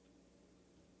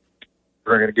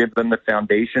 We're going to give them the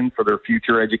foundation for their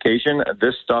future education.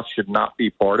 This stuff should not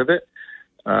be part of it.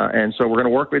 And so we're going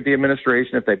to work with the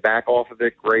administration. If they back off of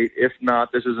it, great. If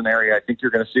not, this is an area I think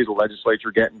you're going to see the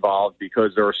legislature get involved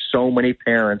because there are so many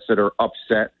parents that are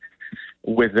upset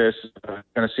with this,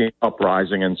 going to see an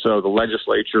uprising. And so the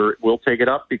legislature will take it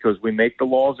up because we make the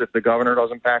laws if the governor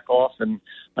doesn't back off. And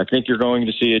I think you're going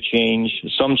to see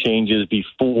some changes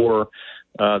before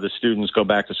the students go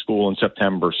back to school in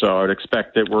September. So I'd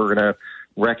expect that we're going to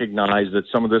recognize that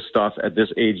some of this stuff at this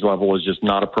age level is just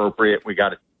not appropriate. We got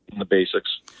to in the basics.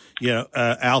 Yeah,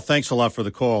 Al, thanks a lot for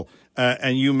the call.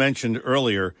 And you mentioned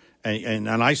earlier, and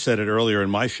I said it earlier in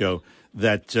my show,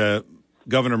 that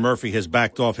Governor Murphy has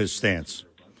backed off his stance.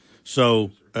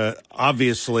 So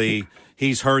obviously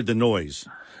he's heard the noise.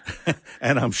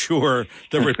 And I'm sure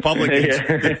the Republicans,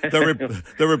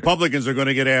 the Republicans are going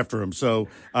to get after him. So,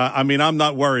 I mean, I'm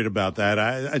not worried about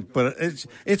that. But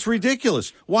it's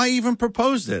ridiculous. Why even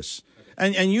propose this?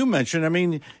 And you mentioned, I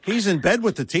mean, he's in bed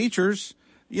with the teachers.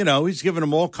 He's giving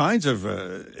them all kinds of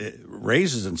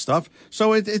raises and stuff.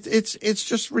 So it's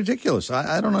just ridiculous.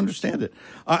 I don't understand it.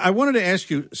 I wanted to ask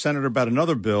you, Senator, about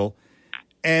another bill,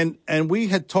 and we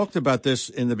had talked about this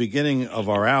in the beginning of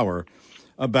our hour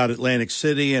about Atlantic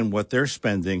City and what they're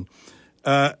spending.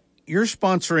 You're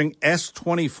sponsoring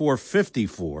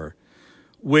S-2454,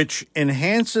 which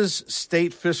enhances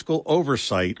state fiscal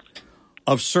oversight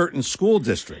of certain school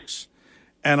districts.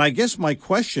 And I guess my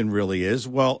question really is,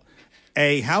 well,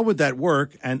 A, how would that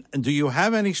work? And do you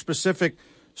have any specific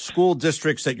school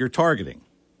districts that you're targeting?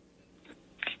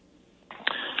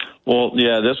 Well,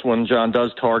 yeah, this one, John,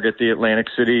 does target the Atlantic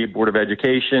City Board of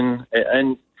Education.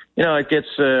 And, it gets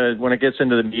when it gets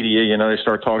into the media, they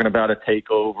start talking about a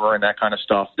takeover and that kind of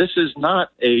stuff. This is not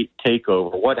a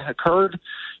takeover. What occurred,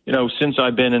 since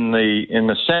I've been in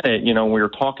the Senate, we were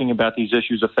talking about these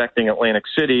issues affecting Atlantic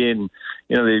City, and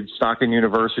the Stockton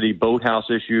University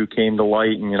boathouse issue came to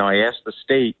light, and I asked the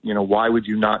state, why would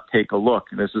you not take a look?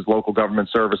 And this is local government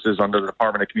services under the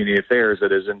Department of Community Affairs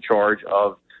that is in charge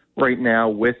of right now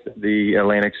with the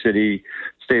Atlantic City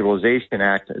Stabilization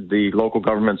Act. The local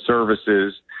government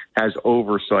services has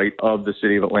oversight of the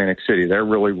city of Atlantic City. They're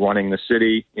really running the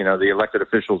city. The elected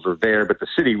officials are there, but the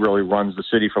city really runs the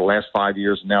city for the last 5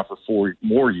 years and now for 4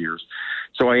 more years.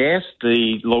 So I asked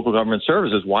the local government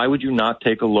services, why would you not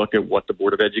take a look at what the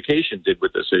Board of Education did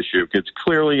with this issue? Because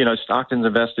clearly, Stockton's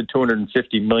invested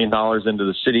 $250 million into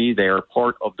the city. They are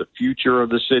part of the future of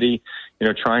the city,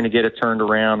 trying to get it turned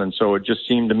around. And so it just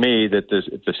seemed to me that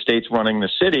if the state's running the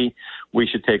city, we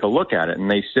should take a look at it.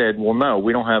 And they said, well, no,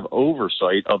 we don't have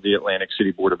oversight of the Atlantic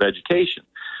City Board of Education.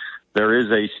 There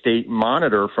is a state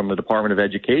monitor from the Department of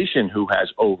Education who has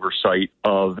oversight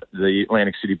of the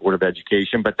Atlantic City Board of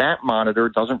Education, but that monitor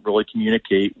doesn't really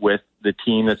communicate with the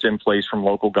team that's in place from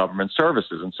local government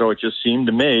services. And so it just seemed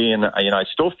to me, and I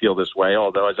still feel this way,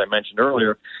 although, as I mentioned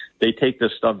earlier, they take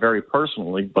this stuff very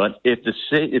personally. But if the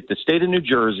state of New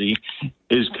Jersey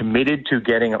is committed to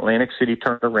getting Atlantic City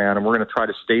turned around, and we're going to try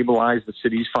to stabilize the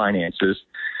city's finances,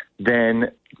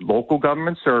 then local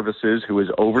government services, who is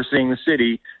overseeing the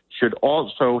city, should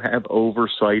also have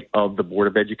oversight of the Board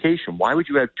of Education. Why would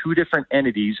you have two different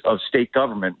entities of state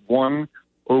government, one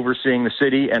overseeing the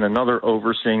city and another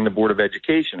overseeing the Board of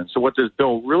Education? And so what this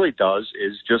bill really does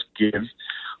is just give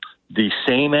the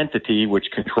same entity which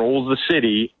controls the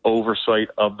city oversight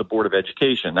of the Board of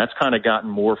Education. That's kind of gotten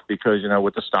morphed because,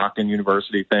 with the Stockton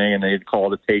University thing, and they'd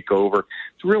call it a takeover.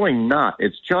 It's really not.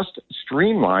 It's just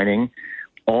streamlining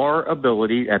our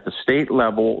ability at the state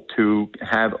level to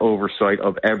have oversight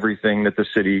of everything that the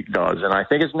city does. And I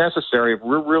think it's necessary if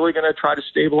we're really going to try to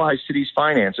stabilize cities'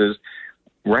 finances,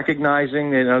 recognizing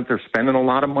that they're spending a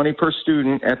lot of money per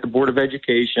student at the Board of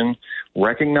Education,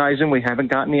 recognizing we haven't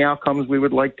gotten the outcomes we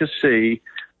would like to see,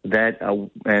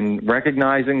 and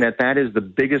recognizing that is the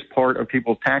biggest part of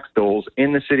people's tax bills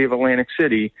in the city of Atlantic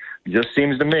City. It just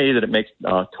seems to me that it makes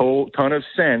a ton of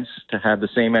sense to have the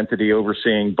same entity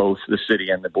overseeing both the city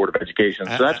and the Board of Education.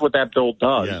 So that's what that bill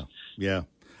does. Yeah,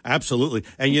 absolutely.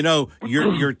 And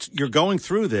you're going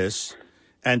through this,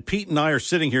 and Pete and I are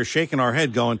sitting here shaking our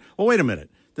head, going, "Well, wait a minute.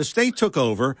 The state took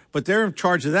over, but they're in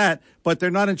charge of that, but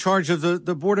they're not in charge of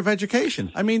the Board of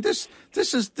Education. I mean, this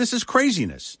is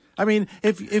craziness. I mean,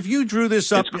 if you drew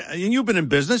this up, and you've been in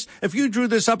business, if you drew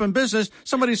this up in business,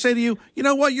 somebody say to you, you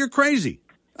know what, you're crazy.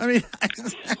 I mean, I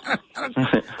don't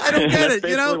get That's it.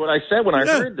 You know what I said when I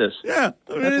heard this. Yeah,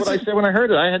 that's what I said when I heard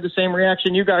it. I had the same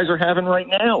reaction you guys are having right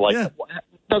now. Like, it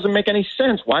doesn't make any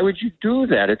sense. Why would you do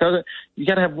that? It doesn't. You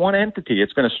got to have one entity.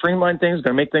 It's going to streamline things,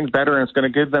 going to make things better, and it's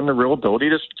going to give them the real ability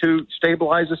to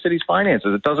stabilize the city's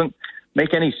finances. It doesn't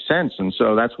make any sense, and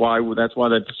so that's why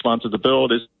they sponsored the bill.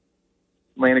 It is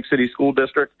Atlantic City School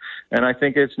District, and I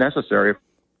think it's necessary.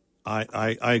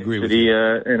 I agree with you.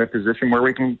 In a position where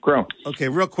we can grow. Okay,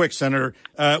 real quick, Senator.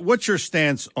 What's your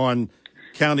stance on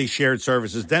county shared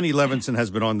services? Denny Levinson has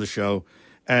been on the show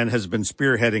and has been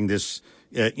spearheading this,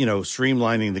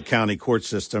 streamlining the county court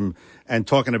system and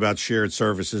talking about shared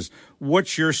services.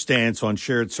 What's your stance on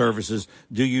shared services?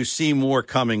 Do you see more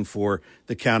coming for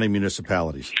the county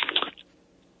municipalities?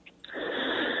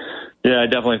 Yeah, I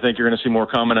definitely think you're going to see more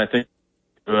coming. I think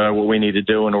what we need to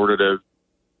do in order to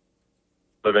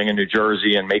living in New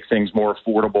Jersey and make things more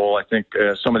affordable. I think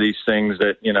some of these things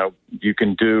that, you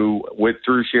can do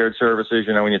through shared services,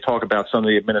 when you talk about some of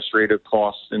the administrative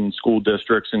costs in school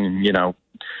districts and,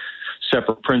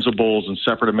 separate principals and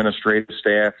separate administrative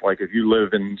staff. Like if you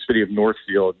live in the city of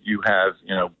Northfield, you have,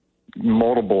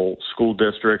 multiple school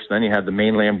districts. Then you have the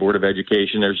mainland Board of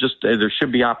Education. There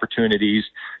should be opportunities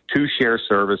to share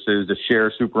services, to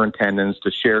share superintendents,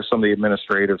 to share some of the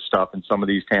administrative stuff in some of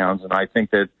these towns. And I think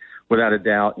that, without a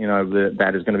doubt,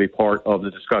 that is going to be part of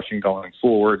the discussion going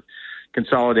forward.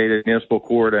 Consolidated Municipal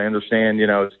Court, I understand,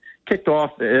 it's kicked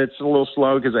off. It's a little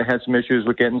slow because it had some issues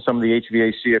with getting some of the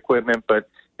HVAC equipment. But,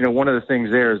 one of the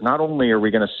things there is not only are we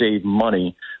going to save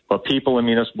money, but people in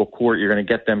Municipal Court, you're going to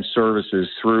get them services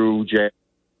through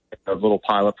a little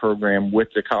pilot program with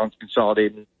the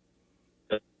Consolidated.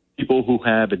 People who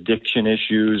have addiction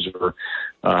issues or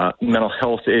mental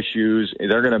health issues,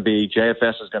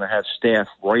 JFS is going to have staff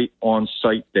right on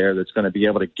site there that's going to be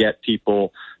able to get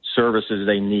people services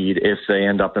they need if they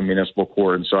end up in municipal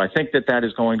court. And so I think that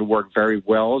is going to work very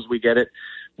well as we get it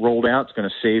rolled out. It's going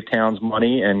to save towns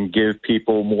money and give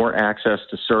people more access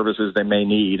to services they may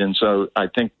need. And so I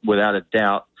think without a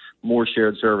doubt, more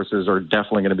shared services are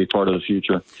definitely going to be part of the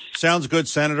future. Sounds good,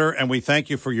 Senator, and we thank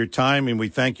you for your time, and we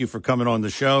thank you for coming on the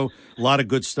show. A lot of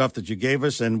good stuff that you gave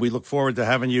us, and we look forward to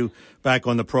having you back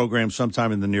on the program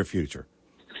sometime in the near future.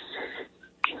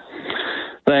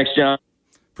 Thanks, John.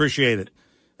 Appreciate it.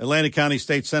 Atlantic County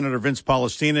State Senator Vince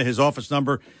Palestina, his office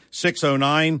number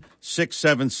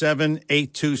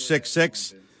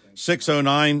 609-677-8266,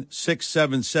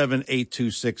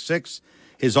 609-677-8266.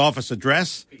 His office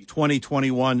address,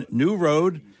 2021 New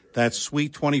Road. That's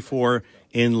Suite 24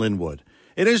 in Linwood.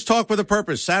 It is Talk with a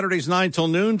Purpose, Saturdays 9 till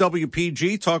noon,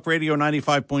 WPG, Talk Radio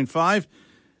 95.5.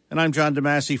 And I'm John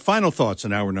DeMasi. Final thoughts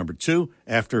in hour number 2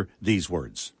 after these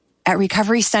words. At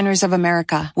Recovery Centers of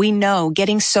America, we know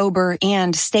getting sober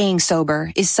and staying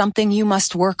sober is something you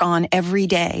must work on every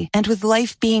day. And with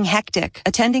life being hectic,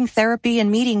 attending therapy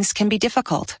and meetings can be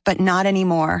difficult, but not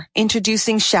anymore.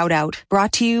 Introducing Shout Out,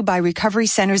 brought to you by Recovery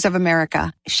Centers of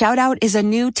America. Shout Out is a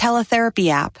new teletherapy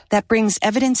app that brings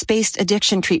evidence-based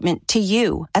addiction treatment to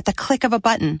you at the click of a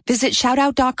button. Visit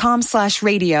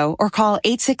shoutout.com/radio or call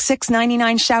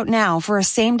 866-99-SHOUT now for a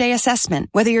same-day assessment.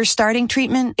 Whether you're starting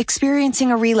treatment,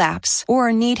 experiencing a relapse,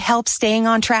 or need help staying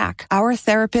on track, our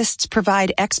therapists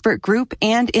provide expert group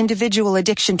and individual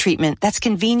addiction treatment that's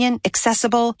convenient,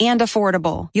 accessible, and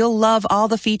affordable. You'll love all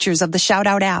the features of the Shout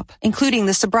Out app, including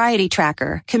the sobriety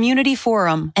tracker, community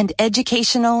forum, and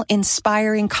educational,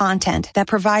 inspiring content that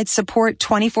provides support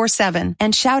 24/7.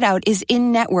 And Shout Out is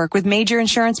in network with major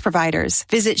insurance providers.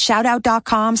 Visit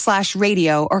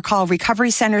shoutout.com/radio or call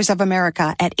Recovery Centers of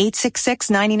America at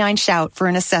 866-99-SHOUT for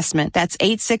an assessment. That's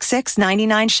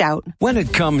 866-99-SHOUT. When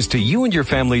it comes to you and your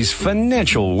family's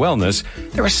financial wellness,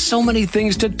 there are so many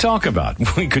things to talk about.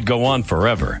 We could go on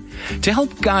forever. To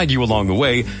help guide you along the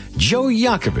way, Joe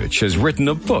Yakovich has written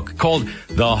a book called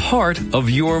The Heart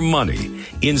of Your Money,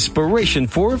 Inspiration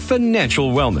for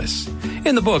Financial Wellness.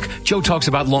 In the book, Joe talks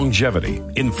about longevity,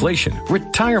 inflation,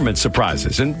 retirement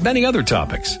surprises, and many other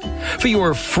topics. For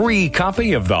your free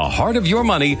copy of The Heart of Your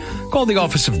Money, call the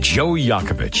office of Joe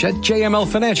Yakovich at JML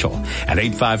Financial at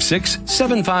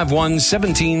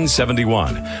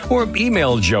 856-751-1771 or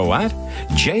email Joe at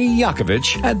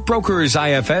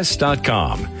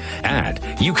jyakovich@brokersifs.com. And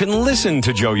you can listen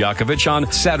to Joe Yakovich on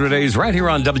Saturdays right here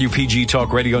on WPG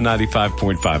Talk Radio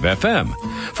 95.5 FM.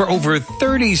 For over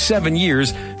 37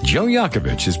 years, Joe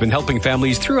Yakovich has been helping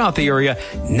families throughout the area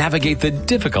navigate the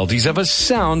difficulties of a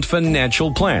sound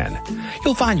financial plan.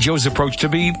 You'll find Joe's approach to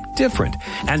be different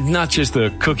and not just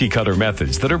the cookie-cutter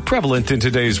methods that are prevalent in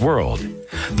today's world.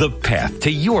 The path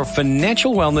to your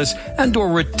financial wellness and or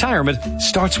retirement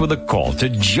starts with a call to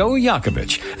Joe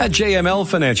Yakovich at JML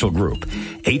Financial Group.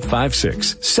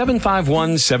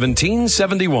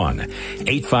 856-751-1771.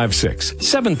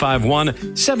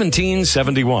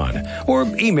 856-751-1771. Or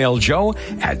email Joe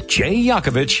at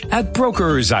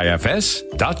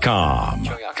jyakovich@brokersifs.com.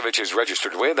 Joe Yakovich is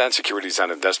registered with and securities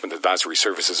and investment advisory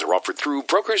services are offered through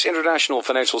Brokers International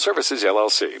Financial Services,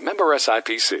 LLC. Member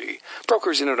SIPC.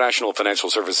 Brokers International Financial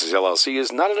Services, LLC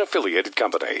is not an affiliated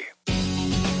company.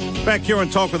 Back here on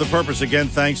Talk with a Purpose again,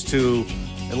 thanks to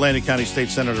Atlantic County State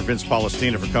Senator Vince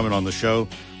Palestina for coming on the show.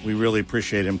 We really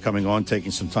appreciate him coming on,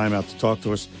 taking some time out to talk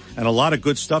to us, and a lot of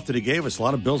good stuff that he gave us, a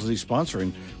lot of bills that he's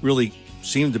sponsoring really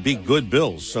seem to be good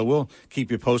bills. So we'll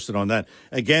keep you posted on that.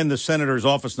 Again, the Senator's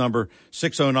office number,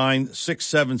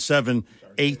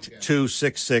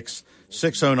 609-677-8266,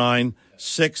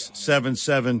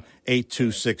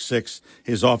 609-677-8266.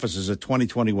 His office is at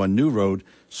 2021 New Road,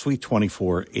 Suite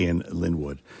 24 in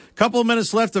Linwood. Couple of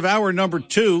minutes left of hour number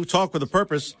 2, Talk with a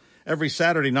Purpose, every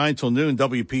Saturday, 9 till noon,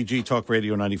 WPG Talk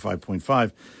Radio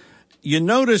 95.5. You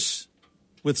notice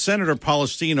with Senator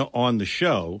Palestina on the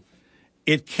show,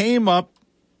 it came up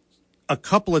a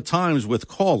couple of times with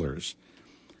callers,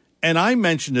 and I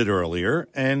mentioned it earlier,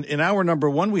 and in hour number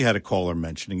 1 we had a caller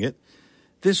mentioning it.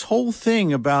 This whole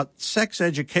thing about sex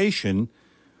education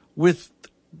with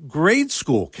grade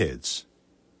school kids.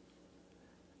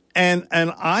 And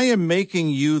I am making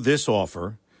you this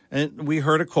offer, and we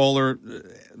heard a caller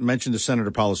mention to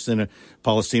Senator Palestina.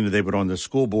 They've been on the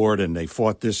school board, and they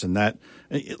fought this and that.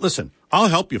 Listen, I'll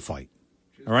help you fight,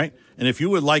 all right? And if you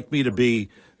would like me to be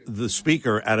the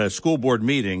speaker at a school board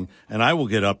meeting, and I will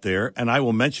get up there, and I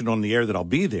will mention on the air that I'll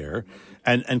be there,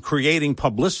 and creating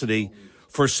publicity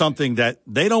for something that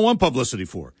they don't want publicity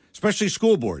for, especially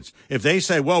school boards. If they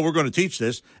say, well, we're going to teach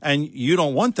this, and you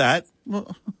don't want that,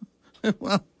 well,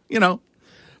 you know.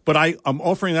 But I'm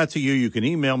offering that to you. You can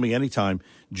email me anytime,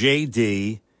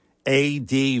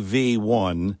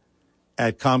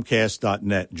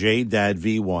 jdadv1@comcast.net,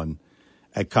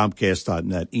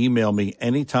 jdadv1@comcast.net. Email me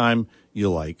anytime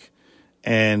you like,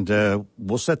 and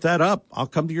we'll set that up. I'll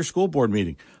come to your school board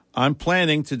meeting. I'm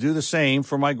planning to do the same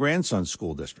for my grandson's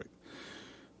school district.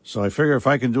 So I figure if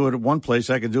I can do it at one place,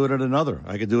 I can do it at another.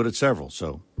 I can do it at several.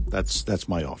 So that's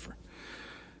my offer.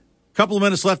 Couple of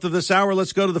minutes left of this hour.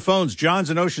 Let's go to the phones. John's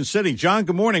in Ocean City. John,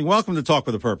 good morning. Welcome to Talk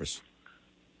with a Purpose.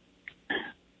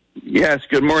 Yes,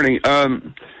 good morning.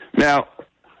 Now,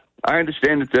 I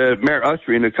understand that Mayor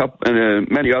Usry and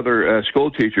many other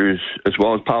school teachers, as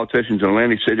well as politicians in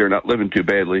Atlantic City, are not living too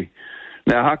badly.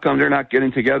 Now, how come they're not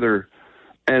getting together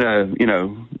and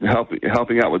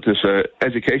helping out with this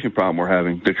education problem we're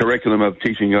having? The curriculum of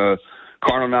teaching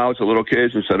carnal knowledge to little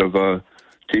kids instead of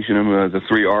teaching them the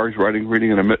 3 R's, writing,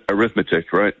 reading, and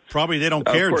arithmetic, right? Probably they don't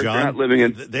care, John.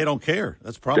 They don't care.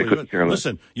 That's probably good.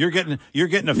 Listen, you're getting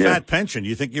a fat pension.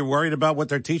 You think you're worried about what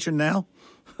they're teaching now?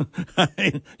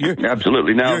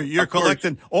 Absolutely. Now you're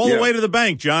collecting all the way to the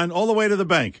bank, John. All the way to the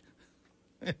bank.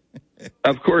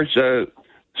 Of course,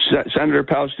 Senator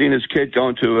Palestina's kid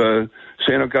going to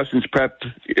St. Augustine's Prep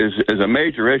is a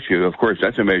major issue. Of course,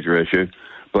 that's a major issue.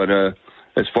 But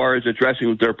as far as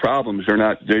addressing their problems,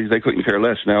 they couldn't care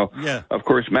less. Now, of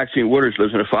course, Maxine Waters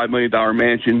lives in a $5 million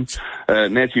mansion.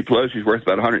 Nancy Pelosi's worth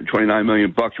about $129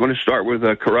 million. You want to start with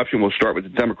corruption? We'll start with the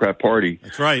Democrat Party.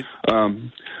 That's right.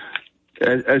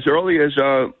 As early as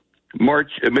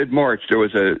mid-March, there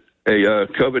was a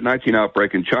COVID-19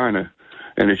 outbreak in China,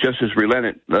 and it's just as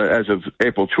relented as of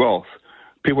April 12th.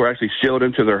 People were actually sealed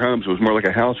into their homes. It was more like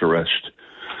a house arrest.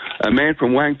 A man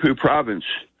from Wangpu province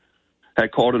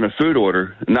had called in a food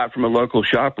order, not from a local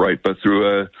ShopRite, but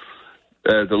through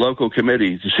the local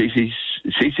committee, the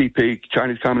CCP,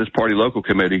 Chinese Communist Party local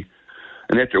committee.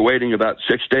 And after waiting about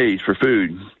 6 days for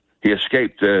food, he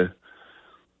escaped. He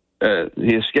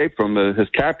escaped from his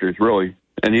captors, really,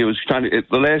 and he was the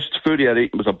last food he had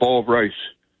eaten was a bowl of rice.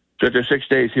 So after 6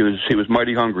 days, he was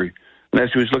mighty hungry, and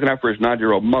as he was looking out for his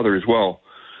 9-year-old mother as well.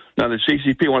 Now the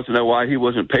CCP wants to know why he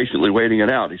wasn't patiently waiting it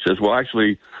out. He says, "Well,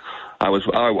 actually, I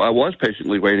was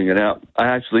patiently waiting it out. I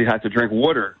actually had to drink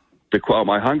water to quell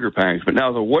my hunger pangs, but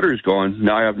now the water is gone.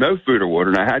 Now I have no food or water,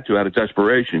 and I had to out of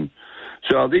desperation."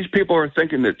 So these people are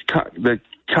thinking that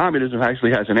communism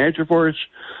actually has an answer for us.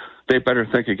 They better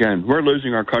think again. We're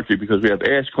losing our country because we have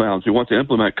ass clowns who want to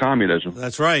implement communism.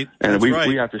 That's right. And we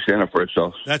have to stand up for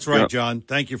ourselves. That's right, John.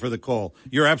 Thank you for the call.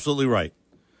 You're absolutely right.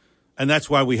 And that's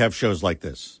why we have shows like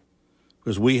this,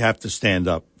 because we have to stand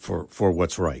up for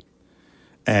what's right.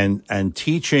 And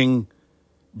teaching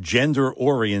gender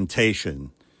orientation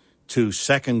to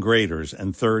second graders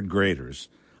and third graders.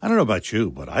 I don't know about you,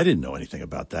 but I didn't know anything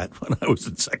about that when I was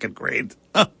in second grade.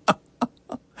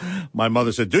 My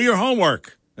mother said, do your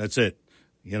homework. That's it.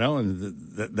 You know, and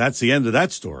that's the end of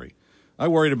that story. I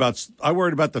worried about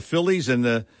the Phillies and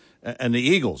the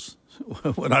Eagles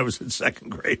when I was in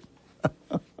second grade.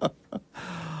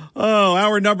 Oh,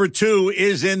 hour number 2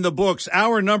 is in the books.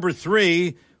 Hour number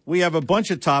 3, we have a bunch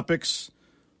of topics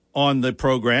on the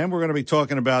program. We're going to be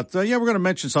talking about, we're going to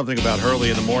mention something about Hurley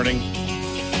in the morning.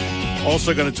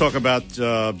 Also going to talk about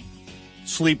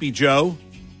Sleepy Joe.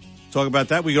 Talk about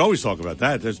that. We can always talk about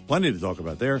that. There's plenty to talk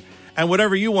about there. And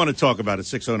whatever you want to talk about at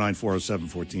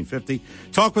 609-407-1450.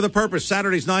 Talk with a Purpose,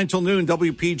 Saturdays 9 till noon,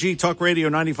 WPG, Talk Radio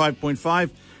 95.5.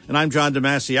 And I'm John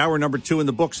DeMasi. Hour number 2 in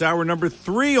the books. Hour number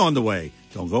 3 on the way.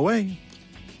 Don't go away.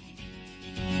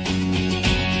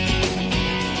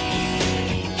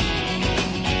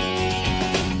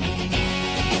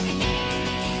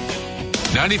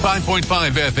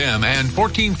 95.5 FM and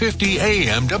 1450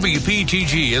 AM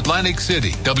WPGG Atlantic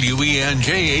City,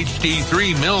 WENJ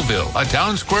HD3 Millville, a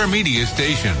Town Square media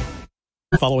station.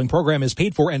 The following program is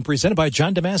paid for and presented by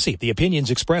John DeMasi. The opinions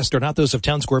expressed are not those of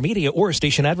Town Square Media or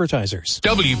station advertisers.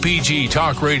 WPG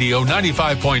Talk Radio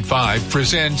 95.5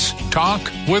 presents Talk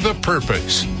with a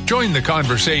Purpose. Join the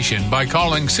conversation by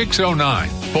calling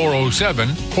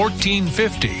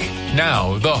 609-407-1450.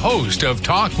 Now, the host of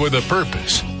Talk with a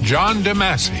Purpose, John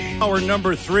DeMasi. Hour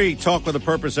number 3, Talk with a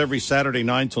Purpose, every Saturday,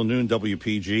 9 till noon,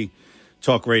 WPG,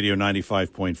 Talk Radio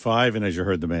 95.5. And as you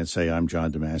heard the man say, I'm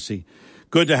John DeMasi.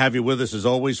 Good to have you with us, as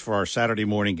always, for our Saturday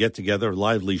morning get-together.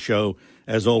 Lively show,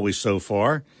 as always, so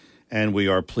far. And we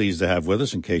are pleased to have with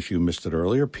us, in case you missed it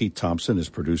earlier, Pete Thompson is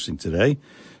producing today.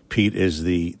 Pete is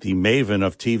the maven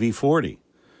of TV 40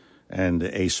 and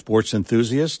a sports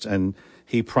enthusiast. And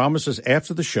he promises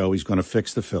after the show he's going to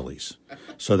fix the Phillies.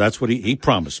 So that's what he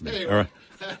promised me. All right.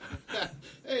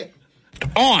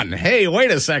 Hey,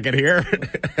 wait a second here.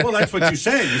 Well, that's what you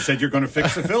said. You said you're going to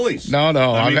fix the Phillies. No.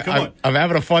 I mean, come on. I'm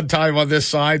having a fun time on this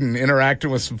side and interacting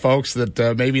with some folks that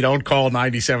maybe don't call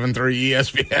 97.3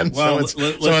 ESPN. Well, so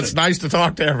it's nice to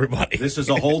talk to everybody. This is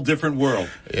a whole different world.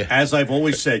 Yeah. As I've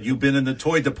always said, you've been in the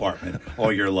toy department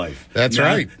all your life. That's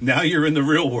right. Now you're in the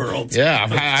real world. Yeah,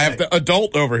 I have the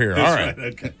adult over here. That's all right.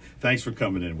 Okay. Thanks for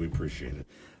coming in. We appreciate it.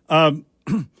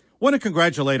 Want to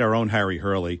congratulate our own Harry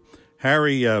Hurley.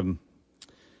 Harry,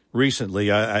 recently,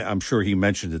 I'm sure he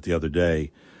mentioned it the other day,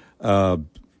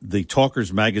 the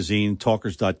Talkers magazine,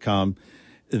 Talkers.com,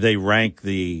 they rank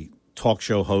the talk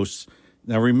show hosts.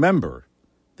 Now, remember,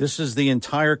 this is the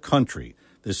entire country.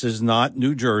 This is not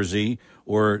New Jersey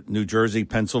or New Jersey,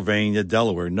 Pennsylvania,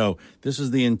 Delaware. No, this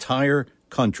is the entire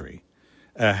country.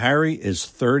 Harry is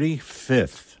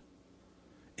 35th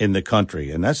in the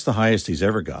country, and that's the highest he's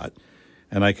ever got.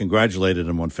 And I congratulated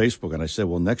him on Facebook, and I said,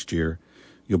 well, next year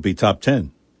you'll be top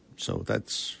 10. So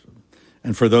that's,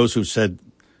 and for those who said,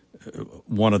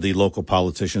 one of the local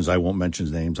politicians, I won't mention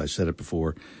his names, I said it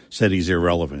before, said he's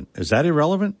irrelevant. Is that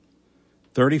irrelevant?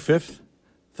 35th?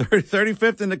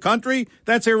 35th in the country?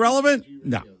 That's irrelevant?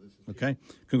 No. Okay.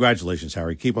 Congratulations,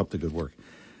 Harry. Keep up the good work.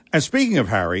 And speaking of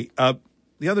Harry,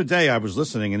 the other day I was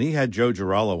listening and he had Joe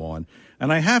Girallo on.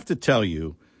 And I have to tell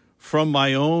you, from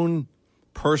my own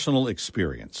personal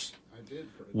experience,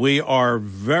 we are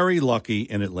very lucky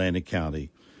in Atlantic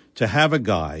County to have a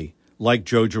guy like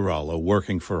Joe Girallo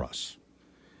working for us.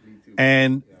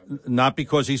 And not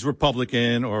because he's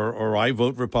Republican or I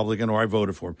vote Republican or I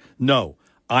voted for him. No,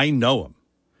 I know him.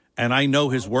 And I know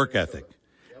his work ethic.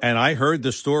 And I heard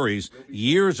the stories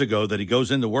years ago that he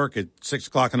goes into work at 6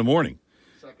 o'clock in the morning.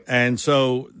 And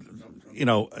so, you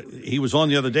know, he was on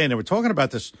the other day and they were talking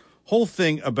about this whole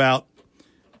thing about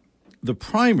the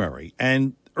primary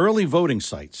and early voting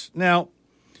sites. Now,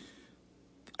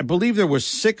 I believe there were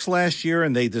 6 last year,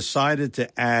 and they decided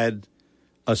to add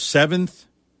a 7th.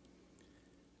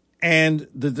 And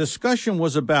the discussion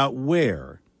was about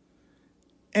where.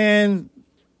 And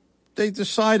they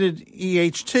decided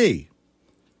EHT.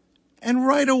 And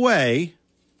right away,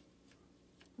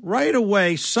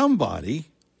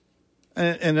 somebody,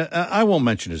 and I won't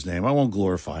mention his name. I won't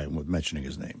glorify him with mentioning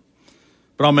his name.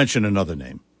 But I'll mention another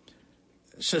name.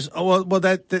 Says, oh, well,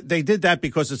 that they did that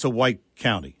because it's a white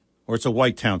county or it's a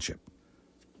white township.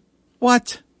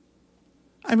 What?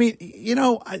 I mean, you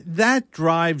know, that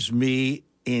drives me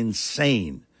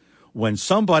insane when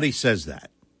somebody says that.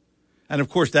 And, of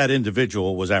course, that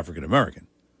individual was African American.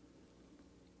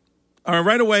 All right,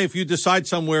 right away, if you decide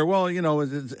somewhere, well, you know,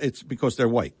 it's because they're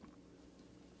white.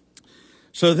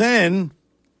 So then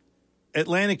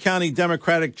Atlantic County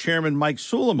Democratic Chairman Mike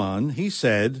Suleiman, he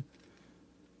said,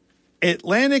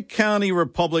 Atlantic County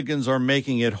Republicans are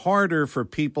making it harder for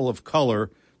people of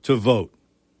color to vote.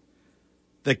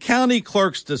 The county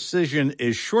clerk's decision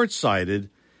is short-sighted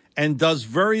and does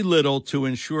very little to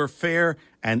ensure fair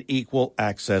and equal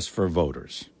access for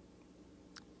voters.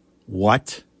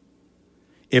 What?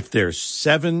 If there's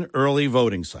 7 early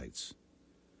voting sites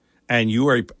and you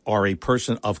are a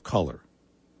person of color,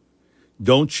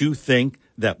 don't you think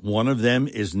that one of them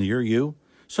is near you?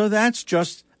 So that's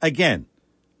just, again,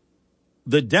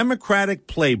 the Democratic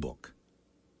playbook.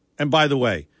 And by the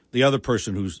way, the other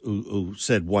person who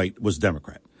said white was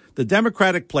Democrat. The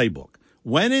Democratic playbook.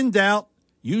 When in doubt,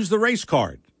 use the race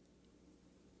card.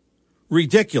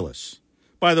 Ridiculous.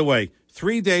 By the way,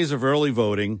 3 days of early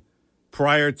voting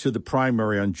prior to the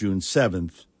primary on June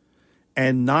 7th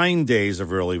and 9 days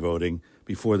of early voting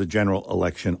before the general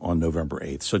election on November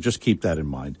 8th. So just keep that in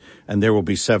mind. And there will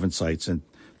be 7 sites. And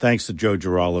thanks to Joe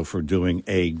Girallo for doing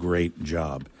a great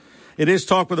job. It is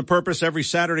Talk with a Purpose every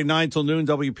Saturday, 9 till noon,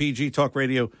 WPG Talk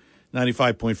Radio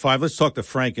 95.5. Let's talk to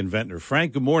Frank in Ventnor.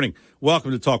 Frank, good morning.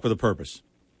 Welcome to Talk with a Purpose.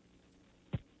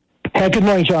 Hey, good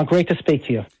morning, John. Great to speak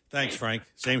to you. Thanks, Frank.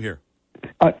 Same here.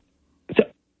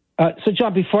 So,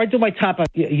 John, before I do my topic,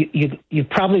 you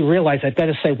probably realize I've got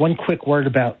to say one quick word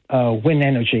about wind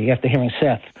energy after hearing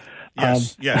Seth.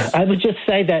 Yes. I would just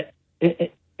say that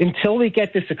until we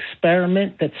get this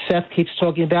experiment that Seth keeps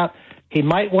talking about, he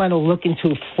might want to look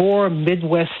into 4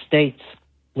 Midwest states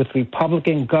with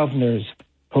Republican governors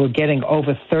who are getting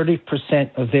over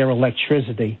 30% of their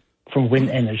electricity from wind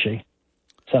energy.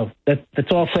 So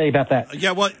that's all I'll say about that.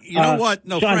 Yeah, well, you know what?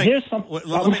 No, John, Frank, here's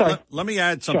let me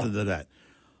add something to that.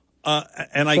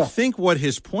 And I think what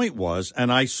his point was,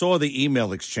 and I saw the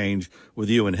email exchange with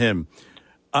you and him,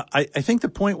 I think the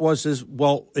point was,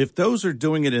 well, if those are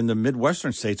doing it in the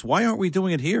Midwestern states, why aren't we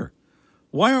doing it here?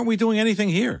 Why aren't we doing anything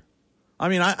here? I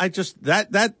mean, I just,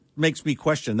 that makes me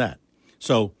question that.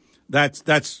 So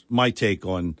that's my take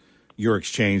on your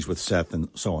exchange with Seth and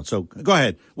so on. So go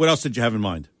ahead. What else did you have in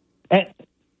mind?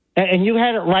 And you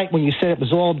had it right when you said it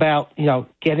was all about,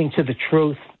 getting to the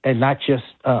truth and not just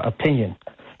opinion.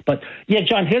 But yeah,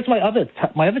 John, here's my other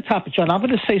topic, John. I'm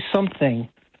going to say something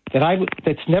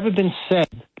that's never been said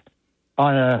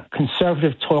on a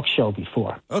conservative talk show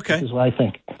before. Okay. This is what I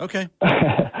think. Okay.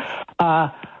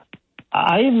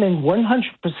 I am in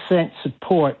 100%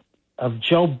 support of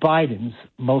Joe Biden's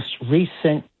most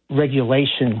recent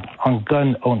regulation on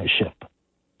gun ownership.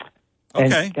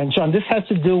 Okay. And John, this has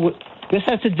to do,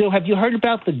 have you heard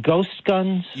about the ghost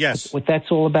guns? Yes. What that's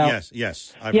all about?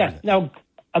 Yes. I've heard it. Now,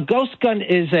 a ghost gun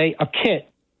is a kit.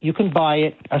 You can buy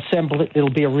it, assemble it, it'll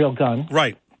be a real gun.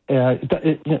 Right.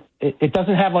 It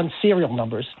doesn't have on serial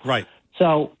numbers. Right.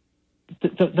 So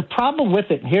the problem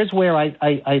with it, and here's where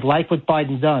I like what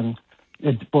Biden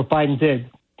did.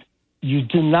 You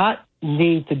do not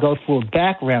need to go through a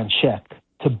background check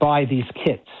to buy these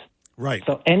kits. Right.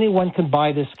 So anyone can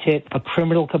buy this kit. A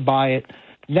criminal could buy it.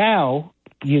 Now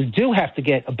you do have to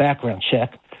get a background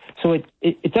check. So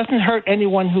it doesn't hurt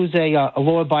anyone who's a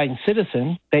law-abiding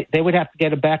citizen. They would have to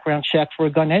get a background check for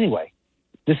a gun anyway.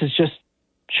 This is just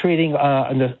treating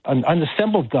an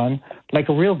unassembled gun like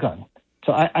a real gun.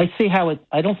 So I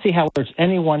don't see how it's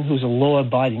anyone who's a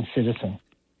law-abiding citizen.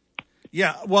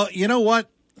 Yeah, well, you know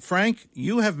what, Frank?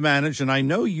 You have managed, and I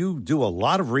know you do a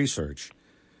lot of research,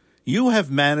 you have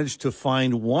managed to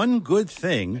find one good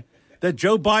thing that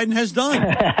Joe Biden has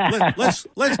done.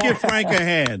 Let's give Frank a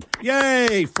hand.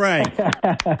 Yay, Frank.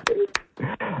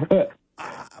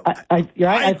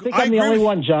 I think I'm the only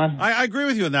one, John. I agree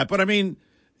with you on that, but I mean,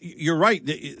 you're right.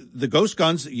 The ghost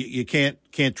guns, you can't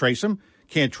trace them,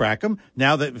 can't track them.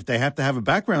 Now that if they have to have a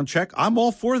background check, I'm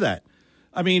all for that.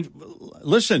 I mean,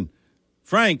 listen,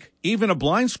 Frank, even a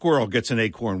blind squirrel gets an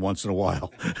acorn once in a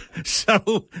while.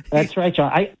 So that's right,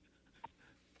 John.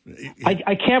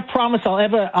 I can't promise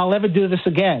I'll ever do this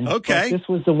again. Okay. But this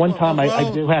was the one time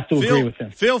I do have to agree with him.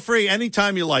 Feel free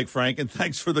anytime you like, Frank, and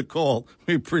thanks for the call.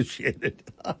 We appreciate it.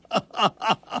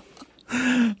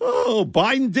 Oh,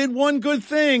 Biden did one good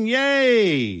thing.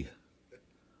 Yay.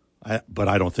 But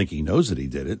I don't think he knows that he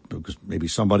did it because maybe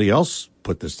somebody else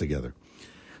put this together.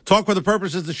 Talk with a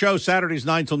Purpose is the show, Saturdays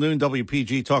 9 till noon,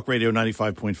 WPG, Talk Radio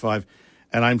 95.5.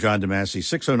 And I'm John DeMasi,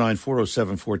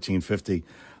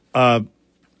 609-407-1450.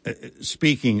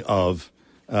 Speaking of,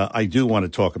 I do want to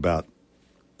talk about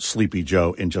Sleepy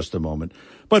Joe in just a moment.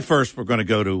 But first, we're going to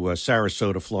go to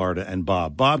Sarasota, Florida, and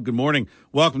Bob. Bob, good morning.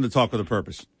 Welcome to Talk with a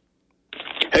Purpose.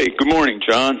 Hey, good morning,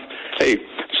 John. Hey,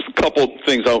 just a couple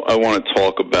things I want to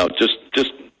talk about. Just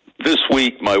this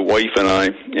week, my wife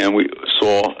and we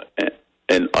saw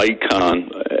an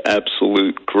icon,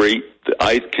 absolute great.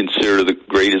 I consider the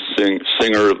greatest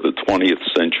singer of the 20th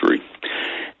century,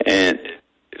 and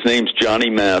his name's Johnny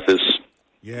Mathis.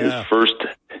 Yeah.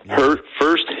 Her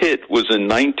first hit was in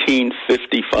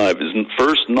 1955. His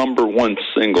first number one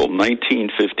single,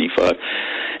 1955.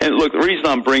 And look, the reason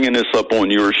I'm bringing this up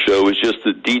on your show is just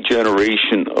the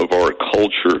degeneration of our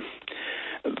culture.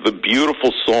 The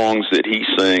beautiful songs that he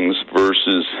sings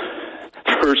versus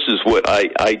what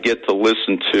I get to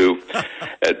listen to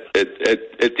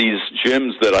at these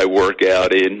gyms that I work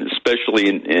out in, especially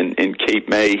in Cape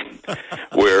May,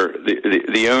 where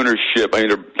the ownership, I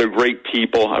mean, they're great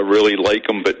people. I really like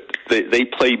them, but they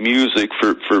play music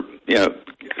for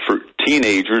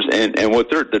teenagers, and what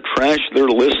the trash they're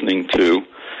listening to,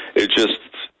 it just,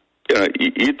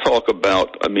 you talk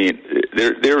about, I mean,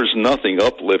 there is nothing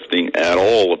uplifting at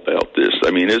all about this.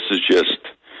 I mean, this is just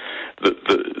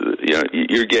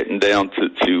you're getting down to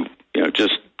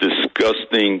just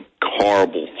disgusting,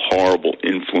 horrible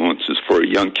influences for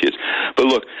young kids. But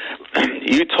look,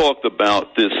 you talked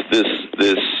about this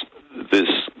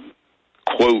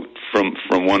quote from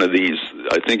one of these.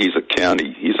 I think he's a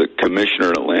commissioner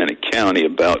in Atlantic County,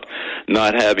 about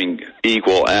not having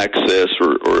equal access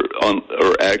or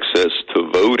access to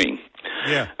voting.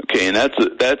 Yeah. Okay, and that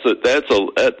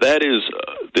is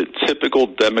the typical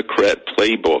Democrat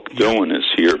playbook doing this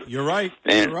here. You're right.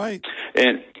 And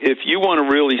if you want to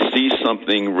really see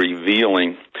something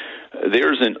revealing,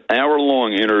 there's an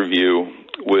hour-long interview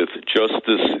with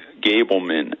Justice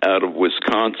Gableman out of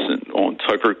Wisconsin on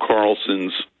Tucker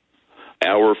Carlson's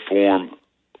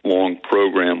hour-long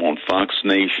program on Fox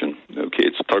Nation. Okay,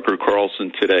 it's Tucker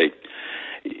Carlson Today.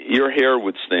 Your hair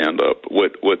would stand up.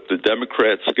 What the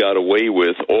Democrats got away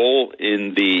with, all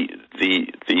in the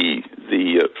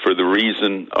for the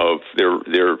reason of their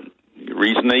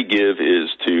reason they give is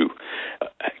to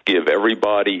give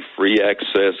everybody free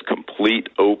access, complete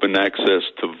open access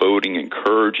to voting,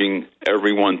 encouraging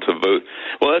everyone to vote.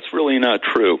 Well, that's really not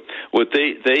true. What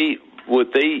they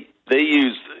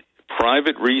used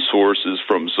private resources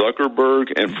from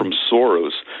Zuckerberg and from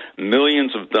Soros.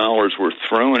 Millions of dollars were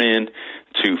thrown in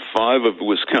to 5 of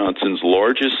Wisconsin's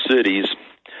largest cities,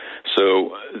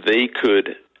 so they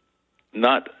could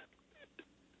not.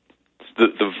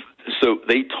 So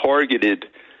they targeted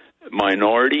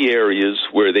minority areas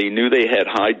where they knew they had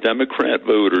high Democrat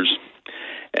voters,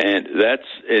 and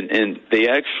they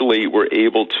actually were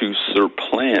able to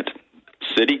supplant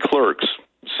city clerks.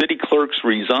 City clerks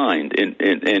resigned, and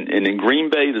in Green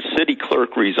Bay, the city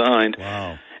clerk resigned.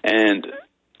 Wow. And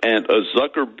a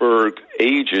Zuckerberg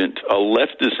agent, a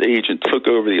leftist agent, took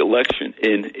over the election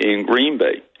in Green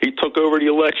Bay. He took over the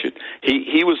election.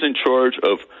 He was in charge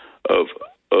of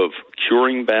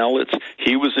curing ballots.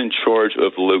 He was in charge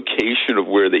of the location of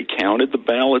where they counted the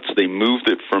ballots. They moved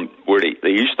it from where they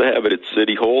used to have it at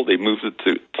City Hall. They moved it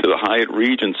to the Hyatt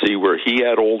Regency, where he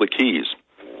had all the keys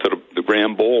to the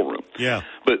Grand Ballroom. Yeah.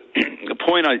 But the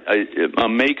point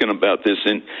I'm making about this,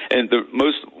 and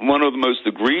one of the most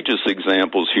egregious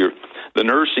examples here, the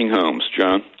nursing homes,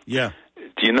 John. Yeah.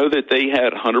 Do you know that they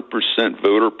had 100%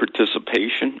 voter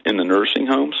participation in the nursing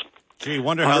homes? Gee,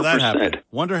 wonder how that happened.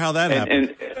 Wonder how that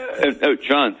happened. And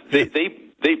John, they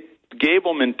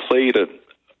Gableman played a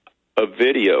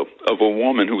video of a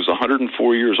woman who was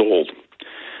 104 years old.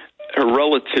 Her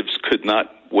relatives could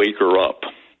not wake her up.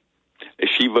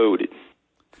 She voted.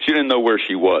 She didn't know where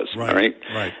she was. Right.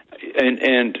 Right.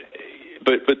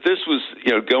 But this was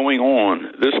going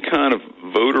on, this kind of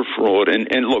voter fraud,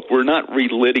 and look, we're not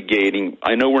relitigating.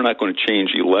 I know we're not going to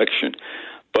change the election,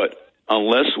 but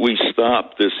unless we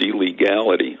stop this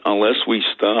illegality, unless we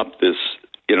stop this,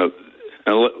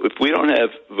 if we don't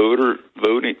have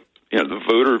voting, the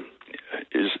voter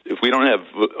is, if we don't have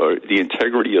the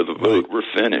integrity of the vote, we're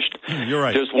finished. You're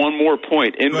right. Just one more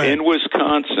point. In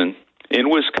Wisconsin,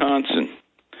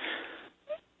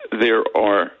 there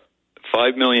are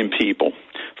 5 million people.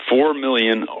 4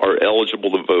 million are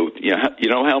eligible to vote. You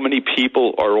know how many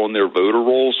people are on their voter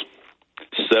rolls?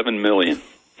 7 million.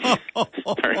 No,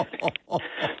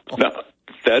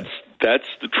 that's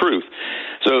the truth.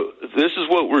 So this is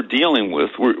what we're dealing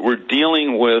with. We're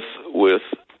dealing with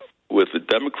the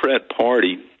Democrat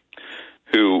Party,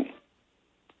 who,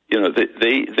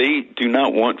 they do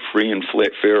not want free and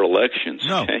fair elections.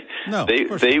 No, okay? No.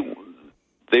 They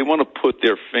want to put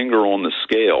their finger on the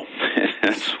scale.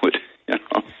 That's what.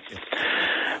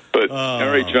 But all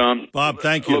right, John. Bob,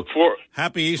 thank you.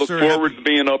 Happy Easter. Look forward to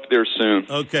being up there soon.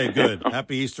 Okay, good.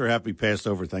 Happy Easter. Happy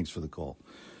Passover. Thanks for the call.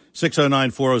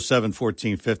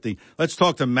 609-407-1450. Let's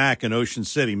talk to Mac in Ocean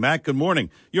City. Mac, good morning.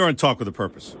 You're on Talk with a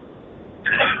Purpose.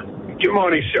 Good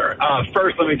morning, sir.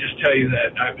 First, let me just tell you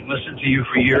that I've been listening to you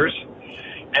for years.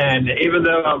 And even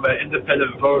though I'm an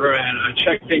independent voter and I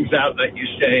check things out that you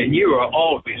say, and you are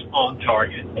always on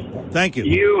target. Thank you.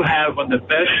 You have one of the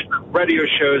best radio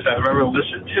shows I've ever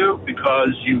listened to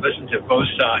because you listen to both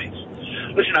sides.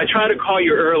 Listen, I tried to call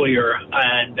you earlier,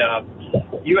 and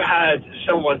you had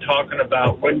someone talking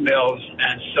about windmills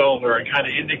and solar and kind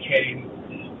of indicating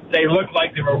they looked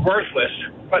like they were worthless.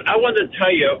 But I wanted to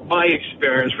tell you my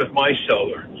experience with my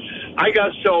solar. I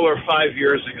got solar 5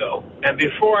 years ago, and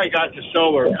before I got the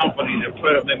solar company to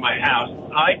put them in my house,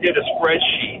 I did a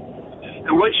spreadsheet.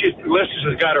 And what you listeners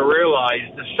have got to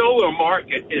realize, the solar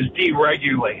market is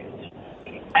deregulated.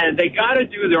 And they got to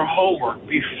do their homework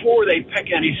before they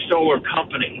pick any solar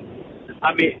company.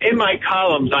 I mean, in my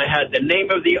columns, I had the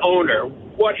name of the owner,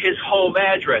 what his home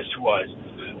address was.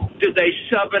 Did they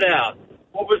sub it out?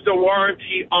 What was the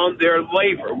warranty on their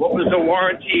labor? What was the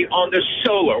warranty on the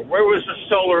solar? Where was the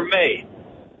solar made?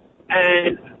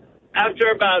 And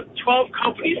after about 12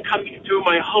 companies coming to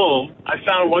my home, I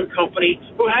found one company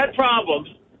who had problems,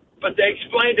 but they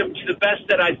explained them to the best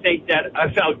that I think that I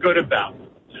felt good about.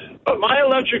 But my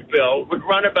electric bill would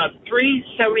run about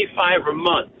 $3.75 a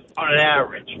month on an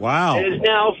average. Wow. It is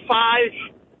now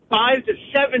 $5 to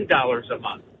 $7 a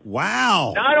month.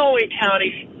 Wow. Not only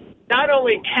counting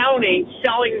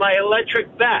selling my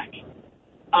electric back.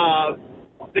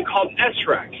 They're called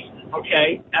SRECs,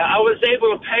 okay? I was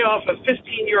able to pay off a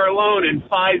 15-year loan in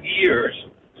 5 years.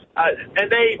 And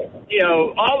they,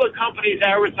 all the companies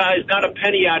advertise not a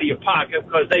penny out of your pocket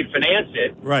because they finance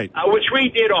it. Right. Which we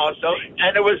did also.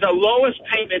 And it was the lowest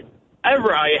payment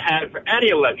ever I had for any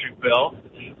electric bill.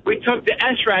 We took the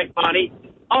SREC money,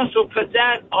 also put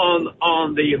that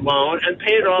on the loan, and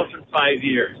paid it off in 5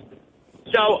 years.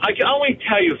 So I can only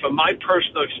tell you from my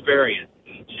personal experience,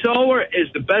 solar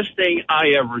is the best thing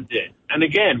I ever did. And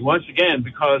once again,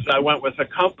 because I went with a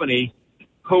company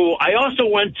who I also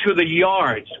went to the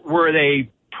yards where they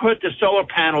put the solar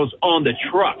panels on the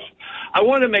trucks. I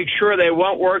wanted to make sure they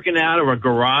weren't working out of a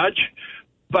garage,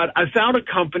 but I found a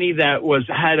company that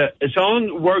had its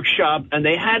own workshop, and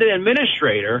they had an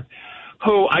administrator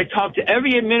who I talked to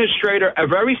every administrator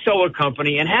of every solar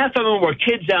company, and half of them were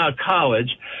kids out of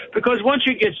college, because once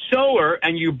you get solar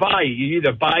and you buy it, you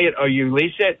either buy it or you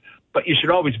lease it, but you should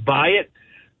always buy it.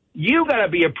 You got to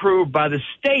be approved by the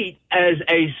state as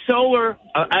a solar,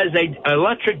 as a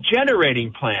electric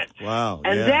generating plant. Wow.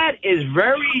 And that is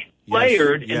very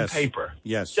layered in paper.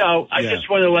 Yes. So I just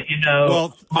want to let you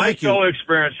know, my solar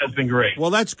experience has been great.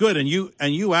 Well, that's good. And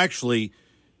you actually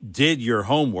did your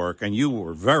homework, and you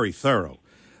were very thorough.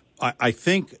 I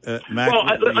think, Mac. Well,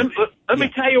 let me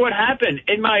tell you what happened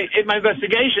in my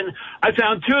investigation. I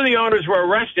found two of the owners were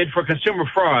arrested for consumer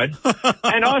fraud,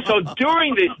 and also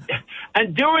during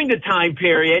the time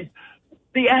period,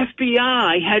 the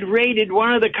FBI had raided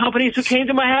one of the companies who came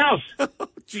to my house.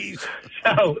 Jeez.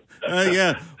 So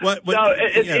yeah.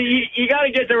 You got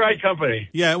to get the right company.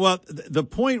 Yeah. Well, the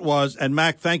point was, and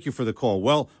Mac, thank you for the call.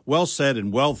 Well said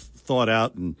and well thought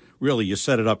out, and really you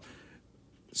set it up.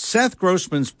 Seth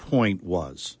Grossman's point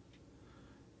was,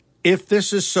 if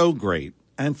this is so great,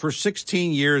 and for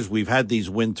 16 years we've had these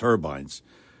wind turbines,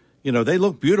 they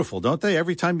look beautiful, don't they?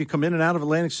 Every time you come in and out of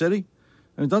Atlantic City,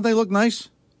 I mean, don't they look nice?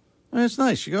 I mean, it's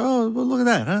nice. You go, oh, well, look at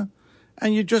that, huh?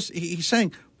 And he's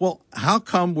saying, well, how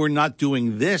come we're not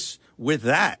doing this with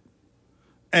that?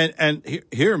 And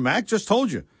here, Mac just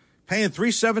told you, paying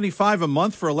 $3.75 a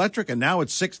month for electric, and now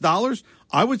it's $6.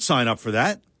 I would sign up for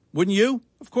that, wouldn't you?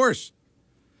 Of course.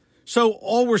 So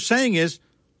all we're saying is,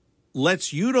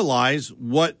 let's utilize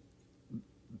what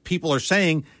people are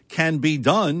saying can be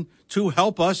done to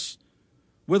help us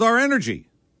with our energy.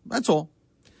 That's all.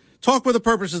 Talk with a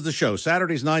Purpose is the show.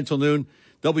 Saturdays 9 till noon.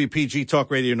 WPG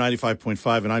Talk Radio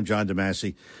 95.5, and I'm John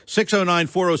DeMasi.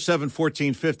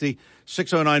 609-407-1450,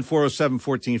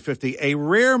 609-407-1450. A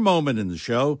rare moment in the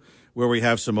show where we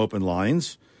have some open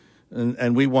lines,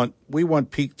 and we want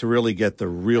Pete to really get the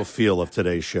real feel of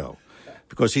today's show,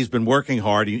 because he's been working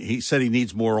hard. He said he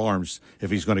needs more arms if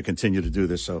he's going to continue to do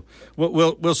this. So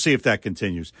we'll see if that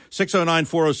continues.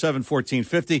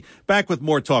 609-407-1450. Back with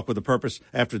more Talk with a Purpose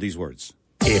after these words.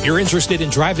 If you're interested in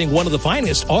driving one of the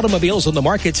finest automobiles on the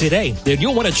market today, then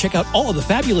you'll want to check out all of the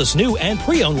fabulous new and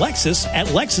pre-owned Lexus at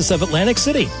Lexus of Atlantic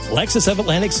City. Lexus of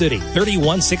Atlantic City,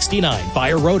 3169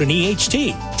 Fire Road in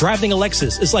EHT. Driving a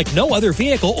Lexus is like no other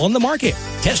vehicle on the market.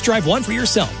 Test drive one for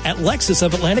yourself at Lexus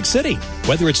of Atlantic City.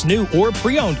 Whether it's new or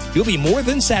pre-owned, you'll be more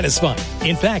than satisfied.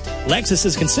 In fact, Lexus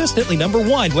is consistently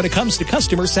 #1 when it comes to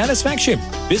customer satisfaction.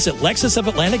 Visit Lexus of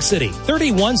Atlantic City,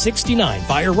 3169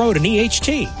 Fire Road in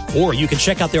EHT. Or you can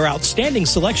check out their outstanding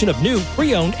selection of new,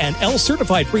 pre-owned, and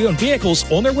L-certified pre-owned vehicles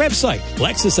on their website,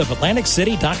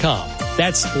 LexusOfAtlanticCity.com.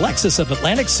 That's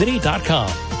LexusOfAtlanticCity.com.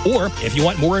 Or if you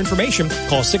want more information,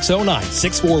 call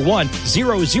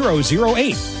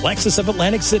 609-641-0008. Lexus of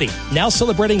Atlantic City, now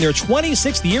celebrating their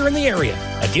 26th year in the area.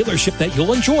 A dealership that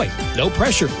you'll enjoy. No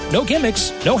pressure, no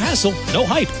gimmicks, no hassle, no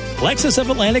hype. Lexus of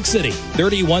Atlantic City,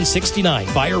 3169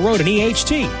 Fire Road in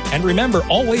EHT. And remember,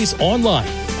 always online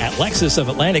at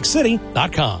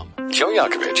LexusOfAtlanticCity.com. Joe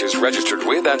Yakovich is registered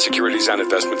with and securities and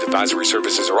investment advisory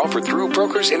services are offered through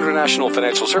Brokers International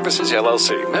Financial Services,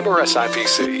 LLC, member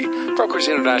SIPC. Brokers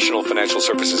International Financial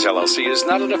Services, LLC is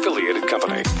not an affiliated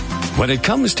company. When it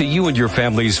comes to you and your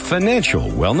family's financial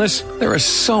wellness, there are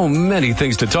so many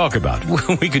things to talk about.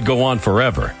 We could go on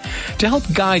forever. To help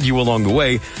guide you along the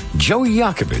way, Joe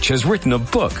Yakovich has written a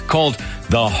book called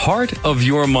The Heart of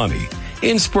Your Money,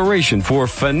 Inspiration for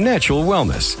Financial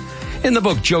Wellness. In the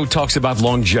book, Joe talks about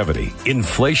longevity,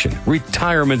 inflation,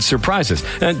 retirement surprises,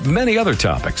 and many other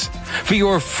topics. For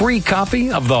your free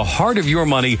copy of The Heart of Your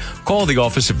Money, call the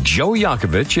office of Joe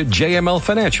Yakovich at JML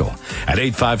Financial at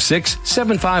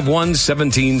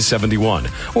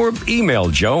 856-751-1771 or email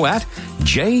Joe at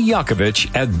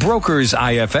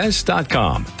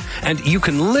jyakovich@brokersifs.com. And you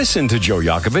can listen to Joe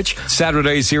Yakovich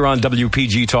Saturdays here on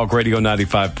WPG Talk Radio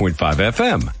 95.5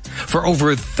 FM. For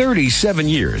over 37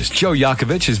 years, Joe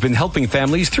Yakovich has been helping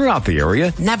families throughout the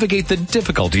area navigate the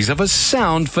difficulties of a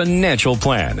sound financial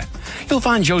plan. You'll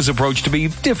find Joe's approach to be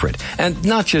different and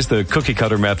not just the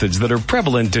cookie-cutter methods that are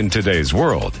prevalent in today's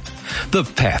world. The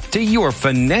path to your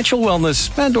financial wellness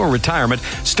and or retirement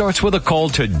starts with a call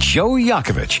to Joe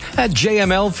Yakovich at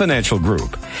JML Financial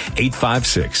Group.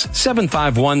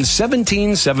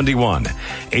 856-751-1771.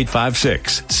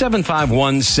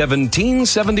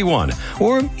 856-751-1771.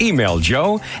 Or email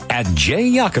Joe at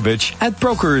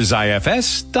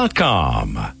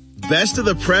jyakovich@brokersifs.com. Best of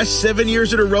the Press 7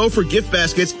 years in a row for gift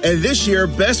baskets, and this year,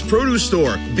 Best Produce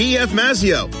Store, B.F.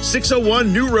 Mazzio,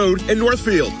 601 New Road in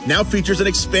Northfield. Now features an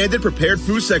expanded prepared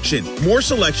food section, more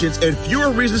selections, and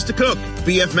fewer reasons to cook.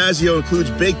 B.F. Mazzio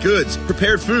includes baked goods,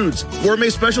 prepared foods, gourmet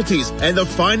specialties, and the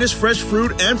finest fresh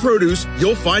fruit and produce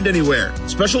you'll find anywhere.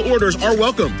 Special orders are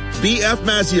welcome. B.F.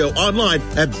 Mazzio online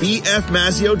at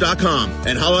bfmazzio.com.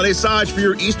 And holiday sides for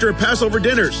your Easter and Passover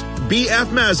dinners. B.F.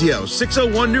 Mazzio,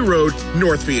 601 New Road,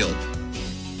 Northfield.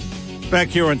 Back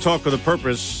here on Talk with a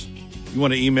Purpose, you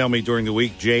want to email me during the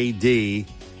week, JDADV,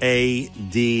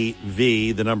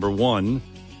 the number 1,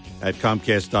 at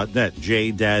Comcast.net,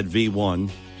 JDADV1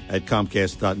 at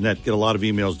Comcast.net. Get a lot of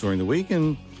emails during the week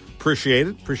and appreciate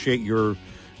it. Appreciate your,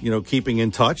 keeping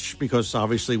in touch because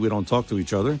obviously we don't talk to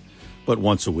each other but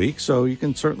once a week, so you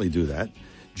can certainly do that.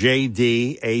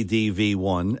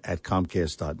 JDADV1 at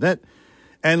Comcast.net.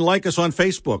 And like us on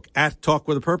Facebook, at Talk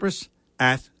with a Purpose,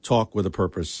 at Talk with a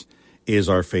Purpose is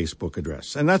our Facebook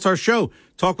address. And that's our show,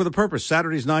 Talk with a Purpose,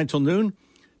 Saturdays 9 till noon,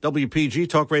 WPG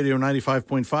Talk Radio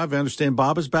 95.5. I understand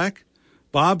Bob is back.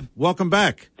 Bob, welcome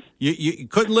back. You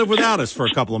couldn't live without us for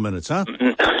a couple of minutes, huh?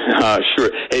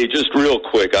 Sure. Hey, just real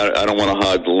quick, I don't want to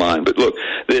hog the line, but look,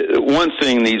 one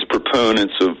thing these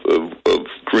proponents of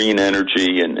green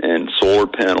energy and solar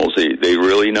panels, they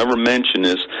really never mention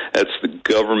this. That's the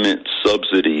government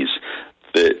subsidies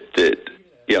that the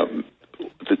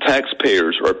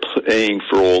taxpayers are paying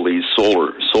for all these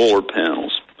solar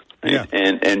panels. Yeah.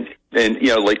 And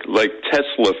like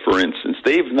Tesla, for instance,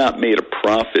 they've not made a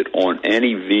profit on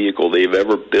any vehicle they've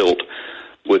ever built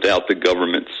without the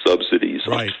government subsidies.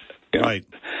 Right. Right.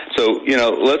 So,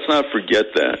 let's not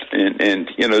forget that. And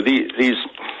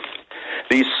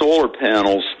these solar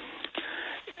panels,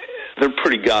 they're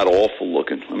pretty god-awful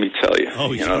looking, let me tell you.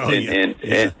 Oh, And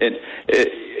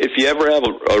if you ever have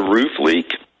a roof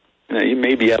leak, you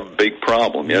maybe have a big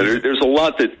problem. There's a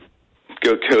lot that...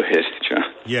 Go ahead, John.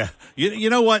 Yeah. You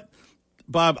know what,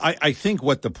 Bob, I think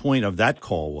what the point of that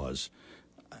call was,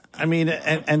 I mean,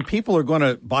 and people are going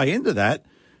to buy into that.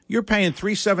 You're paying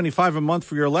 $375 a month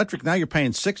for your electric. Now you're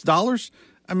paying $6.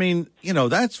 I mean,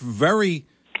 that's very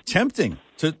tempting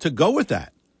to go with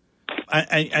that.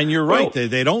 And you're right.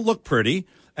 They don't look pretty.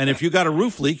 And if you got a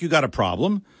roof leak, you got a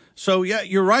problem. So, yeah,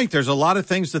 you're right. There's a lot of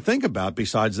things to think about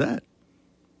besides that.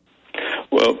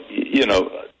 Well,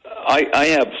 I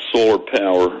have solar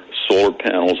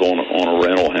panels on a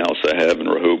rental house I have in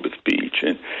Rehoboth Beach.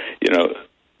 And,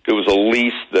 it was a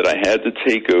lease that I had to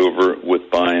take over with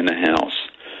buying a house.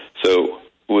 So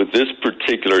with this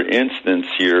particular instance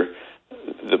here,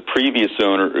 the previous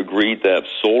owner agreed to have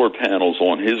solar panels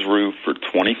on his roof for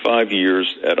 25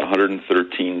 years at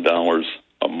 $113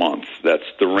 a month. That's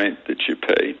the rent that you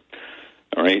pay.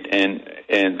 All right. And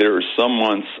there are some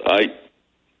months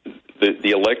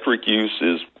the electric use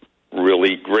is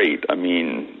really great. I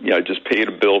mean, I just paid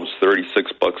a bill. It was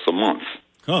 $36 a month.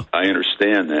 Huh. I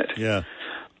understand that. Yeah.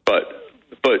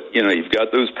 But you've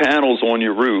got those panels on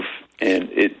your roof, and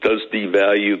it does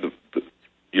devalue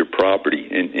your property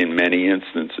in many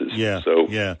instances. Yeah. So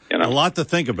yeah, a lot to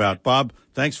think about. Bob,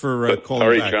 thanks for calling. All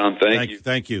right, back. John. Thank you.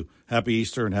 Thank you. Happy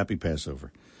Easter and happy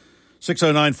Passover.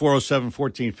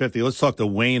 609-407-1450. Let's talk to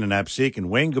Wayne and Absecon.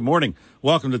 Wayne, good morning.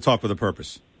 Welcome to Talk with a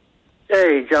Purpose.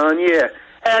 Hey, John. Yeah.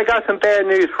 Hey, I got some bad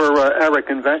news for Eric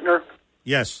and Ventnor.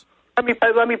 Yes. Let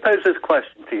me pose this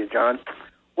question to you, John.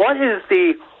 What is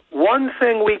the one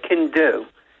thing we can do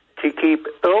to keep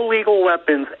illegal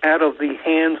weapons out of the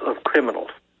hands of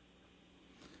criminals?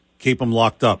 Keep them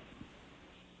locked up.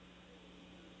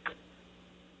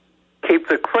 Keep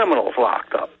the criminals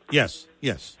locked up. Yes.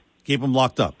 Keep them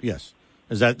locked up. Yes.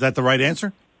 Is that the right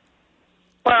answer?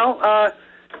 Well,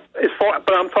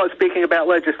 but I'm speaking about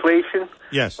legislation.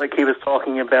 Yes. Like he was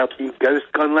talking about the ghost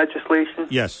gun legislation.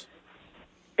 Yes.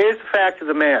 Here's the fact of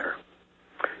the matter.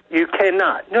 You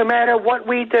cannot, no matter what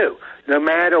we do, no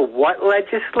matter what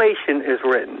legislation is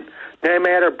written, no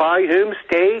matter by whom,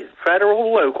 state,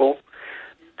 federal, local,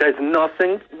 there's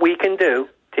nothing we can do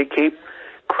to keep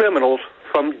criminals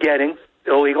from getting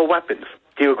illegal weapons.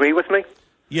 Do you agree with me?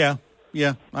 Yeah,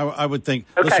 I would think.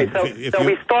 Okay, Listen, so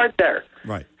we start there.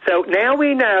 Right. So now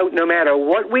we know no matter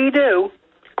what we do,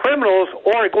 criminals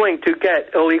are going to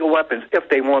get illegal weapons if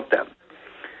they want them.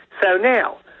 So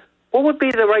now, what would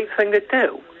be the right thing to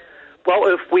do? Well,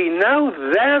 if we know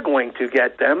they're going to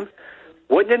get them,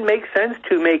 wouldn't it make sense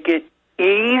to make it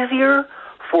easier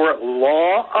for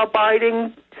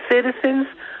law-abiding citizens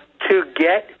to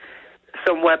get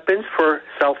some weapons for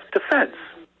self-defense?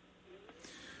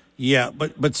 Yeah,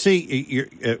 but see,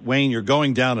 Wayne, you're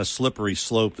going down a slippery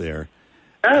slope there.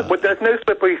 But there's no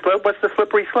slippery slope. What's the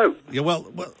slippery slope? Yeah,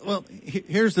 well,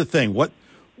 here's the thing.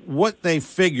 What they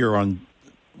figure on,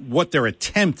 what their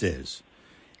attempt is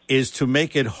to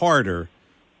make it harder,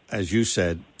 as you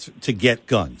said, to get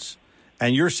guns.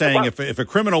 And you're saying if a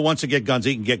criminal wants to get guns,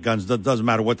 he can get guns. It doesn't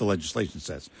matter what the legislation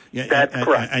says. That's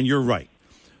correct. And you're right.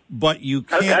 But you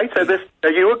can't. Okay, so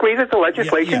you agree that the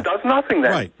legislation does nothing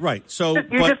then? Right. So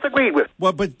you disagreed with.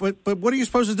 Well, but what are you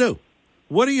supposed to do?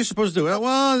 What are you supposed to do?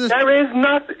 Well, there is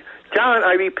nothing, John.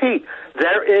 I repeat,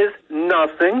 there is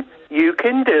nothing you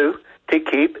can do to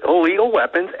keep illegal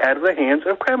weapons out of the hands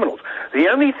of criminals. The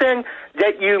only thing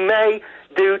that you may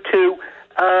do to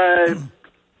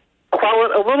quell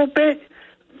it a little bit,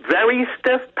 very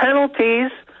stiff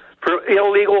penalties for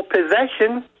illegal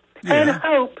possession, and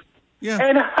hope,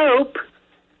 and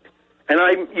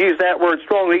I use that word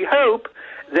strongly, hope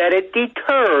that it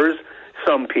deters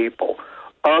some people.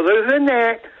 Other than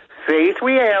that, face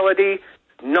reality,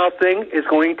 nothing is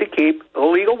going to keep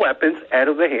illegal weapons out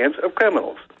of the hands of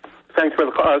criminals. Thanks for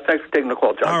the call. Thanks for taking the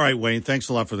call, John. All right, Wayne. Thanks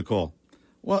a lot for the call.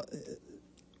 Well,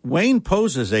 Wayne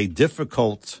poses a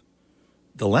difficult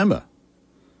dilemma.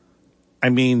 I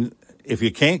mean, if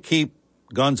you can't keep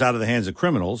guns out of the hands of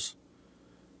criminals,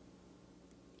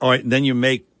 all right, then you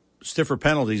make stiffer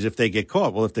penalties if they get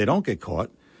caught. Well, if they don't get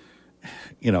caught,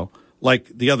 like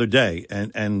the other day,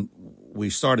 and we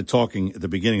started talking at the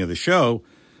beginning of the show.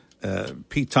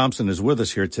 Pete Thompson is with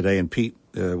us here today, and Pete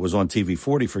was on TV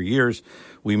 40 for years.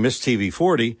 We missed TV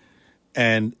 40,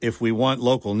 and if we want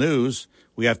local news,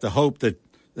 we have to hope that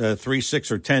 3,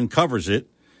 6, or 10 covers it,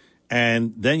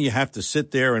 and then you have to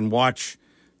sit there and watch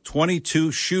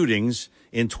 22 shootings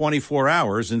in 24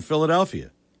 hours in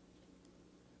Philadelphia.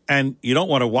 And you don't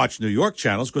want to watch New York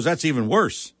channels because that's even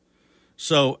worse.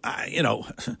 So,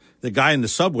 the guy in the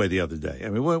subway the other day, I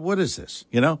mean, what is this,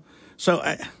 So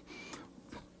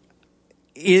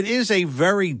it is a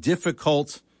very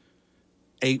difficult,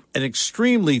 an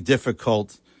extremely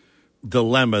difficult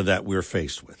dilemma that we're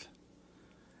faced with.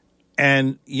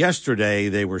 And yesterday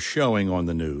they were showing on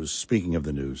the news, speaking of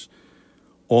the news,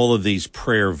 all of these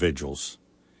prayer vigils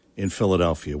in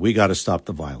Philadelphia. We got to stop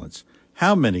the violence.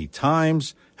 How many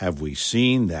times have we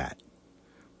seen that?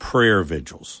 Prayer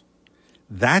vigils.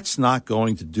 That's not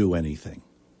going to do anything.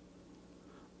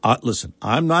 Listen,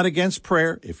 I'm not against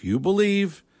prayer. If you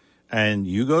believe and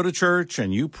you go to church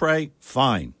and you pray,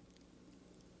 fine.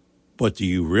 But do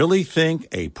you really think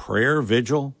a prayer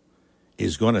vigil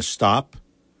is going to stop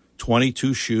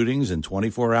 22 shootings in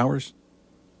 24 hours?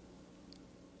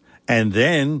 And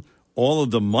then all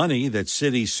of the money that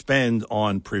cities spend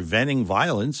on preventing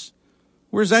violence,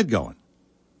 where's that going?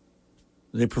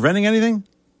 Are they preventing anything?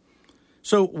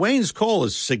 So Wayne's call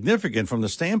is significant from the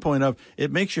standpoint of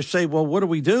it makes you say, well, what do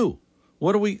we do?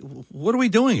 What are we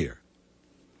doing here?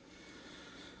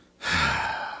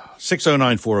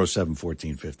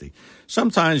 609-407-1450.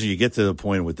 Sometimes you get to the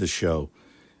point with this show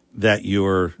that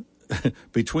you're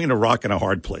between a rock and a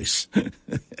hard place.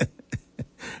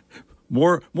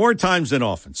 More times than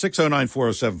often.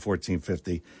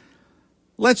 609-407-1450.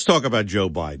 Let's talk about Joe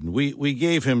Biden. We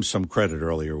gave him some credit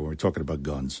earlier when we were talking about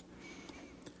guns.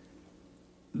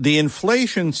 The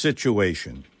inflation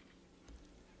situation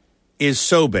is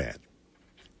so bad.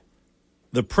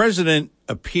 The president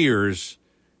appears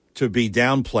to be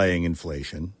downplaying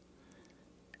inflation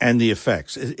and the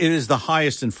effects. It is the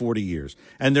highest in 40 years,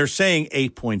 and they're saying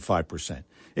 8.5%.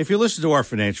 If you listen to our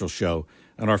financial show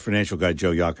and our financial guy,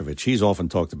 Joe Yakovich, he's often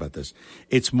talked about this.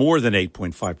 It's more than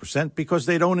 8.5% because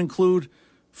they don't include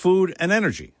food and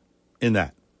energy in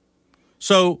that.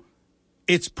 So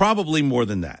it's probably more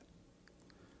than that.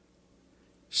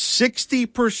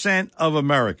 60% of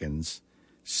Americans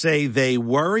say they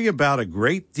worry about a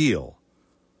great deal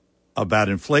about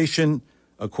inflation,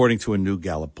 according to a new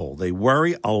Gallup poll. They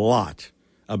worry a lot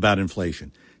about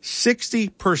inflation.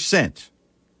 60%.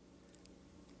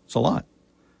 It's a lot.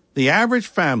 The average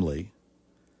family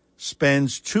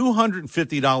spends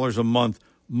 $250 a month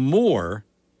more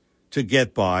to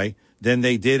get by than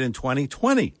they did in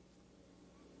 2020.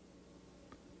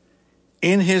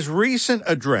 In his recent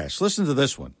address, listen to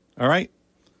this one, all right?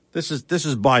 This is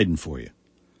Biden for you.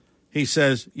 He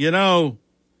says, you know,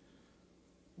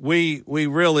 we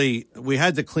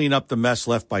had to clean up the mess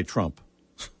left by Trump.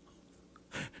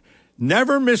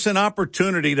 Never miss an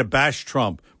opportunity to bash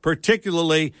Trump,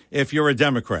 particularly if you're a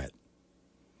Democrat.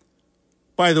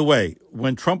 By the way,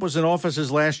 when Trump was in office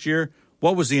his last year,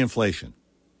 what was the inflation?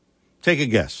 Take a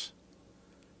guess.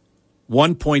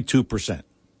 1.2%.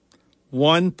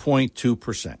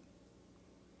 1.2%.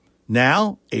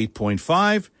 Now,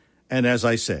 8.5%, and as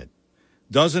I said,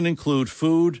 doesn't include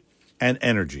food and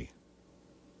energy.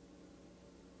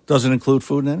 Doesn't include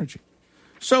food and energy.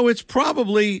 So it's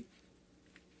probably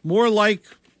more like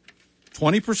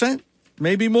 20%,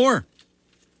 maybe more.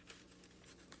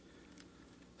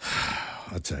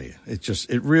 I'll tell you,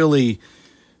 it really.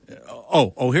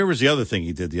 Here was the other thing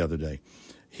he did the other day.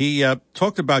 He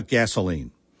talked about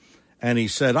gasoline, and he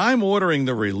said, I'm ordering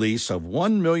the release of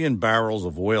 1 million barrels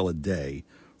of oil a day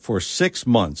for 6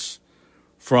 months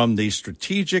from the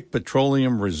Strategic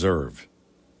Petroleum Reserve.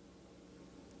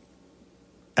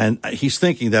 And he's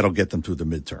thinking that'll get them through the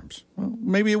midterms. Well,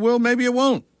 maybe it will, maybe it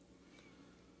won't.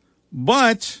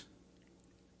 But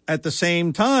at the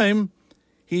same time,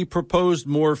 he proposed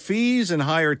more fees and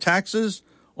higher taxes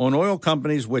on oil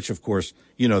companies, which, of course,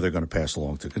 they're going to pass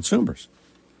along to consumers.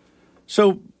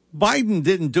 So Biden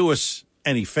didn't do us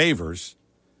any favors,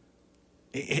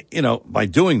 by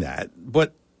doing that.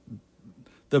 But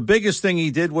the biggest thing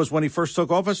he did was when he first took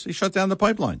office, he shut down the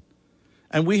pipeline.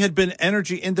 And we had been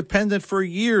energy independent for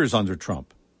years under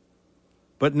Trump.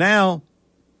 But now,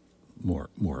 more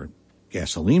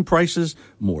gasoline prices,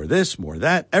 more this, more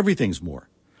that, everything's more.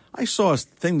 I saw a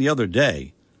thing the other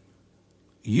day,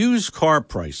 used car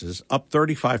prices up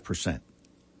 35%.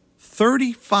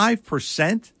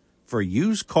 35% for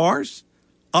used cars?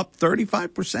 Up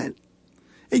 35%?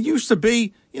 It used to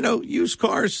be, used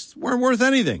cars weren't worth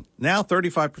anything. Now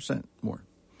 35% more.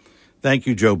 Thank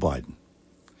you, Joe Biden.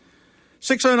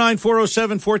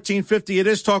 609-407-1450. It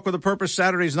is Talk with a Purpose,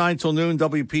 Saturdays 9 till noon,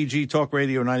 WPG Talk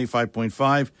Radio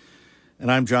 95.5.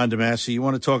 And I'm John DeMasi. You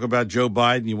want to talk about Joe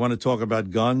Biden? You want to talk about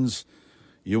guns?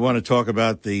 You want to talk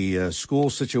about the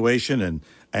school situation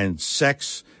and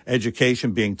sex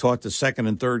education being taught to second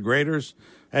and third graders?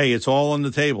 Hey, it's all on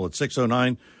the table at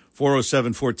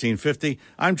 609-407-1450.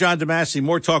 I'm John DeMasi.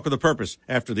 More Talk with a Purpose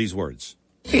after these words.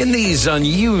 In these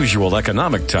unusual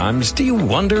economic times, do you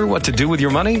wonder what to do with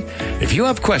your money? If you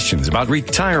have questions about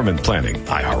retirement planning,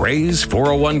 IRAs,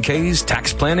 401ks,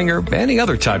 tax planning, or any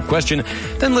other type question,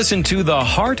 then listen to The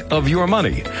Heart of Your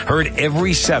Money, heard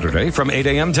every Saturday from 8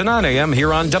 a.m. to 9 a.m.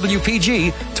 here on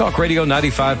WPG, Talk Radio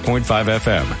 95.5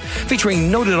 FM,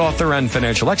 featuring noted author and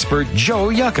financial expert Joe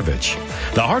Yakovich.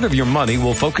 The Heart of Your Money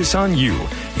will focus on you,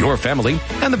 your family,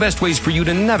 and the best ways for you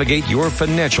to navigate your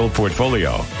financial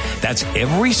portfolio. That's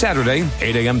every Saturday,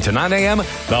 8 a.m. to 9 a.m.,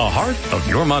 The Heart of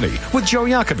Your Money with Joe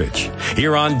Yakovich,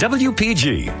 here on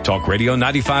WPG, Talk Radio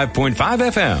 95.5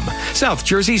 FM, South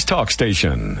Jersey's talk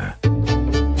station.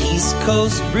 East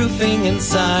Coast Roofing and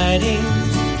Siding,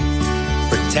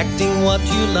 protecting what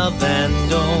you love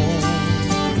and own.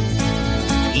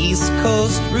 East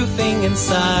Coast Roofing and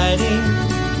Siding,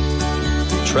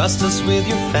 trust us with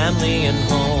your family and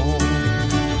home.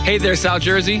 Hey there, South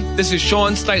Jersey. This is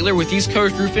Sean Steitler with East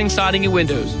Coast Roofing, Siding, and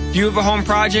Windows. Do you have a home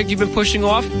project you've been pushing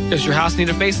off? Does your house need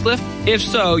a facelift? If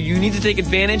so, you need to take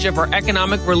advantage of our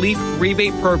Economic Relief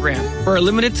Rebate Program. For a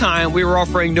limited time, we are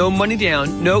offering no money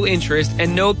down, no interest,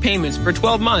 and no payments for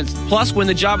 12 months. Plus, when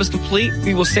the job is complete,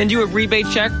 we will send you a rebate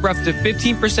check for up to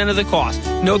 15% of the cost.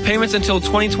 No payments until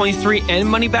 2023 and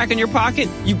money back in your pocket?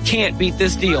 You can't beat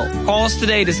this deal. Call us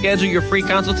today to schedule your free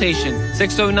consultation.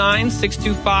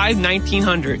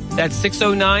 609-625-1900. That's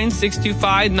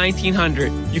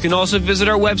 609-625-1900. You can also visit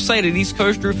our website at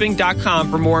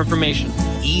eastcoastroofing.com for more information.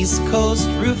 East Coast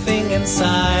Roofing and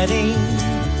Siding.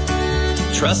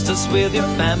 Trust us with your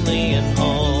family and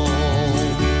home.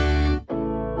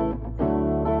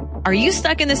 Are you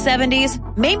stuck in the 70s?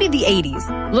 Maybe the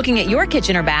 80s. Looking at your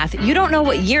kitchen or bath, you don't know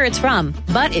what year it's from,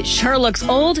 but it sure looks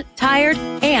old, tired,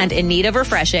 and in need of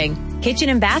refreshing. Kitchen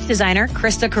and bath designer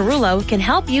Krista Carullo can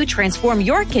help you transform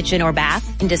your kitchen or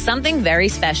bath into something very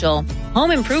special.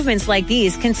 Home improvements like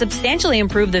these can substantially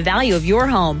improve the value of your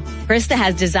home. Krista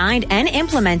has designed and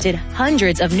implemented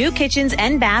hundreds of new kitchens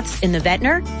and baths in the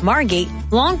Ventnor, Margate,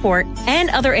 Longport,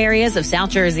 and other areas of South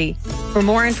Jersey. For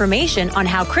more information on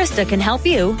how Krista can help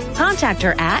you, contact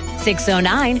her at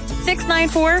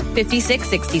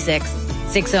 609-694-5666.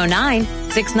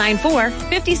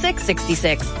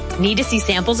 609-694-5666. Need to see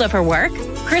samples of her work?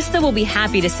 Krista will be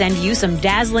happy to send you some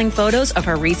dazzling photos of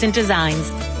her recent designs.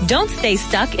 Don't stay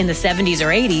stuck in the 70s or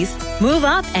 80s. Move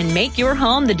up and make your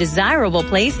home the desirable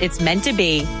place it's meant to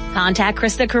be. Contact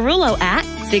Krista Carullo at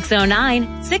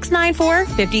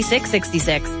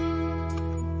 609-694-5666.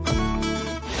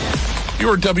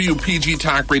 Your WPG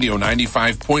Talk Radio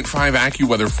 95.5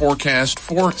 AccuWeather forecast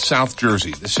for South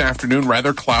Jersey. This afternoon,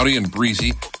 rather cloudy and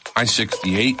breezy, high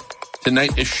 68.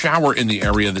 Tonight, a shower in the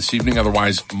area this evening,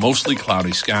 otherwise mostly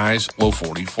cloudy skies, low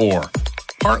 44.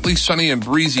 Partly sunny and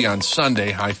breezy on Sunday,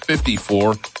 high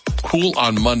 54. Cool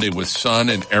on Monday with sun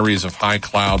and areas of high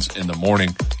clouds in the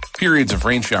morning. Periods of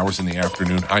rain showers in the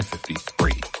afternoon, high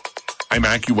 53. I'm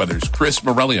AccuWeather's Chris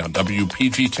Morelli on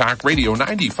WPG Talk Radio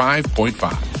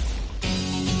 95.5.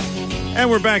 And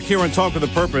we're back here on Talk with a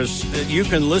Purpose. You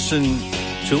can listen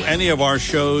to any of our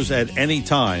shows at any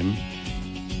time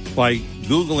by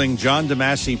Googling John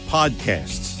DeMasi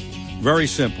Podcasts. Very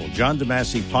simple. John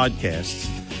DeMasi Podcasts.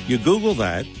 You Google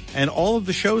that, and all of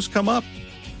the shows come up.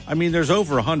 I mean, there's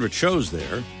over 100 shows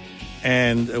there.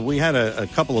 And we had a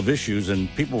couple of issues, and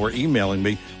people were emailing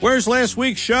me, where's last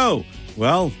week's show?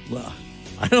 Well,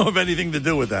 I don't have anything to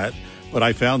do with that, but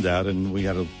I found out, and we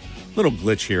had a little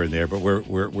glitch here and there, but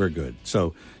we're good.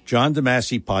 So, John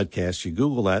DeMasi Podcast, you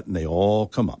Google that, and they all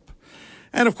come up.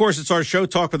 And, of course, it's our show,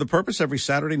 Talk with a Purpose, every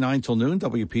Saturday, 9 till noon,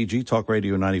 WPG Talk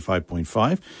Radio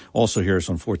 95.5. Also hear us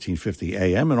on 1450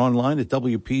 AM and online at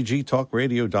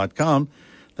WPGTalkRadio.com.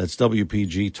 That's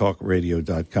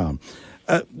WPGTalkRadio.com.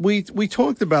 We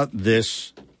talked about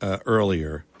this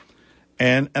earlier,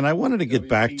 and I wanted to get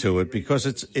back to it because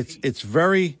it's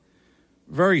very,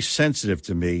 very sensitive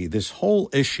to me, this whole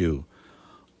issue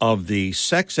of the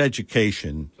sex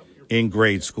education in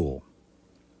grade school.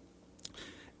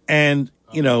 And,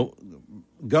 you know,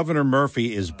 Governor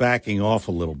Murphy is backing off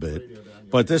a little bit,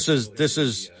 but this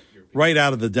is right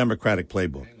out of the Democratic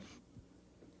playbook.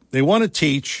 They want to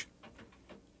teach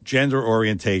gender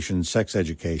orientation, sex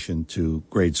education to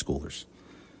grade schoolers.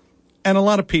 And a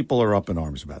lot of people are up in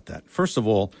arms about that. First of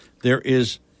all, there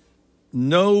is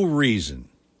no reason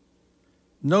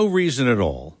at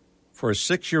all for a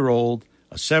 6-year-old,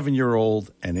 a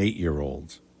 7-year-old, an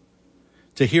 8-year-old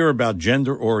to hear about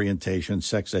gender orientation,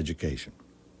 sex education.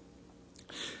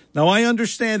 Now, I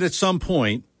understand at some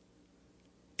point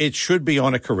it should be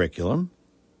on a curriculum,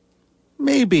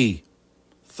 maybe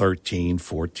 13,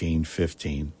 14,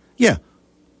 15. Yeah,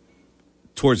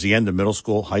 towards the end of middle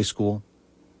school, high school.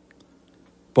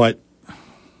 But,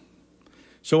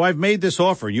 so I've made this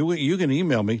offer. You can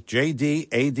email me,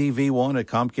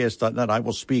 jdadv1@comcast.net. I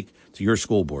will speak to your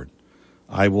school board.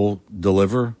 I will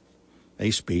deliver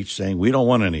a speech saying we don't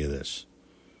want any of this.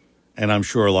 And I'm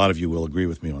sure a lot of you will agree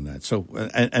with me on that. So,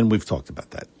 and we've talked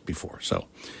about that before. So,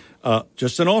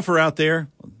 just an offer out there.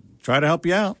 Try to help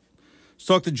you out. Let's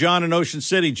talk to John in Ocean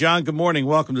City. John, good morning.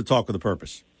 Welcome to Talk with a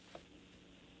Purpose.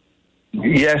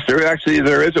 Yes,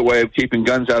 there is a way of keeping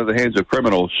guns out of the hands of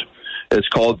criminals. It's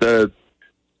called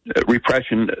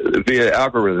repression via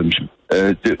algorithms,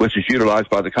 which is utilized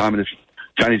by the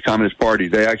Chinese Communist Party.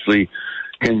 They actually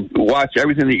can watch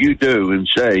everything that you do and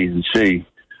say and see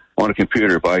on a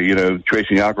computer by,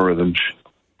 tracing algorithms.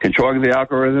 Controlling the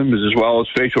algorithms as well as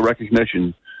facial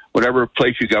recognition. Whatever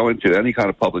place you go into, any kind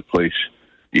of public place,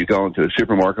 you go into a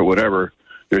supermarket, whatever,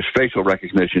 there's facial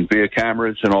recognition via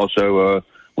cameras and also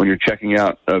when you're checking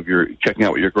out with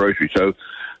your groceries. So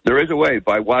there is a way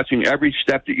by watching every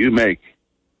step that you make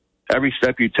every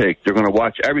step you take. They're going to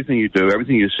watch everything you do,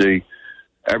 everything you see,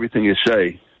 everything you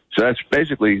say. So that's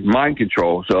basically mind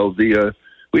control. So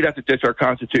we'd have to ditch our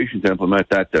Constitution to implement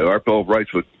that, though. Our Bill of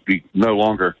Rights would be no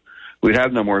longer. We'd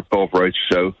have no more Bill of Rights.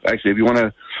 So actually, if you want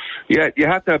to, you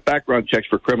have to have background checks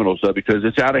for criminals, though, because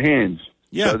it's out of hands.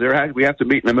 Yeah. So we have to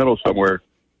meet in the middle somewhere.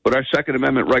 But our Second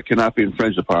Amendment right cannot be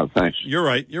infringed upon. Thanks. You're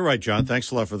right. You're right, John.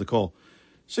 Thanks a lot for the call.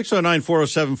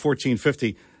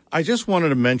 609-407-1450. I just wanted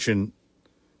to mention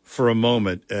for a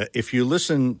moment, if you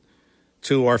listen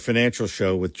to our financial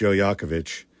show with Joe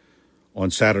Yakovich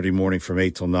on Saturday morning from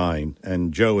 8 till 9,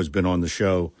 and Joe has been on the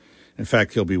show. In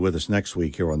fact, he'll be with us next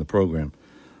week here on the program.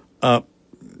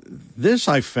 This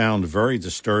I found very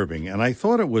disturbing, and I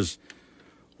thought it was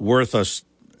worth us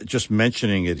just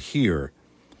mentioning it here.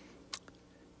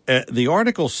 The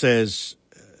article says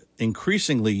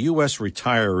increasingly U.S.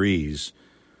 retirees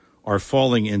are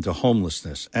falling into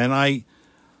homelessness. And I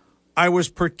was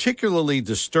particularly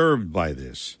disturbed by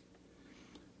this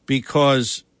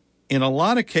because in a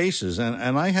lot of cases,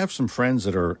 and I have some friends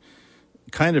that are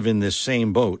kind of in this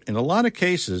same boat, in a lot of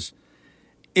cases,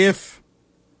 if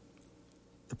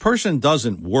the person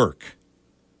doesn't work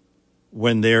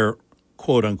when they're,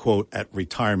 quote unquote, at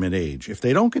retirement age, if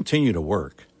they don't continue to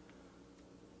work,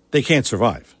 they can't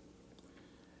survive.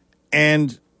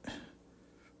 And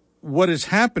what is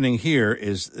happening here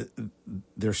is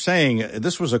they're saying,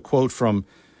 this was a quote from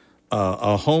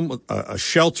a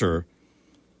shelter,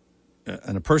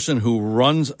 and a person who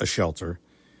runs a shelter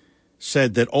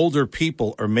said that older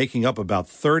people are making up about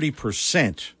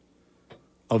 30%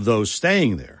 of those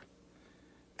staying there.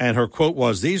 And her quote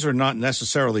was, "These are not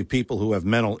necessarily people who have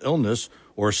mental illness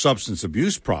or substance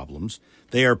abuse problems.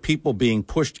 They are people being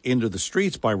pushed into the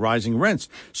streets by rising rents."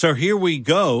 So here we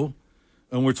go,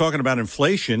 and we're talking about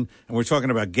inflation, and we're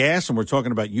talking about gas, and we're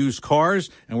talking about used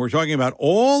cars, and we're talking about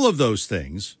all of those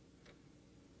things.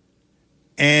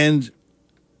 And,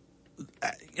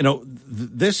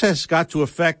 this has got to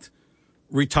affect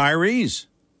retirees.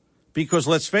 Because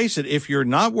let's face it, if you're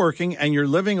not working and you're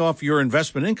living off your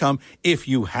investment income, if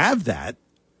you have that,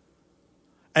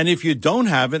 and if you don't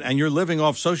have it and you're living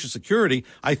off Social Security,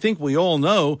 I think we all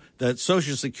know that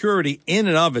Social Security in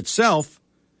and of itself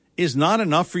is not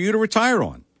enough for you to retire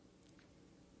on.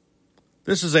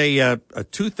 This is a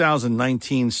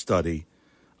 2019 study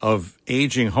of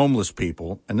aging homeless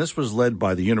people, and this was led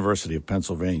by the University of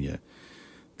Pennsylvania.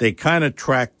 They kind of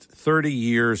tracked 30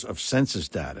 years of census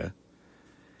data,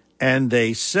 and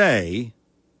they say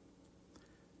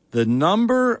the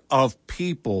number of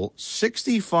people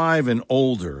 65 and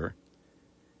older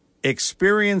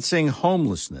experiencing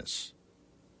homelessness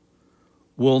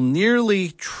will nearly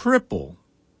triple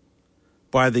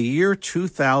by the year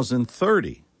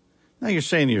 2030. Now you're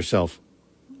saying to yourself,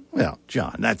 well,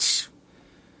 John, that's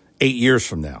 8 years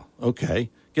from now.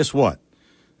 Okay, guess what?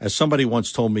 As somebody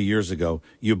once told me years ago,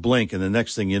 you blink and the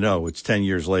next thing you know, it's 10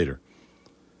 years later.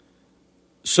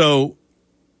 So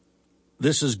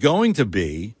this is going to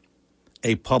be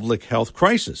a public health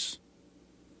crisis.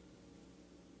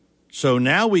 So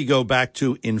now we go back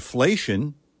to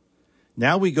inflation.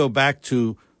 Now we go back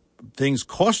to things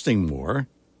costing more.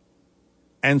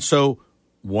 And so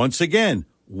once again,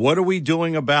 what are we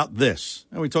doing about this?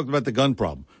 And we talked about the gun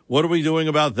problem. What are we doing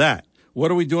about that? What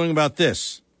are we doing about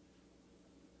this?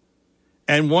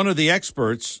 And one of the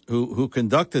experts who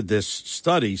conducted this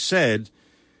study said,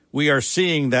 we are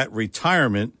seeing that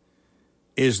retirement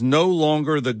is no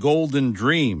longer the golden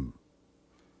dream.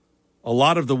 A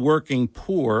lot of the working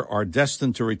poor are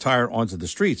destined to retire onto the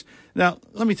streets. Now,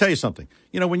 let me tell you something.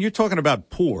 When you're talking about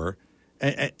poor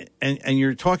and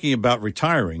you're talking about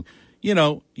retiring, you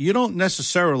don't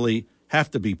necessarily have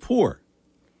to be poor.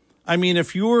 I mean,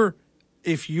 if you're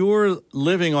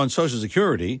living on Social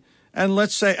Security, and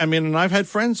let's say, and I've had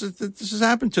friends that this has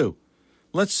happened to.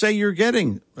 Let's say you're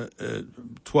getting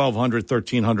 $1,200,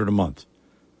 $1,300 a month.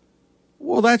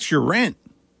 Well, that's your rent.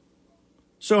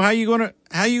 So how you going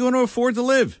to afford to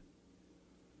live?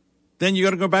 Then you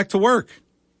got to go back to work.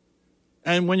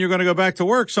 And when you're going to go back to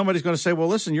work, somebody's going to say, well,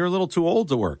 listen, you're a little too old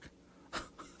to work.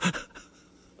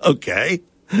 Okay.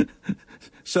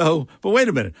 So, but wait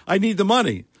a minute. I need the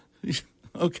money.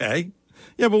 Okay.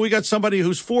 Yeah, but we got somebody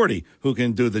who's 40 who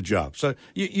can do the job. So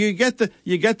you get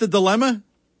the dilemma?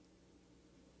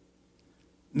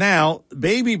 Now,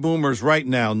 baby boomers right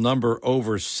now number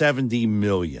over 70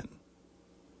 million.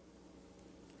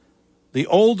 The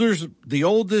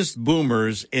oldest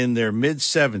boomers in their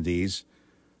mid-70s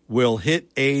will hit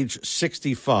age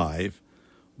 65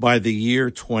 by the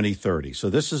year 2030. So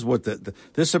this is what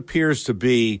this appears to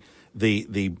be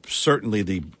certainly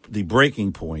the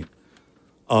breaking point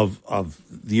of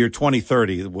the year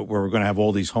 2030, where we're going to have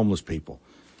all these homeless people.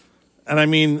 And I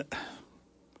mean,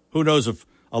 who knows if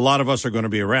a lot of us are going to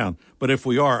be around? But if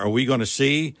we are we going to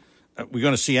see? Are we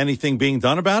going to see anything being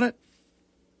done about it?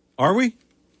 Are we?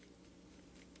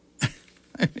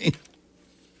 I mean,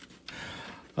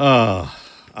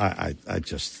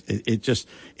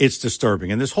 it's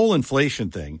disturbing. And this whole inflation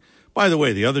thing. By the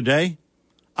way, the other day,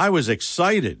 I was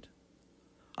excited.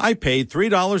 I paid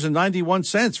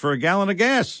 $3.91 for a gallon of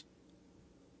gas.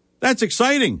 That's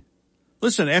exciting.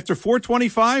 Listen, after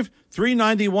 $4.25,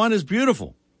 $3.91 is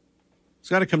beautiful. It's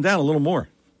got to come down a little more.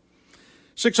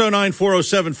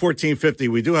 609-407-1450.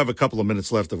 We do have a couple of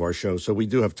minutes left of our show, so we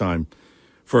do have time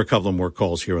for a couple of more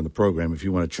calls here on the program. If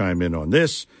you want to chime in on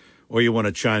this, or you want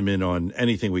to chime in on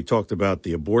anything we talked about,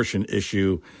 the abortion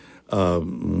issue,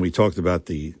 we talked about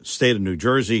the state of New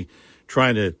Jersey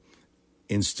trying to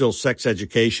instill sex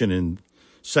education in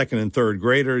second and third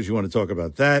graders. You want to talk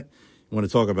about that? You want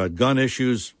to talk about gun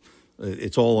issues?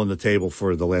 It's all on the table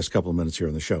for the last couple of minutes here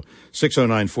on the show.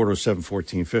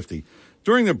 609-407-1450.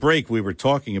 During the break, we were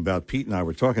talking about, Pete and I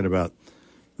were talking about,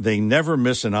 they never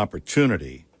miss an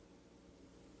opportunity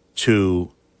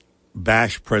to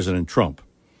bash President Trump,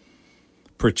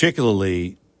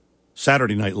 particularly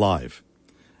Saturday Night Live.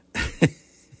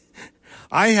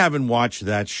 I haven't watched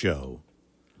that show.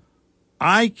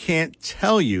 I can't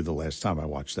tell you the last time I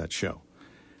watched that show.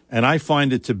 And I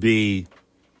find it to be,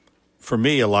 for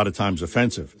me, a lot of times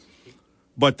offensive.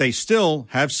 But they still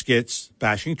have skits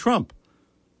bashing Trump.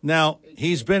 Now,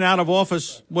 he's been out of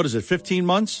office, 15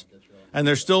 months? And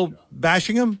they're still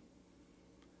bashing him?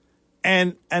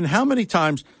 And how many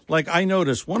times, like I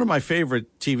noticed, one of my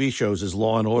favorite TV shows is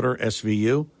Law & Order,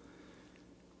 SVU.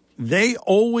 They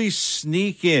always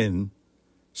sneak in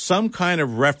some kind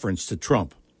of reference to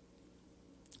Trump.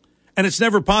 And it's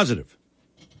never positive.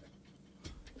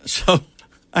 So,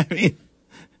 I mean,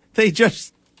 they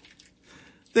just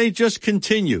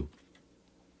continue.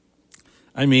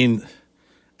 I mean,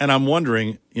 and I'm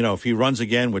wondering, if he runs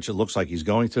again, which it looks like he's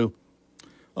going to.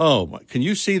 Oh, can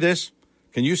you see this?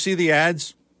 Can you see the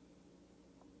ads?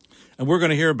 And we're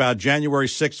going to hear about January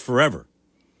 6th forever.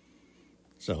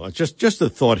 So just a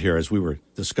thought here as we were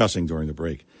discussing during the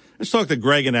break. Let's talk to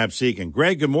Greg in Absecon.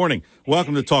 Greg, good morning.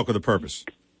 Welcome to Talk with a Purpose.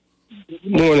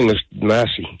 Good morning, Mr.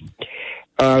 Massey.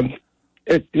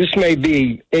 This may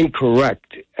be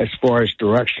incorrect as far as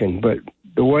direction, but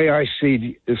the way I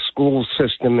see the school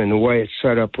system and the way it's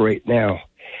set up right now,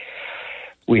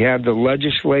 we have the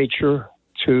legislature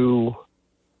to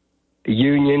the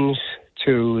unions,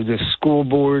 to the school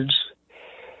boards,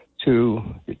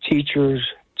 to the teachers,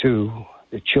 to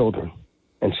the children.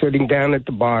 And sitting down at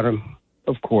the bottom,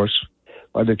 of course,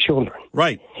 are the children.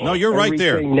 Right. No, you're right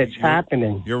there. Everything that's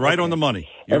happening. You're right on the money.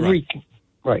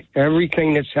 Right.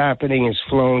 Everything that's happening is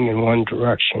flowing in one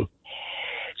direction.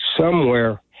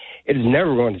 Somewhere, it is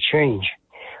never going to change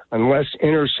unless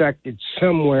intersected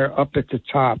somewhere up at the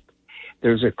top.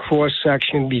 There's a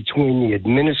cross-section between the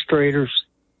administrators,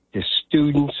 the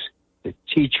students, the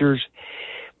teachers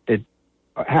that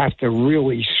have to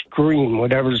really scream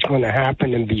whatever's going to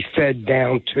happen and be fed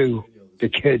down to the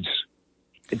kids.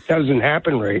 It doesn't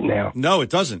happen right now. No,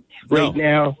 it doesn't. Right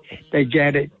now, they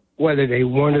get it whether they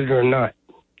want it or not.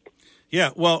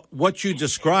 Yeah, well, what you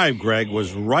described, Greg,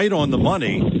 was right on the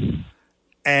money.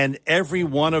 And every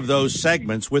one of those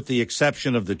segments, with the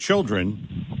exception of the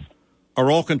children,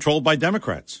 are all controlled by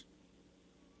Democrats.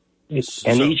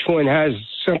 And each one has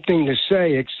something to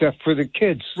say except for the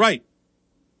kids. Right.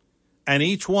 And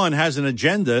each one has an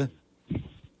agenda.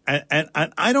 And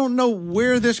I don't know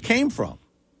where this came from.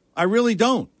 I really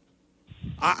don't.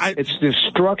 It's the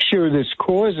structure that's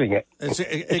causing it. It's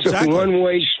a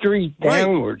one-way street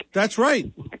downward. Right. That's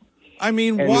right. I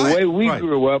mean, and why? The way we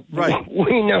grew up,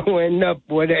 we know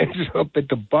what ends up at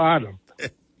the bottom.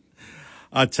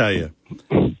 I'll tell you,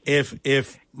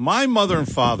 if my mother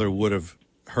and father would have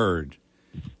heard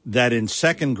that in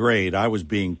second grade I was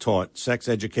being taught sex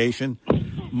education,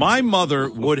 my mother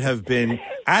would have been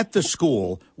at the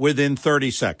school within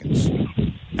 30 seconds.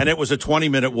 And it was a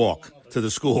 20-minute walk to the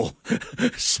school.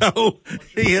 So,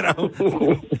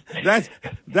 that's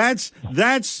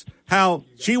how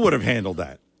she would have handled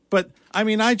that. But I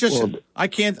mean, I don't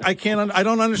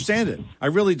understand it. I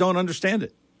really don't understand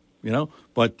it,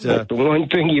 but the one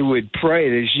thing you would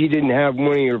pray is she didn't have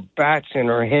one of your bats in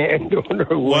her hand on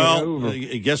her way over.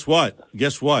 Guess what?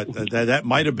 That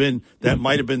might have been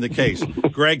the case.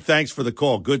 Greg, thanks for the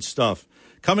call. Good stuff.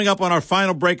 Coming up on our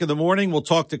final break of the morning, we'll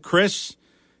talk to Chris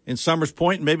in Summers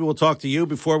Point, and maybe we'll talk to you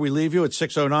before we leave you at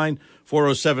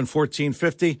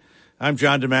 609-407-1450. I'm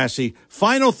John DeMasi.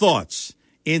 Final thoughts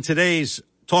in today's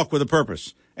Talk with a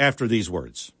Purpose after these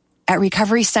words. At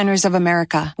Recovery Centers of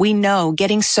America, we know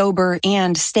getting sober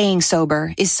and staying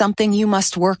sober is something you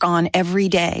must work on every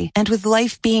day. And with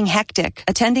life being hectic,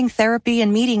 attending therapy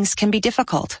and meetings can be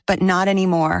difficult, but not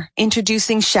anymore.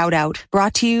 Introducing Shout Out,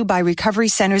 brought to you by Recovery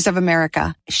Centers of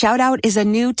America. Shout Out is a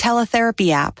new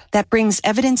teletherapy app that brings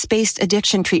evidence-based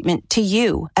addiction treatment to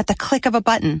you at the click of a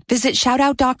button. Visit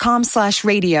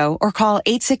shoutout.com/radio or call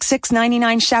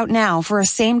 866-99-SHOUT now for a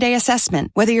same-day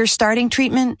assessment. Whether you're starting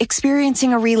treatment,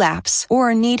 experiencing a relapse,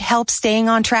 or need help staying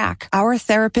on track, our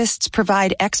therapists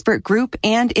provide expert group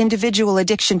and individual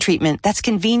addiction treatment that's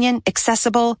convenient,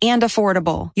 accessible, and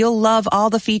affordable. You'll love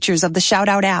all the features of the Shout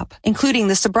Out app, including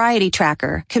the sobriety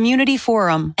tracker, community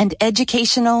forum, and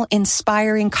educational,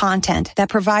 inspiring content that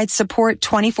provides support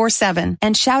 24/7.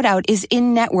 And Shout Out is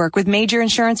in network with major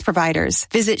insurance providers.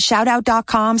 Visit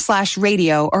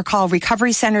shoutout.com/radio or call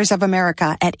Recovery Centers of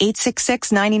America at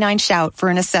 866-99-SHOUT for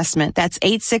an assessment. That's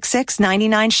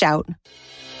 866-99-SHOUT.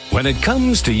 When it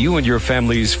comes to you and your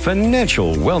family's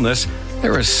financial wellness,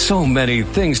 there are so many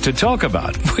things to talk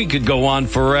about. We could go on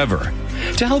forever.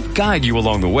 To help guide you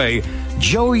along the way,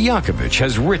 Joe Yakovich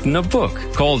has written a book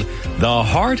called The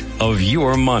Heart of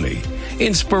Your Money,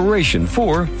 Inspiration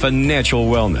for Financial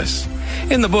Wellness.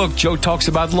 In the book, Joe talks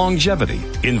about longevity,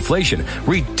 inflation,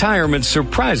 retirement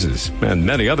surprises, and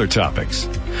many other topics.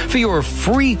 For your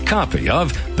free copy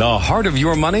of The Heart of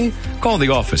Your Money, call the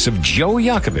office of Joe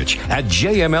Yakovich at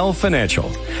JML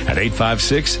Financial at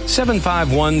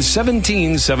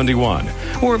 856-751-1771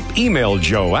 or email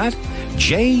Joe at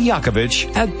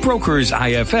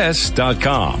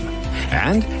jyakovich@brokersifs.com.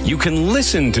 And you can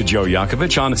listen to Joe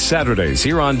Yakovich on Saturdays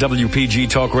here on WPG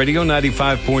Talk Radio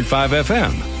 95.5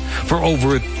 FM. For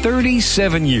over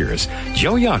 37 years,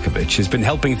 Joe Yakovich has been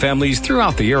helping families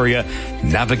throughout the area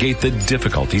navigate the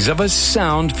difficulties of a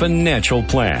sound financial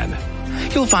plan.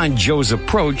 You'll find Joe's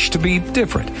approach to be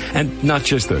different and not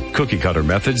just the cookie-cutter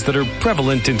methods that are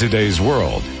prevalent in today's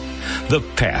world. The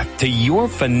path to your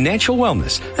financial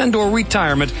wellness and or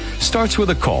retirement starts with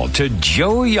a call to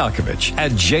Joe Yakovich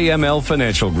at JML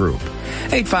Financial Group.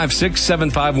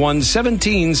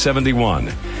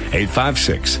 856-751-1771.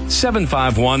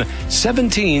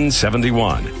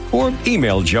 856-751-1771. Or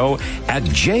email Joe at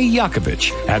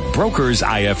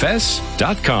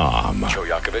jyakovich@brokersifs.com. Joe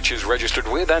Yakovich is registered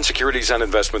with, and securities and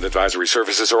investment advisory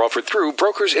services are offered through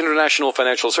Brokers International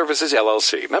Financial Services,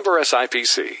 LLC. Member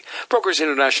SIPC. Brokers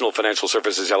International Financial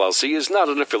Services, LLC is not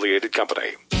an affiliated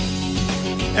company.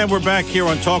 And we're back here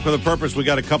on Talk with a Purpose. We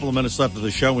got a couple of minutes left of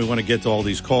the show. We want to get to all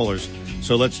these callers,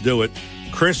 so let's do it.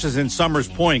 Chris is in Summers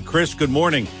Point. Chris, good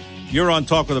morning. You're on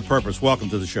Talk with a Purpose. Welcome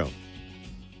to the show.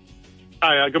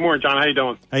 Hi, good morning, John. How you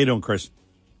doing? How you doing, Chris?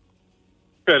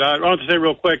 Good. I wanted to say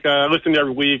real quick, I listen to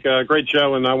every week. Great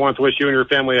show, and I want to wish you and your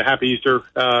family a happy Easter.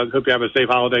 Hope you have a safe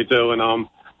holiday, too. And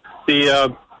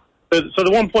so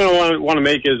the one point I want to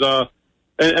make is,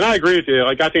 and I agree with you,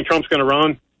 like, I think Trump's going to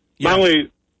run. Yeah. My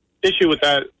only issue with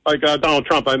that, like Donald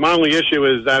Trump, my only issue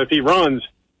is that if he runs,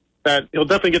 that he'll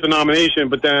definitely get the nomination,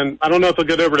 but then I don't know if he'll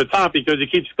get over the top because he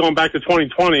keeps going back to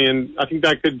 2020, and I think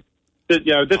that could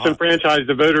disenfranchise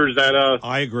the voters that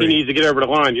I agree. He needs to get over the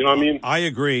line. You know what I mean? I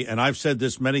agree, and I've said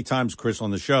this many times, Chris,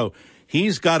 on the show.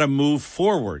 He's got to move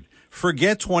forward.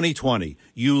 Forget 2020.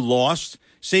 You lost.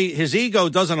 See, his ego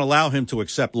doesn't allow him to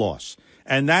accept loss,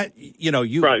 and that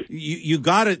you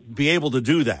got to be able to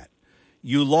do that.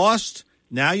 You lost.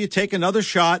 Now you take another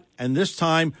shot, and this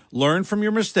time learn from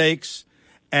your mistakes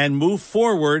and move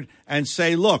forward and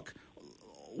say, look,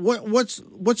 what's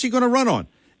he going to run on?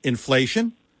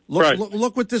 Inflation.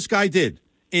 Look what this guy did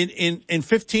in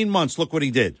 15 months. Look what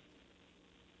he did.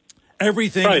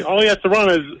 Everything. Right. All he has to run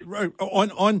is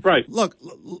on. Right. Look,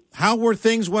 how were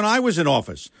things when I was in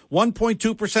office?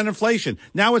 1.2% inflation.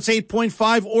 Now it's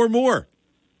 8.5 or more.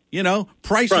 You know,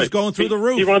 prices going through the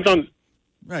roof. He runs on.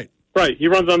 Right. Right. He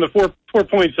runs on the four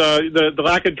points: the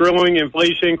lack of drilling,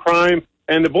 inflation, crime,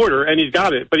 and the border, and he's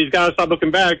got it. But he's got to stop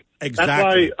looking back.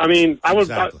 Exactly. That's why. I mean, I would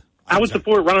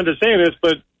support Ron DeSantis,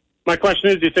 but my question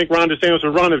is, do you think Ron DeSantis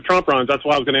will run if Trump runs? That's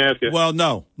what I was going to ask you. Well,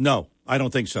 no, I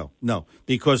don't think so. No,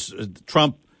 because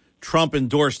Trump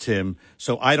endorsed him,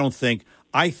 so I don't think.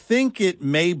 I think it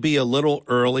may be a little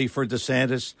early for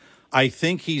DeSantis. I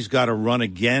think he's got to run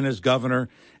again as governor,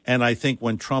 and I think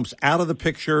when Trump's out of the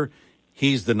picture,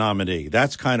 he's the nominee.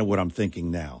 That's kind of what I'm thinking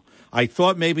now. I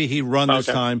thought maybe he'd run this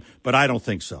time, but I don't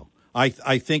think so. I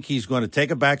think he's going to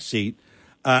take a back seat.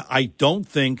 I don't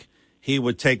think he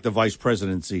would take the vice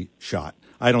presidency shot.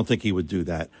 I don't think he would do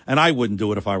that. And I wouldn't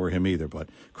do it if I were him either. But,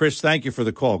 Chris, thank you for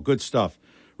the call. Good stuff.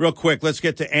 Real quick, let's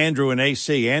get to Andrew in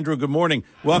AC. Andrew, good morning.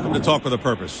 Welcome to Talk with a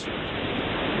Purpose.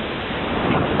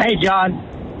 Hey,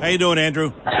 John. How you doing,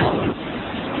 Andrew? Good.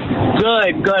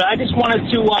 I just wanted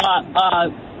to,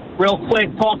 real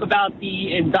quick, talk about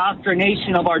the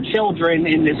indoctrination of our children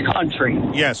in this country.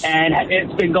 Yes. And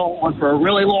it's been going on for a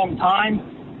really long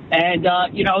time. And,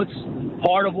 it's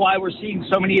part of why we're seeing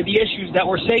so many of the issues that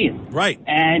we're seeing. Right.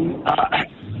 And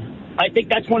I think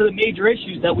that's one of the major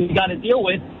issues that we've got to deal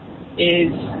with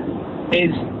is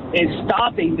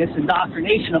stopping this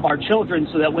indoctrination of our children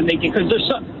so that when they get, because there's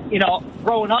so,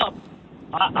 growing up,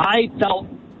 I felt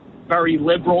very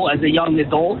liberal as a young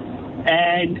adult,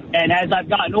 and as I've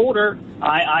gotten older,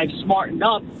 I've smartened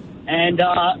up and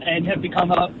have become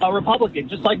a Republican,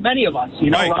 just like many of us.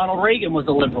 Right. Ronald Reagan was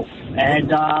a liberal,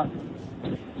 and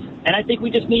I think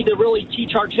we just need to really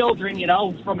teach our children,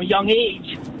 from a young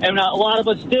age, and a lot of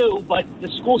us do, but the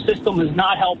school system is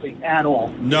not helping at all.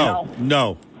 No,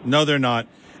 they're not.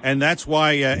 And that's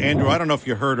why, Andrew, I don't know if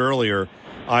you heard earlier,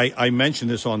 I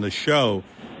mentioned this on the show,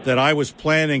 that I was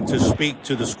planning to speak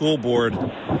to the school board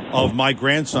of my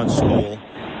grandson's school,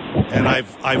 and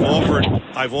I've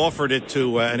offered it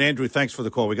to, and Andrew, thanks for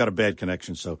the call. We got a bad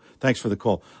connection, so thanks for the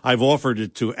call. I've offered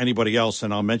it to anybody else,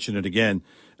 and I'll mention it again.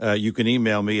 You can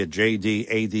email me at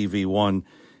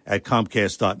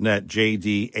jdadv1@comcast.net,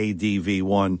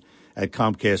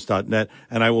 jdadv1@comcast.net,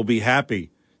 and I will be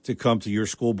happy to come to your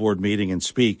school board meeting and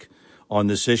speak on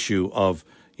this issue of,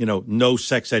 no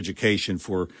sex education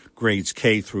for grades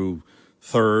K through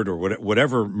third or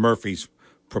whatever Murphy's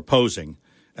proposing.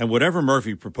 And whatever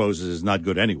Murphy proposes is not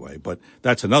good anyway, but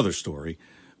that's another story.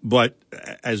 But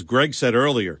as Greg said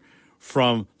earlier,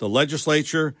 from the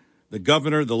legislature, the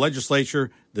governor, the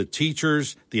legislature, the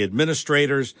teachers, the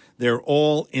administrators, they're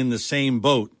all in the same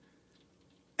boat.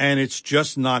 And it's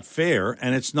just not fair,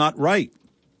 and it's not right.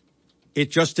 It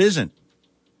just isn't.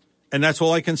 And that's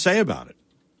all I can say about it.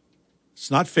 It's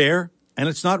not fair, and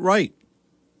it's not right.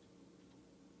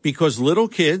 Because little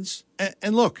kids,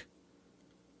 and look,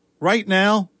 right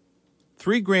now,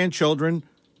 3 grandchildren,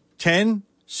 10,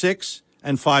 6,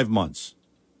 and 5 months.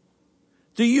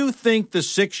 Do you think the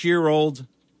 6-year-old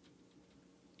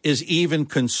is even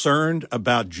concerned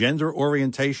about gender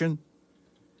orientation?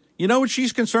 You know what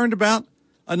she's concerned about?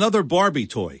 Another Barbie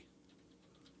toy.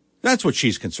 That's what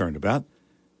she's concerned about.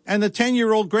 And the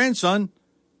 10-year-old grandson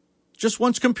just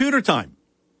wants computer time.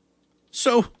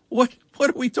 So what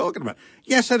are we talking about?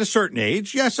 Yes, at a certain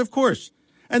age. Yes, of course.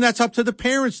 And that's up to the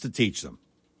parents to teach them.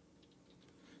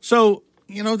 So,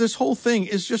 this whole thing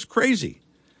is just crazy.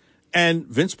 And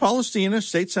Vince Palestina,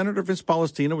 State Senator Vince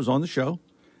Palestina, was on the show,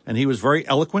 and he was very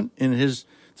eloquent in his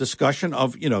discussion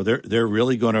of, they're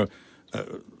really going to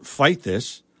fight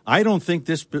this. I don't think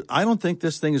this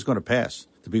thing is going to pass,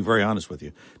 to be very honest with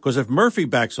you. Because if Murphy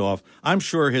backs off, I'm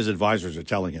sure his advisors are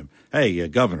telling him, hey,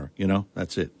 Governor,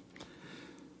 that's it.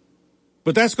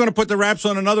 But that's going to put the wraps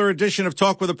on another edition of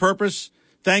Talk with a Purpose.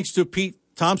 Thanks to Pete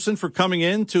Thompson for coming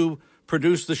in to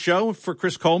produce the show for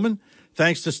Chris Coleman.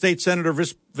 Thanks to State Senator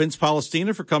Vince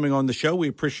Palestina for coming on the show. We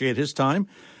appreciate his time.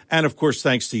 And, of course,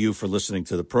 thanks to you for listening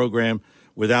to the program.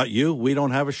 Without you, we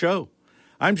don't have a show.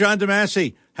 I'm John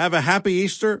DeMasi. Have a happy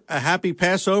Easter, a happy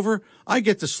Passover. I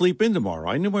get to sleep in tomorrow.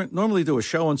 I normally do a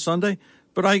show on Sunday,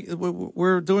 but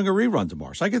we're doing a rerun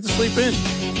tomorrow, so I get to sleep in.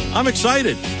 I'm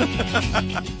excited.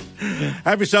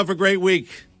 Have yourself a great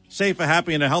week. Safe, a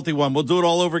happy, and a healthy one. We'll do it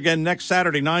all over again next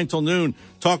Saturday, 9 till noon.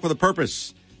 Talk with a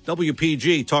Purpose.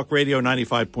 WPG, Talk Radio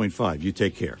 95.5. You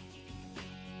take care.